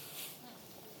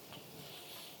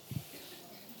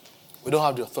 We don't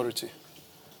have the authority.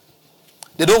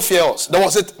 They don't fear us. There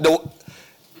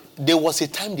was a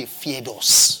time they feared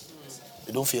us.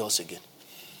 They don't fear us again.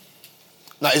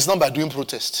 Now, it's not by doing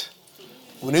protest.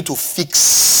 We need to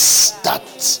fix that.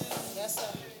 Yes,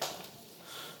 sir.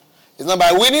 It's not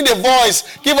by, we need a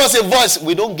voice. Give us a voice.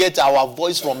 We don't get our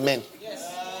voice from men.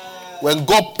 Yes. When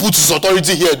God puts his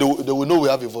authority here, they will know we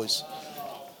have a voice.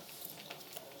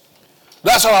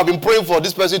 That's why I've been praying for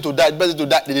this person to die. This person to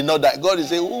die. They did not die. God is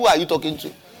saying, who are you talking to?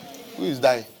 Who is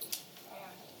dying?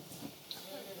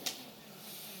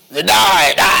 They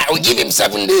die. We give him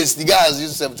 7 days. The guy has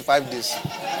used 75 days.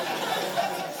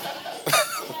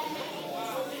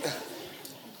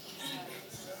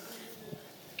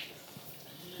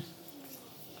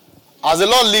 As the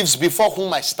Lord lives before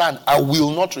whom I stand, I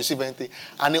will not receive anything.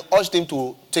 And he urged him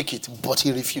to take it, but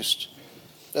he refused.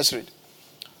 Let's read.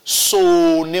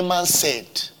 So Naaman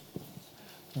said,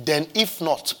 then if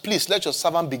not, please let your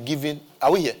servant be given.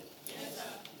 Are we here? Yes, sir.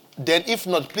 Then if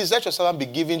not, please let your servant be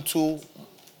given 2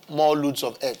 more loads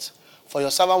of earth. For your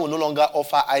servant will no longer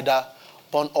offer either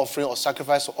burnt offering or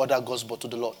sacrifice to other gods but to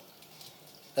the Lord.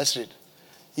 Let's read.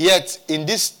 Yet in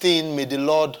this thing may the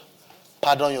Lord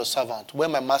pardon your servant.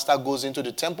 When my master goes into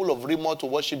the temple of Rimmon to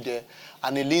worship there,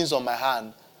 and he leans on my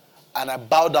hand, and I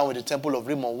bow down in the temple of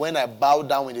Rimmon. When I bow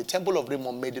down in the temple of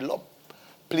Rimmon, may the Lord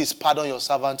please pardon your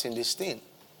servant in this thing.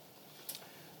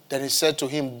 Then he said to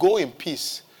him, go in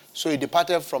peace. So he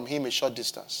departed from him a short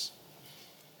distance.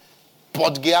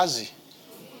 But Gehazi,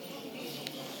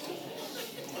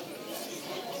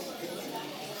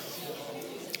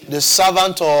 the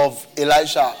servant of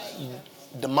Elisha,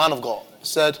 the man of God,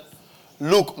 said,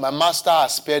 look, my master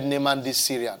has spared Naaman this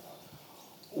Syrian,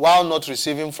 while not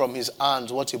receiving from his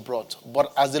hands what he brought.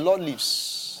 But as the Lord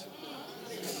lives,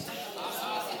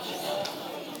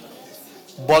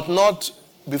 but not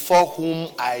before whom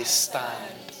I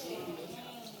stand.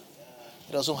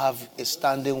 He doesn't have a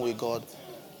standing with God.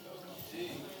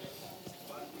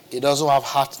 He doesn't have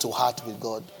heart to heart with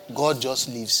God. God just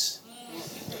lives.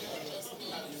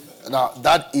 Now,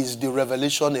 that is the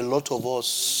revelation a lot of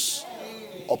us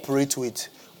operate with.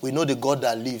 We know the God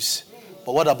that lives.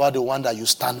 But what about the one that you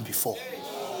stand before?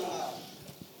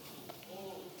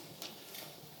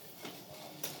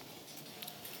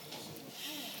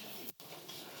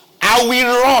 I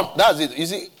will run. That's it. You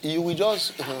see, you will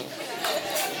just...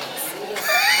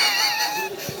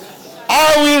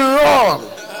 I will run.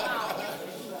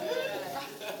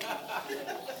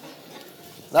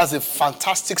 That's a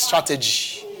fantastic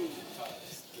strategy.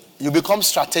 You become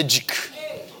strategic.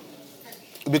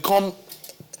 You become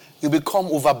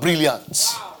over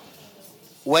brilliant.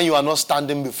 when you are not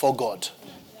standing before God.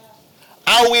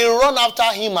 I will run after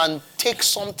him and take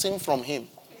something from him.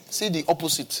 See the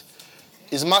opposite.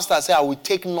 His master said, I will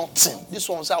take nothing. This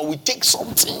one said, I will take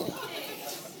something.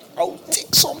 I will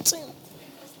take something.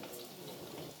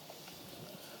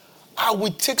 I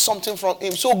will take something from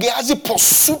him. So Gehazi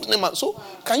pursued Naaman. So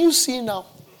can you see now?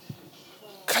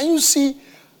 Can you see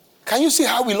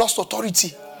how we lost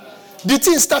authority? The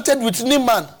thing started with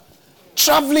Naaman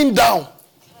traveling down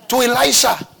to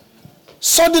Elisha.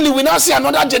 Suddenly we now see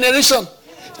another generation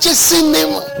chasing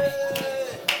Naaman.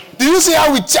 Do you see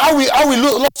how we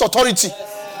lost authority?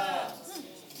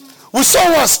 We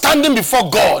saw one standing before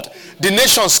God. The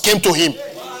nations came to him.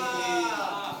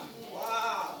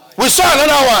 We saw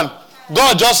another one.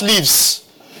 God just leaves.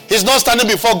 He's not standing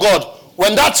before God.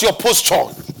 When that's your posture,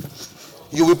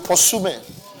 you will pursue men.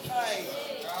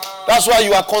 That's why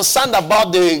you are concerned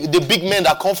about the big men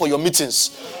that come for your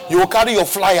meetings. You will carry your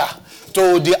flyer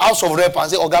to the house of rep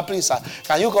and say, Oga, please, sir,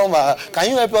 can you come? Can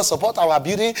you help us support our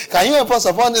building? Can you help us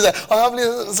support this? Oga,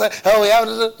 please, sir, we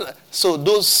have. So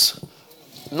those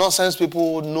nonsense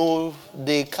people know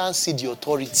they can't see the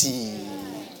authority.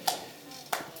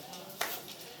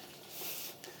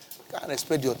 Can't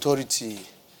expect the authority.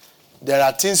 There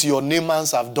are things your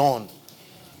Naamans have done.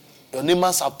 Your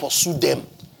Naamans have pursued them.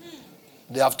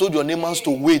 They have told your Naamans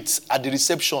to wait at the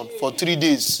reception for 3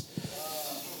 days.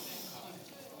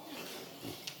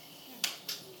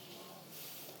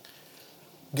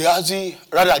 Gehazi,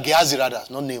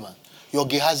 not Naaman. Your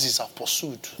Gehazis have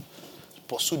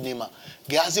pursued Naaman.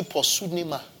 Gehazi pursued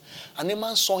Naaman. And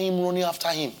Naaman saw him running after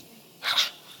him.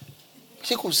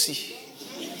 She could see.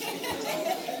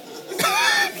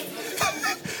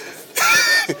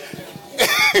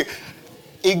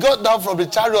 He got down from the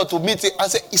chariot to meet him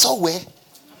and said, it's all where?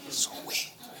 It's all where?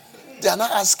 They are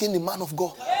not asking the man of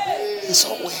God. It's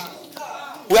all where?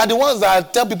 We are the ones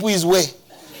that tell people his way.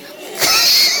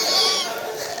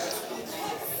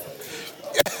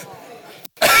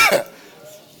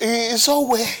 It's all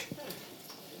where?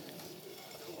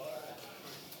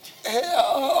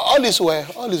 All is well.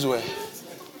 All is well.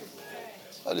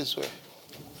 All is well.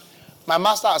 My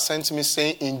master has sent me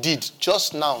saying, indeed,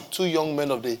 just now, 2 young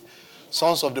men of the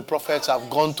sons of the prophets have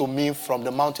gone to me from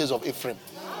the mountains of Ephraim.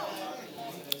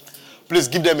 Please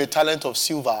give them a talent of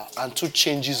silver and 2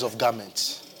 changes of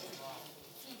garments.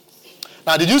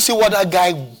 Now, did you see what that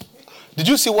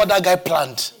guy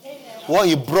planned? What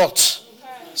he brought?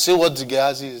 See what the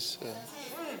Gehazi is. Yeah.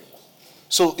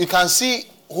 So you can see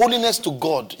holiness to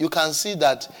God. You can see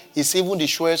that it's even the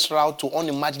surest route to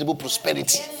unimaginable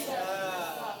prosperity.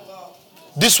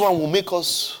 This one will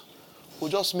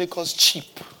just make us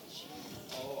cheap.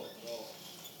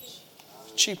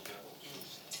 Cheap.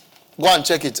 Go and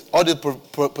check it. All the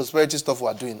prosperity stuff we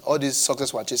are doing, all this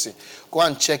success we are chasing, go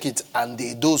and check it. And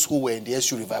those who were in the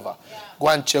SU revival, go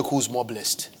and check who's more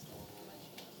blessed.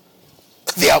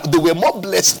 They were more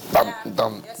blessed than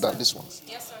this one.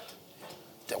 Yes, sir.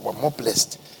 They were more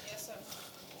blessed. Yes, sir.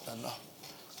 Than now.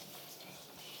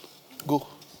 Go.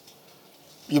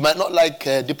 You might not like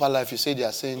Deeper Life. You say they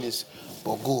are saying this,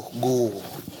 but go.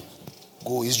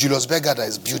 It's Julius Berger that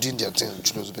is building their thing.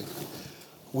 Julius Berger.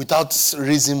 Without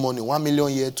raising money, 1 million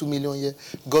here, 2 million here.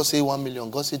 God say 1 million.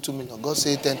 God say 2 million. God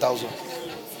say 10,000.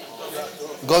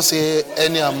 God say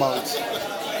any amount.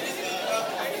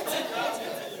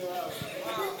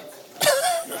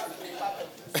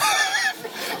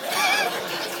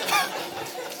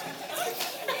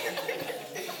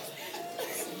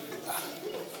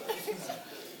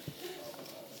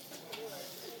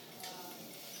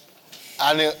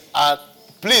 And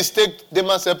please take, they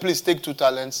must say, please take 2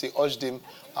 talents. He urged them,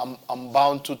 I'm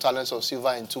bound 2 talents of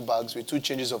silver in 2 bags with 2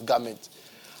 changes of garment.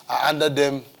 I handed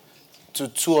them to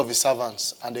 2 of his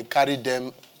servants, and they carried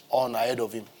them on ahead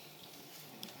of him.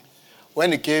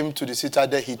 When he came to the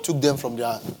citadel, he took them from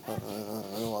their hand.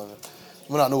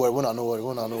 No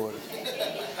worry.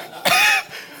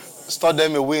 Stored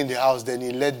them away in the house, then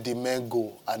he let the men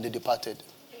go, and they departed.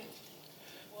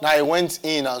 Now he went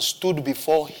in and stood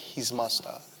before his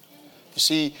master. You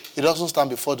see, he doesn't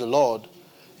stand before the Lord.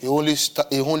 He only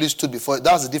stood before.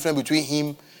 That's the difference between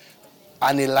him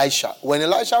and Elisha. When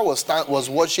Elisha was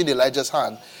washing Elijah's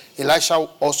hand, Elisha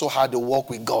also had a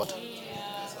walk with God.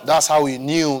 That's how he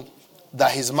knew that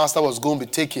his master was going to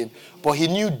be taken. But he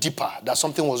knew deeper that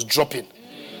something was dropping.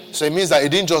 So it means that he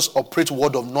didn't just operate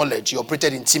word of knowledge. He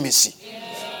operated intimacy.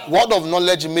 Word of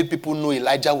knowledge made people know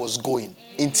Elijah was going.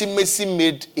 Intimacy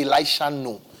made Elisha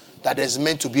know that there's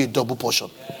meant to be a double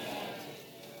portion.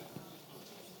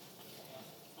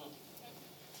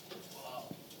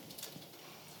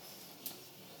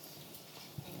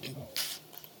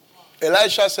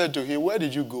 Elisha said to him, where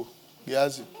did you go?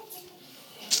 Gehazi.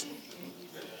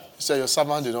 He said, your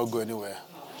servant did not go anywhere.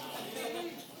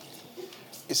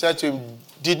 He said to him,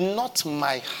 did not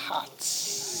my heart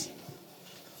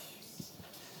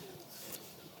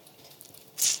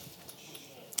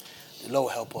the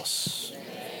Lord help us.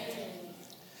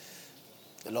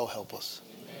 The Lord help us.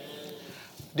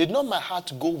 Did not my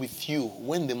heart go with you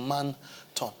when the man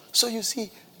turned? So you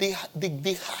see, the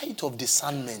height of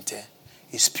discernment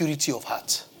is purity of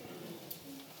heart.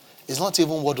 It's not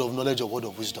even word of knowledge or word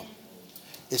of wisdom.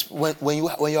 It's when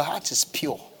your heart is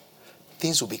pure,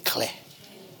 things will be clear.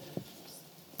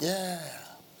 Yeah.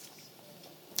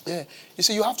 You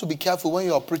see, you have to be careful when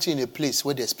you're operating in a place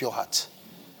where there's pure heart.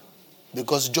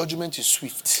 Because judgment is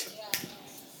swift.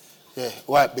 Yeah.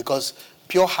 Why? Because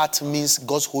pure heart means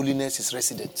God's holiness is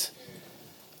resident.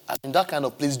 And in that kind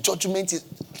of place, judgment is...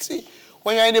 See,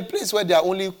 when you're in a place where they are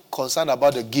only concerned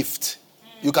about the gift,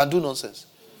 you can do nonsense.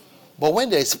 But when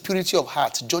there is purity of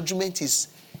heart, judgment is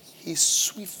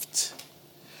swift.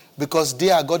 Because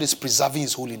there God is preserving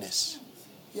his holiness.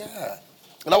 Yeah.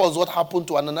 And that was what happened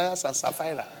to Ananias and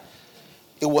Sapphira.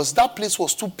 That place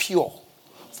was too pure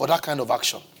for that kind of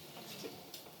action.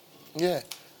 Yeah.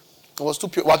 It was too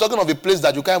pure. We're talking of a place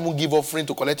that you can't even give offering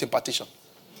to collect impartation.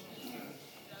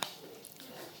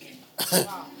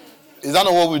 Wow. Is that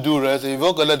not what we do, right? So if you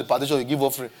want to collect the partition, you give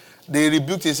offering. They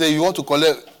rebuked, they say, you want to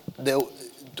collect,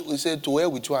 he said, to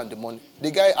hell with you and the money. The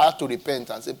guy had to repent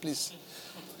and say, please.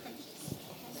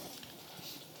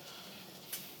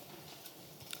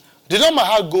 Did not my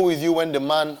heart go with you when the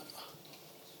man...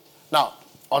 Now,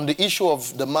 on the issue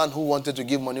of the man who wanted to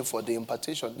give money for the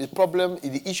impartation,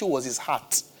 the issue was his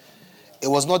heart. It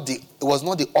was not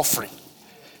the offering.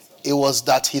 It was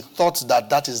that he thought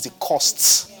that is the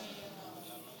cost.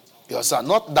 You understand?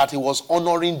 Not that he was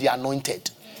honoring the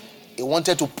anointed. He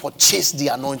wanted to purchase the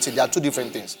anointed. There are two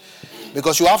different things.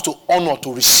 Because you have to honor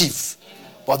to receive.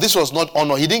 But this was not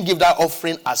honor. He didn't give that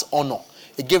offering as honor.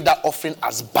 He gave that offering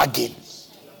as bargain,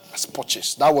 as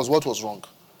purchase. That was what was wrong.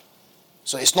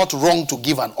 So it's not wrong to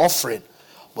give an offering,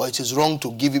 but it is wrong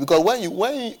to give it. Because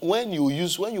when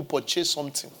you purchase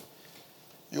something,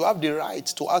 you have the right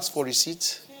to ask for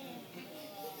receipt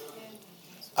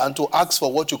and to ask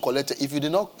for what you collected. If you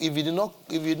did not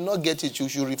get it,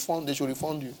 they should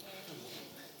refund you.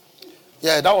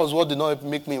 Yeah, that was what did not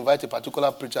make me invite a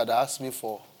particular preacher that asked me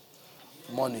for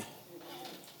money.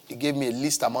 He gave me a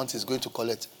list amount he's going to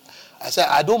collect. I said,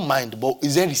 I don't mind, but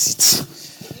is there receipt?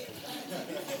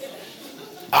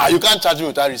 You can't charge me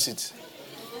without receipt.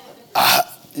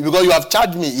 Because you have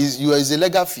charged me, it's a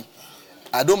legal fee.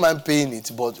 I don't mind paying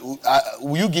it, but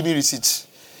will you give me receipt?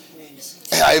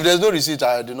 If there's no receipt,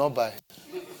 I do not buy.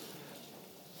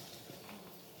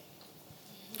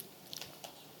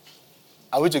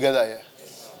 Are we together here?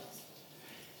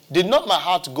 Did not my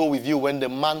heart go with you when the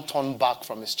man turned back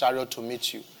from his chariot to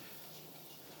meet you?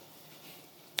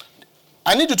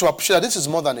 I need you to appreciate that this is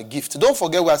more than a gift. Don't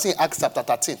forget we are seeing Acts chapter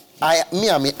 13.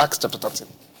 I'm in Acts chapter 13.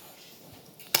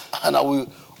 And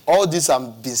all this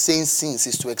I've been saying since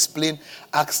is to explain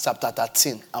Acts chapter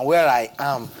 13. And where I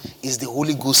am is the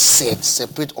Holy Ghost said,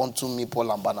 separate unto me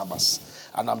Paul and Barnabas.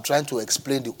 And I'm trying to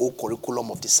explain the whole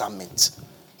curriculum of discernment,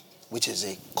 which is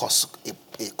a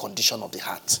condition of the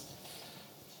heart.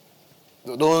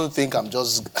 Don't think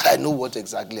I know what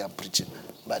exactly I'm preaching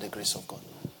by the grace of God.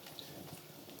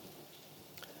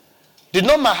 Did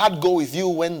not my heart go with you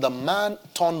when the man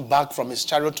turned back from his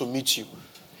chariot to meet you?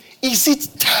 Is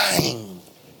it time?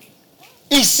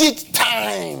 Is it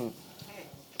time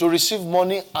to receive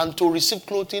money and to receive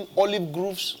clothing, olive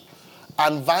groves,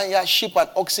 and vineyard, sheep and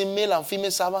oxen, male and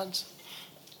female servants?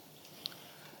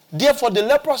 Therefore, the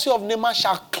leprosy of Naaman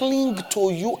shall cling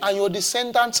to you and your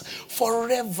descendants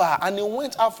forever. And he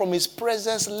went out from his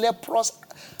presence leprous,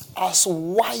 as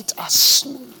white as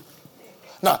snow.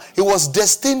 Now, he was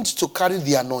destined to carry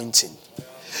the anointing.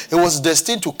 He was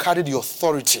destined to carry the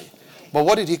authority. But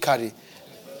what did he carry?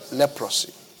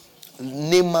 Leprosy.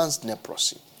 Naaman's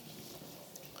leprosy.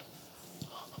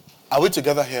 Are we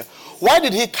together here? Why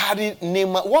did he carry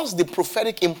Naaman? What's the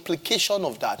prophetic implication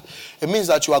of that? It means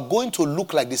that you are going to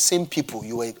look like the same people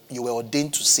you were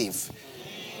ordained to save.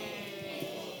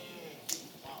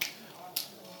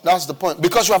 That's the point.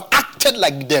 Because you have acted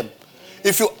like them.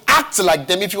 If you act like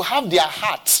them, if you have their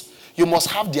heart, you must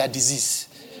have their disease.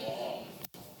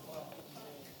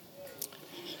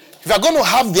 If you are going to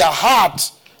have their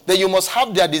heart, then you must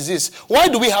have their disease. Why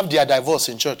do we have their divorce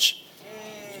in church?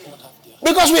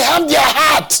 Because we have their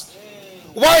heart.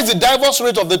 Why is the divorce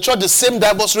rate of the church the same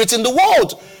divorce rate in the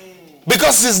world?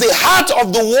 Because it's the heart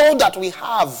of the world that we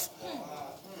have.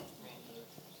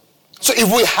 So if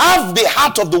we have the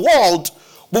heart of the world,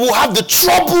 we will have the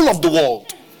trouble of the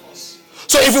world.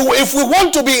 So if we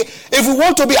want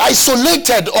to be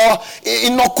isolated or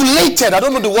inoculated, I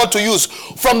don't know the word to use,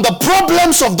 from the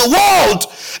problems of the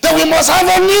world, then we must have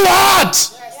a new heart.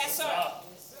 Yes, sir.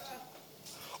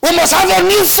 We must have a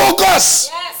new focus.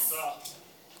 Yes.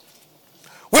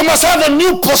 We must have a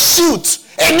new pursuit,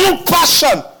 a new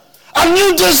passion, a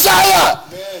new desire,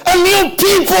 a new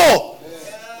people,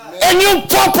 a new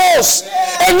purpose,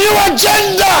 a new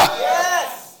agenda.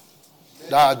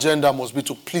 That agenda must be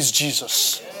to please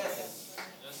Jesus.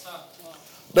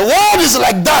 The world is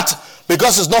like that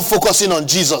because it's not focusing on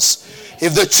Jesus.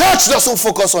 If the church doesn't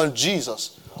focus on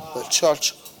Jesus, the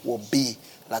church will be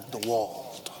like the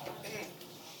world.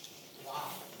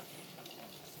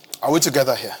 Are we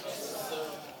together here?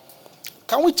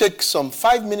 Can we take some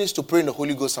 5 minutes to pray in the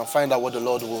Holy Ghost and find out what the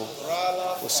Lord will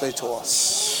say to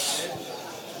us?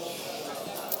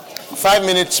 5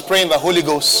 minutes, pray in the Holy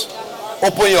Ghost.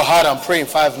 Open your heart and pray in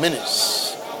 5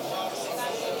 minutes.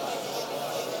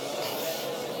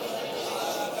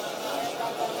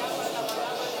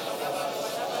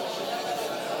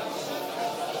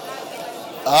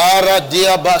 Ara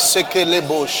diaba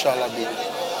sekelebo shalabi.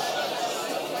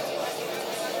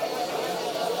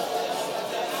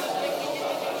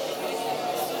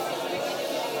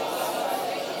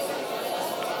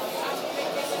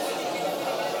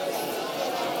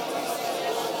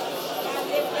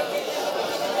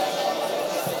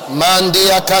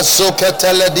 Mandia kazuke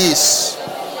teledis.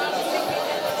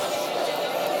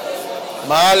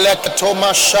 Malek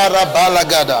toma shara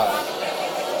balagada.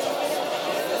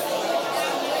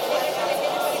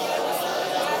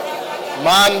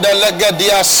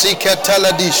 Mandelegadia sike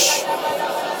teledish.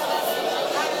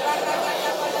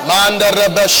 Manda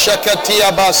rebe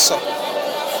shekatia basa.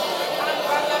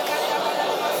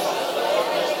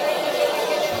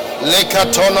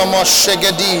 Lekatono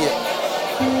moshegedia.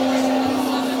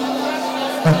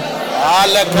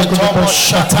 Alekatomo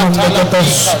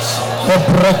shatatalabikas.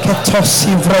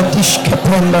 Obreketosi vredish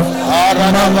kependa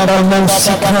Manda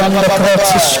musikanda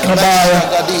kratish kabaya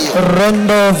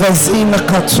Rondo vezina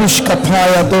katush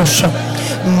kapaya dosha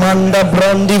Manda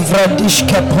brandi vredish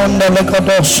keponda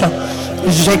legodosha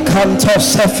Jekanto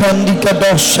sefendi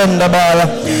gadosha ndabaya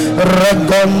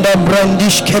Regonda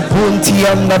brandish kepunti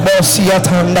anda bosi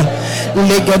atanda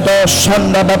Legodosha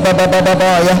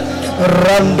ndababababaya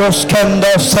Randos kendo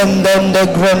sendende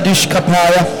grandish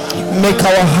kapaya. Make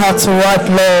our hearts right,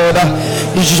 Lord.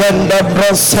 Jenda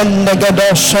brosende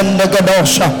gadosha and the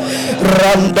gadosha.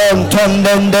 Randon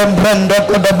tondende brendo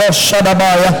godabosha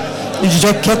dabaya.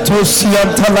 Jeketu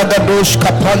siantala gadosh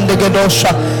kapande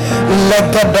gadosha.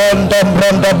 Legadon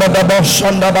brendo badabosha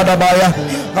and badabaya.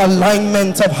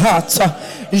 Alignment of hearts.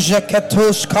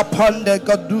 Jeketush kapande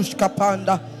gadush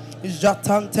kapanda.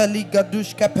 Jatanteli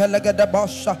gadush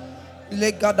kapelagadabosha.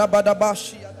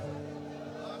 Legadabadabashi.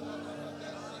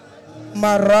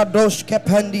 Maradosh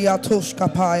kependia tush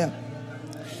kapaya.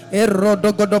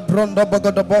 Erodogodo brondo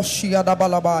bogodo boshi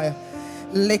adabalabaya.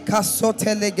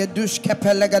 Lekasote legedush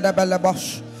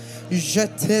kepelegadabalabos.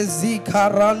 Jetezi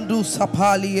karandu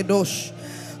sapali edosh.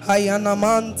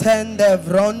 Hayanamantende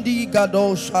vrondi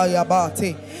gadosh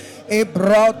ayabate.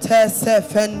 Ebrote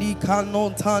sefendi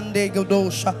kanotande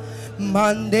gadosha.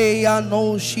 Mande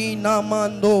anoshi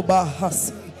namando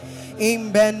bahasi.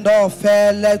 Imbendo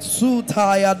fele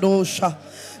sutaya dosha.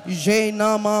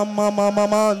 Jena mama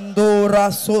mando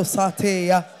raso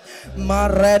sateya.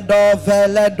 Maredo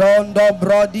vele dondo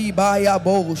brodi baya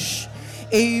bosh.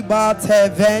 Ibate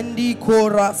vendi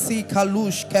korasi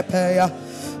kalush kepeya.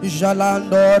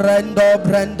 Jalando rendo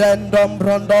brendendom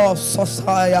brondo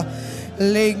sosaya.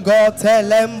 Lingote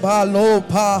lemba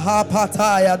lopa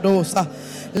hapataya dosa.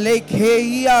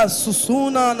 Lekeia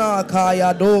susuna na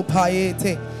kaya do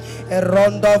paete.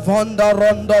 Ronda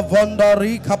vonda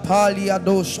rika palia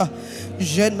dosha.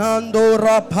 Genando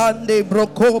rapande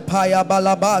brokopaya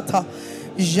balabata.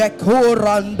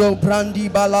 Jekorando brandi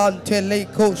balante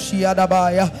leko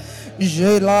shiadabaya.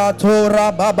 Gelato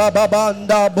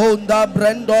rabababanda bonda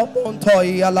brendo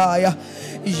bontoy alaya.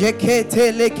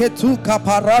 Jekete leketu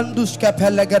kaparandus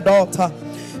kapelegadota.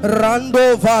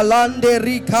 Rando valande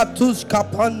rikatus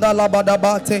kapanda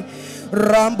labadabate.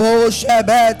 Rambo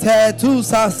shebete tu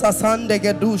sasande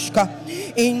gedushka.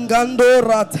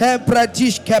 Ingandora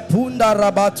tempretish kepunda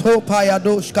rabato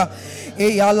payadushka.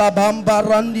 E alabamba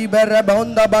randi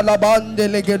berebonda balabande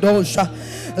legedosha.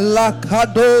 La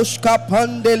kadoshka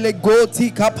pande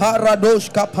legoti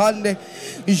kaparadoshka pande.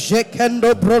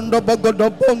 Jekendo brondo bogodo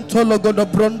bonto logodo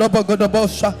brondo bogodo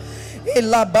bosha.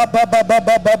 Ela baba baba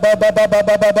baba baba baba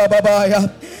baba baba.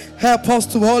 Help us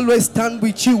to always stand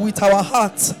with you with our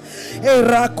hearts.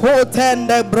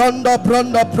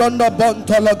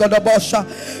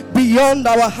 Beyond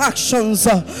our actions,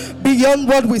 beyond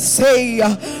what we say,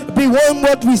 beyond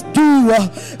what we do.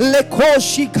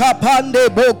 Lekoshi kapande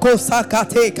boko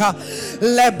sakateka.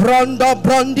 Lebrondo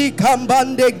brondi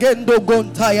kambande gendo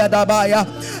gontaya dabaya.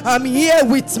 I'm here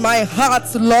with my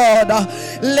heart, Lord.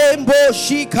 Lembo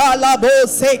shikalabo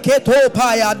seketo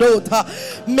payadota.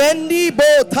 Mendi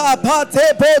bota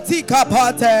pate boti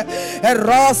kapate.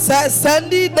 Rose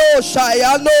sendi do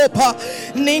shayanopa.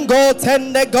 Ningo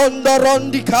tende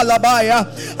gondorondi kalabaya.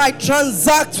 I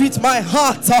transact with my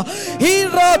heart.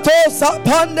 Hirato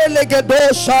sapande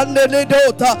legedo shande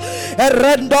ledota.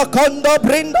 Erendo kondo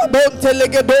brinda bonte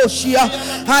legedoshia.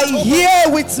 I hear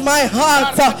with my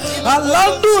heart.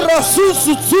 Alandu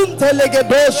rasusu tunte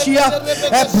legedoshia.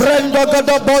 Ebrendo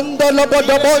godo bondo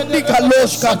lobodo bondi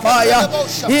kaloshka fire.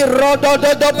 Irodo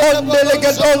do bonde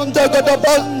legedondo godo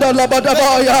bondo lobodo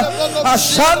boya.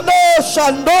 Ashando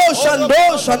shando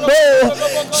shando shando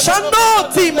shando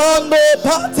timando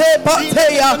pate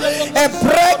pateya.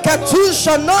 Ebreka tu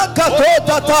shanaka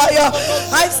totataya.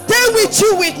 I stay with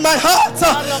you with my heart.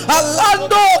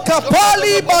 Alando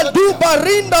kapali badu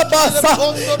barinda basa.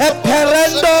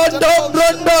 Eperendo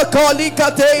dombrondo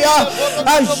kolikateya.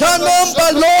 Ajanom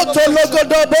baloto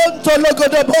logodobonto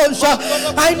logodobonsha.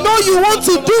 I know you want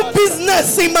to do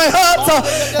business in my heart.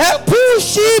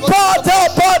 Epushi pata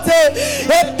pate.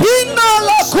 Epina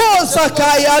la cosa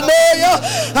kayanoya.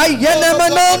 Ayene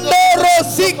manando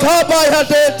rosika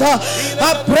bayadeta.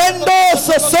 Aprendo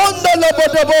sosondo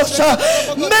lobodobosha.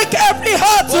 Make every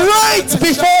heart right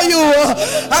before you.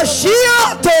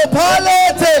 Ashia to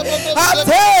palete.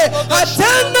 Ate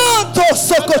atena to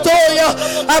sokotoya.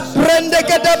 Aprende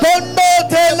que de bondo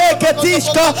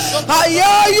teleketishka.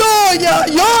 Ayayoya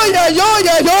yoya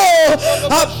yoya yo.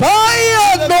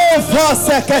 Abaya no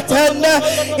faseketene.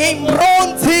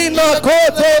 Imbrontina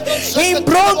kote.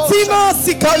 Imbrontina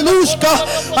sikalushka.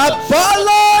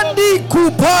 Abalandi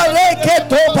kupale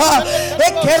ketoba.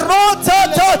 Ekerota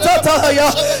tatataya.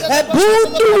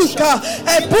 Ebunduka.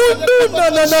 Ebunduna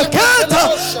nanakata.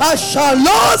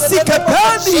 Ashalosi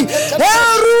kepani.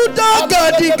 Eruda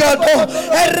gadigado.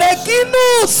 Erekino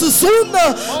susuna.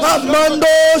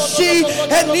 Amandoshi.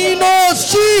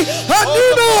 Eninoshi.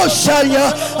 Anino shaya.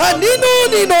 Anino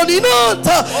nino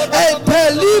ninota.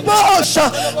 Epelibosha.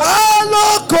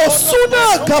 Aloko suna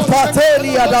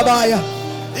kapateli adabaya.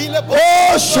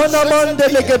 Oh, Shanamande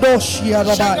legedoshi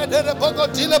adabaya.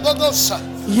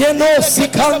 Yeno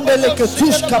sikande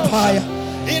legetushka paya.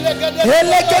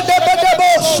 Elegedebedebo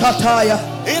shataya.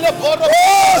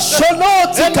 Oh,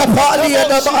 Shonoti kapali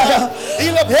adabaya.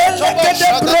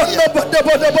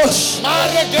 Elegedebrodobodobodobosh. No,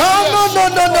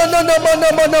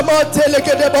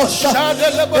 telegedebosha.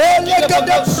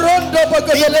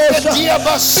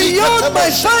 Elegedebrodobodobodobosh. Beyond my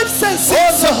five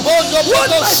senses, what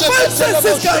my five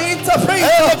senses can interpret,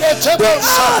 the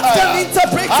art can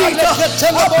interpret it.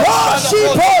 Apashi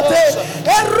pote,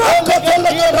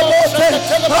 erokotelegedobote,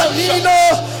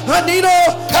 Anino,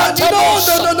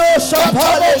 no,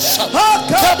 Shapale,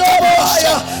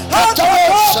 Hakadobaya,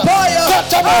 Hakadobaya,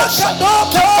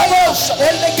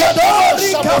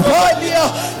 Elegadori Kapalia,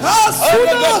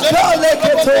 Asuna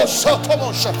Kaleketo,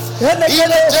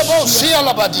 Ilebosia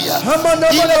labadia.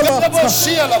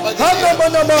 Ilebosia labadia.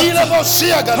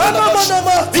 Ilebosia galabos.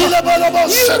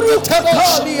 Ilebosia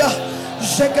Italia.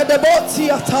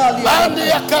 Shekadebotia Talia.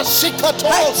 Andia kasikato. I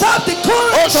tap the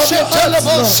current of your heart.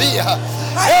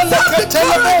 I tap the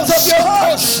current of your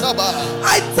heart.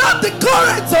 I tap the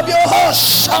current of your heart.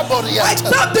 I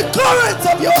tap the current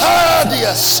of your heart.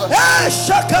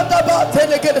 Shakadaba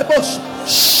telegedebosh.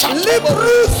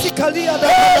 Librusi kalia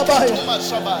da baya.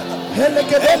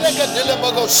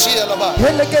 Elegedelebosia laba.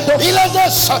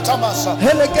 Ilada satamasa.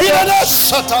 Ilada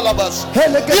satalabas.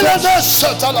 Ilada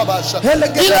satalabas.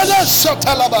 Ilada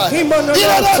satalaba.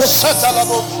 Ilada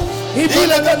satalabo.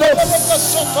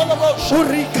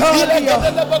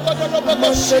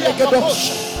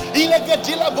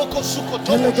 Ilegadila boko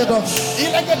sukoto.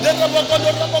 Ilegadila boko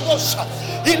bogosa.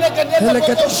 Ilegadila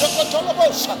boko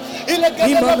sokotolobosa.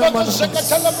 Ilegadila boko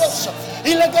sekatalabosa.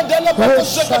 Ilegadila boko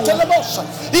sekatalabosa.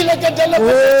 Ilegadila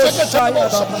boko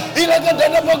sekatalabosa.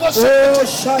 Ilegadila boko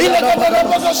sekati. Ilegadila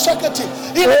boko sekati.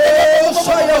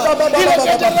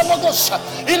 Ilegadila boko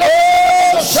sekati.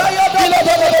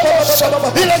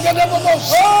 Ilegadila boko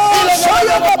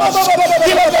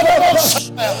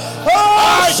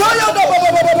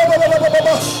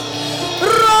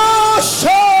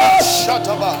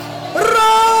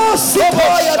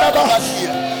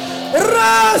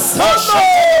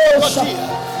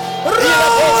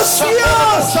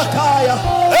Rosia Sakaya.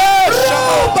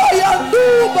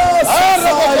 Robayanduba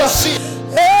Sakaya.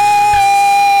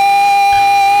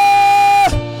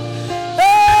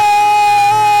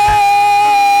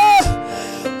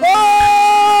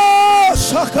 Oh,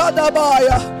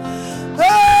 Shakadabaya.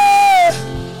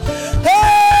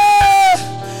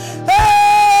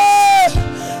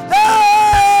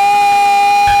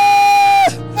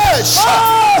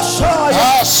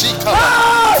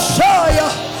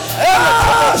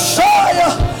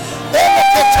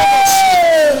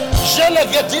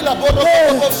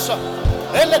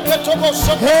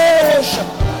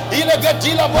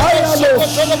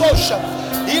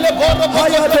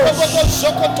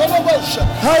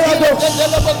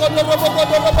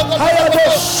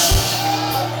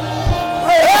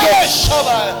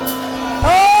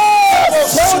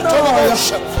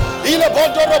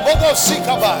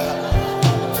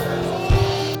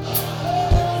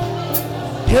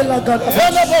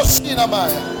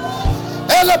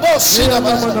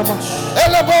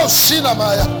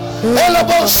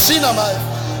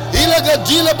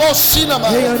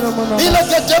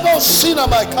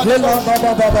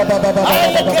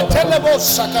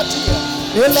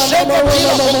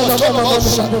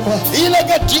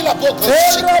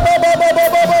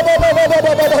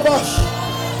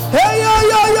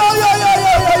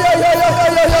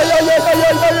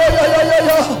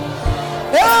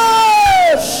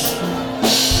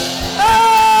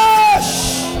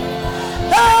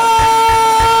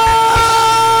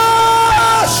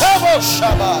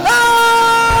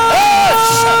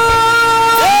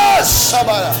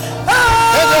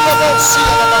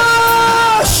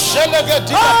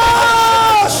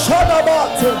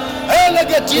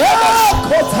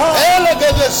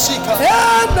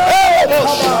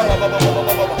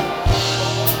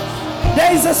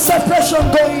 There is a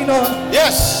separation going on.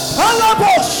 Yes.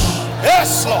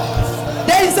 Yes, Lord.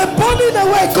 There is a burning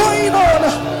away going on.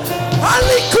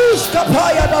 Alikush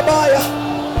kapaya dabaya.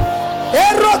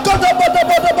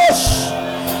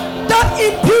 That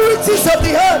impurities of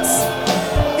the earth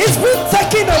is being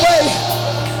taken away.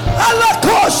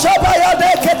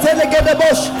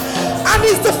 And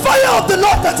it's the fire of the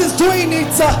Lord that is doing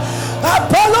it.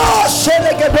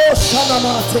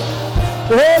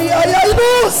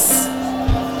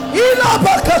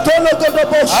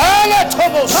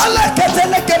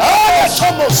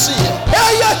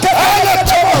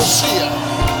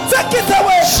 Take it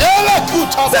away.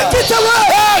 Take it away.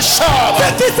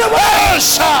 Take it away.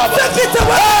 Take it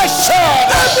away.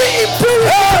 Every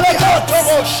impurity.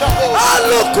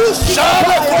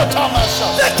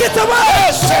 Take it away.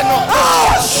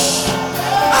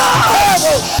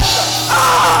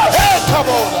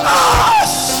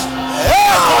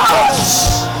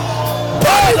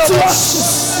 Burn it to ashes.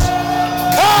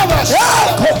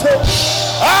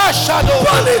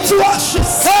 Burn it to ashes.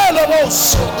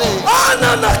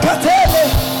 Ananakatele.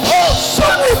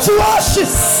 Burn it to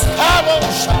ashes.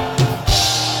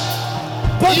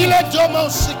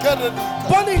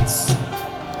 Burn it.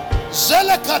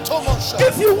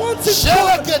 If you want it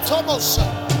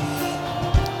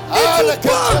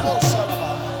burn,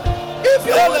 if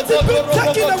you want it be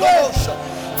taken away,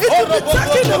 it will be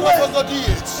taken away.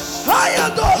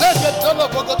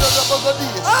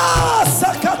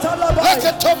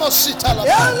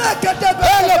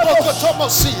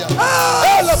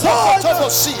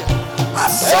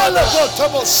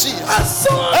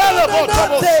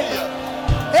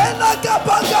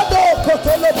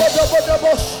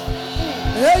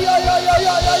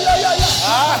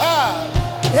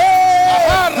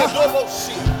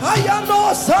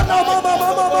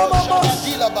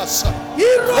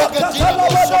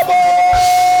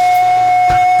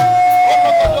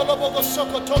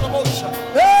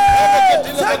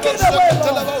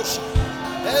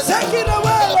 Take it away, Lord. Take it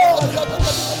away, Lord.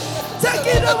 Take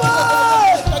it away.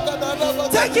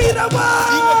 Take it away.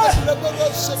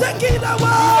 Take it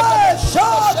away.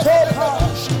 Shut up.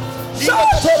 Shut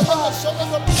up.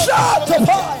 Shut up.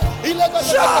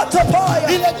 Shut up.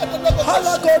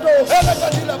 Halagodos.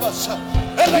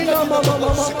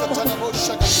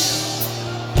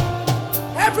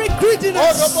 Every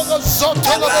greediness.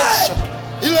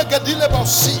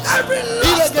 Every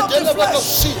lust of the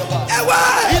flesh.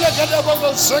 Away.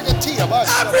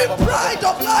 Every pride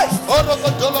of life.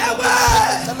 Away.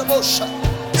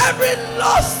 Every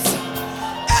lust.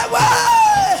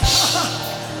 Away.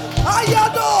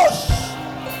 Ayados.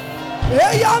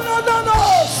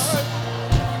 Ayanonos.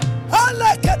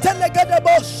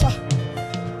 Alekatelegadebosha.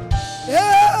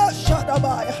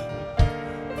 Shadabaya.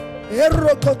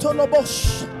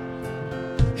 Erokotolobosh.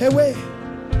 Away.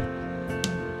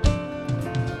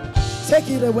 Take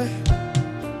it away.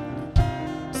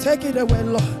 Take it away,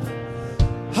 Lord.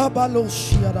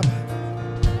 Habaloshiadaba.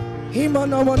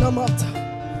 Himanamanamata.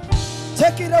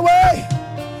 Take it away.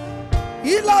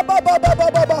 Ila baba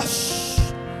baba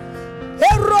babash.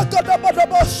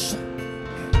 Erogadabadabash.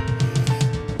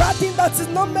 That thing that is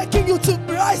not making you to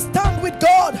right stand with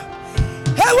God.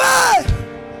 Away!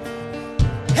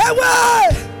 Away!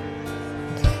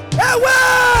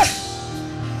 Away!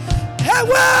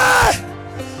 Away!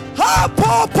 Ha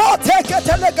papa take it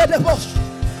telegadabos.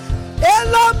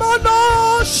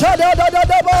 Elamano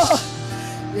shadadadaba.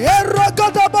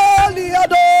 Erogadabali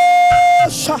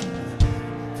adosha.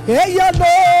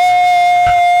 Eyano.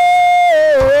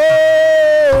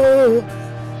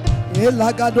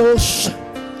 Elagadosh.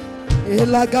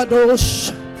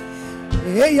 Elagadosh.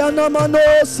 Eyanamano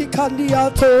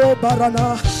sikandiato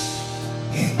barana.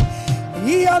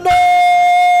 Iyano.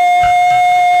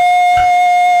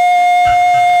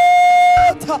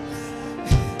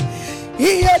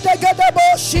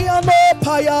 Iyadegadaboshi ano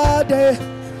payade.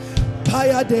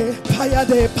 Payade,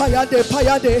 payade, payade,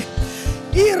 payade.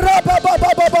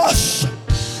 Irababababash.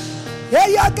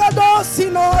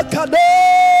 Eyagadosina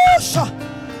kadosha.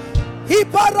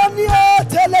 Ibarania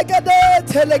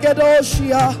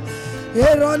telegadoshia.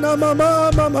 Erana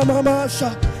mama mama mamasha.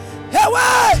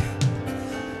 Ewe!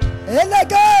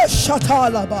 Elege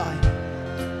shatalabai.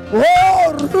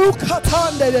 Oh,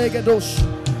 rukatande legadosh.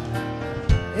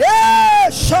 Eh,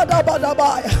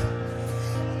 shadabadabaya.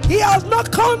 He has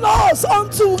not called us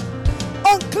unto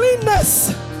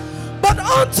uncleanness, but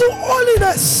unto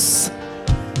holiness.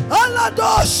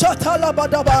 Alado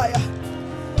shatalabadabaya.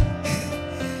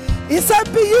 He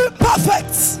said, be ye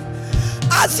perfect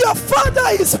as your Father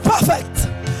is perfect.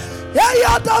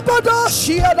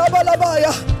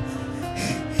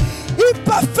 If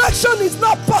perfection is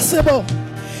not possible,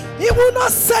 he will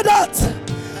not say that.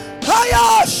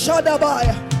 Haya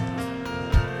shadabaya.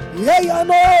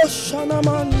 Yeyano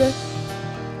shanamande.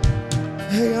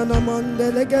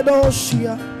 Heyanamande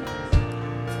legedoshia.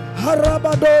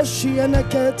 Harabadoshi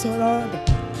eneketorada.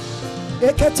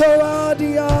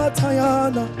 Eketoradia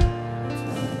tayana.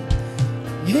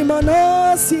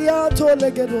 Himanasia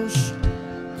tolegedosh.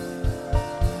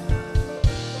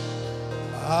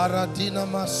 Aradina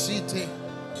masite.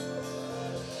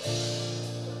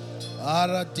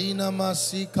 Aradina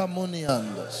masika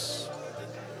muniandas.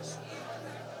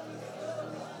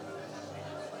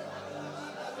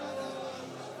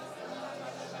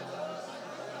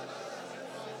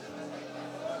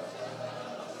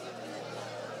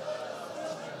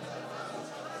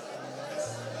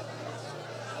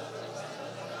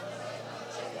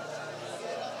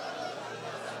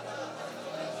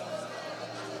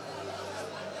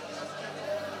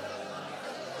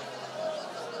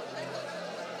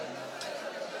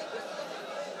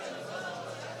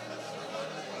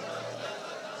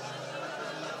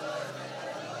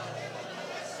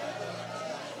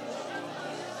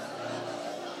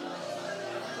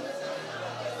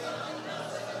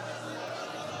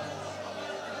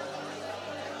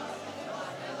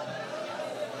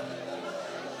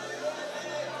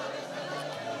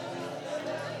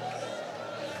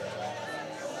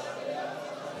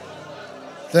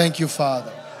 Thank you,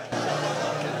 Father.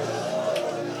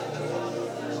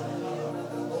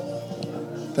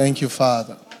 Thank you,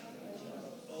 Father.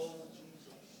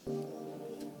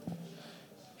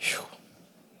 Whew.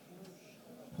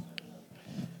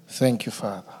 Thank you,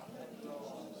 Father.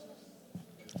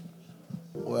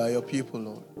 We are your people,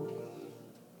 Lord.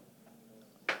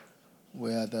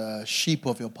 We are the sheep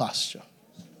of your pasture.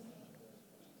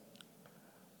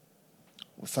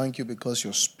 We thank you because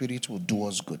your Spirit will do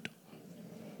us good.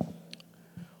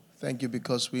 Thank you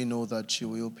because we know that you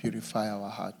will purify our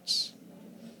hearts.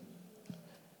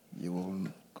 You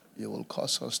will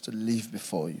cause us to live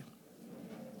before you.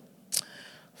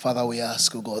 Father, we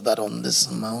ask, oh God, that on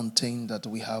this mountain that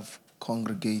we have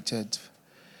congregated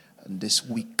this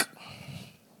week,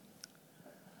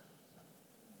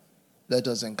 let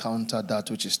us encounter that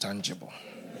which is tangible.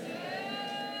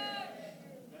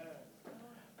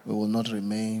 We will not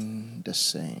remain the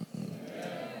same.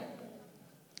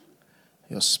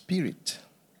 Your Spirit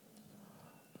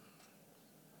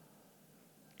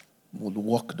would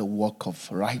walk the walk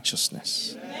of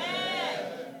righteousness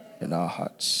in our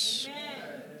hearts.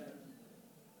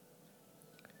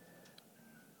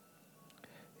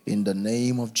 In the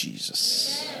name of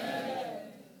Jesus.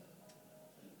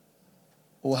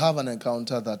 We'll have an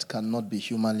encounter that cannot be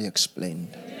humanly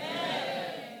explained.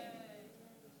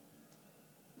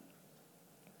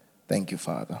 Thank you,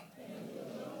 Father.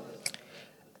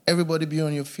 Everybody be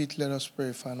on your feet. Let us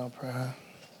pray final prayer.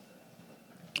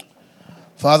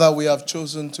 Father, we have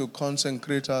chosen to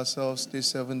consecrate ourselves these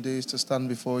 7 days to stand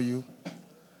before you.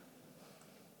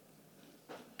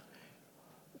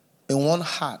 In one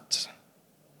heart,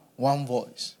 one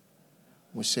voice,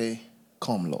 we say,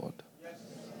 come, Lord.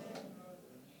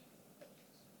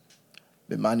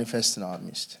 Be manifest in our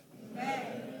midst.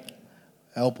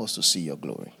 Help us to see your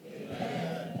glory.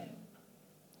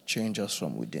 Change us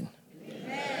from within.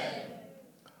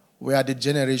 We are the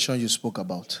generation you spoke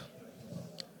about.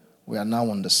 We are now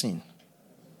on the scene.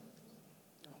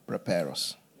 Prepare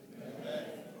us.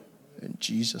 In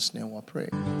Jesus' name we pray.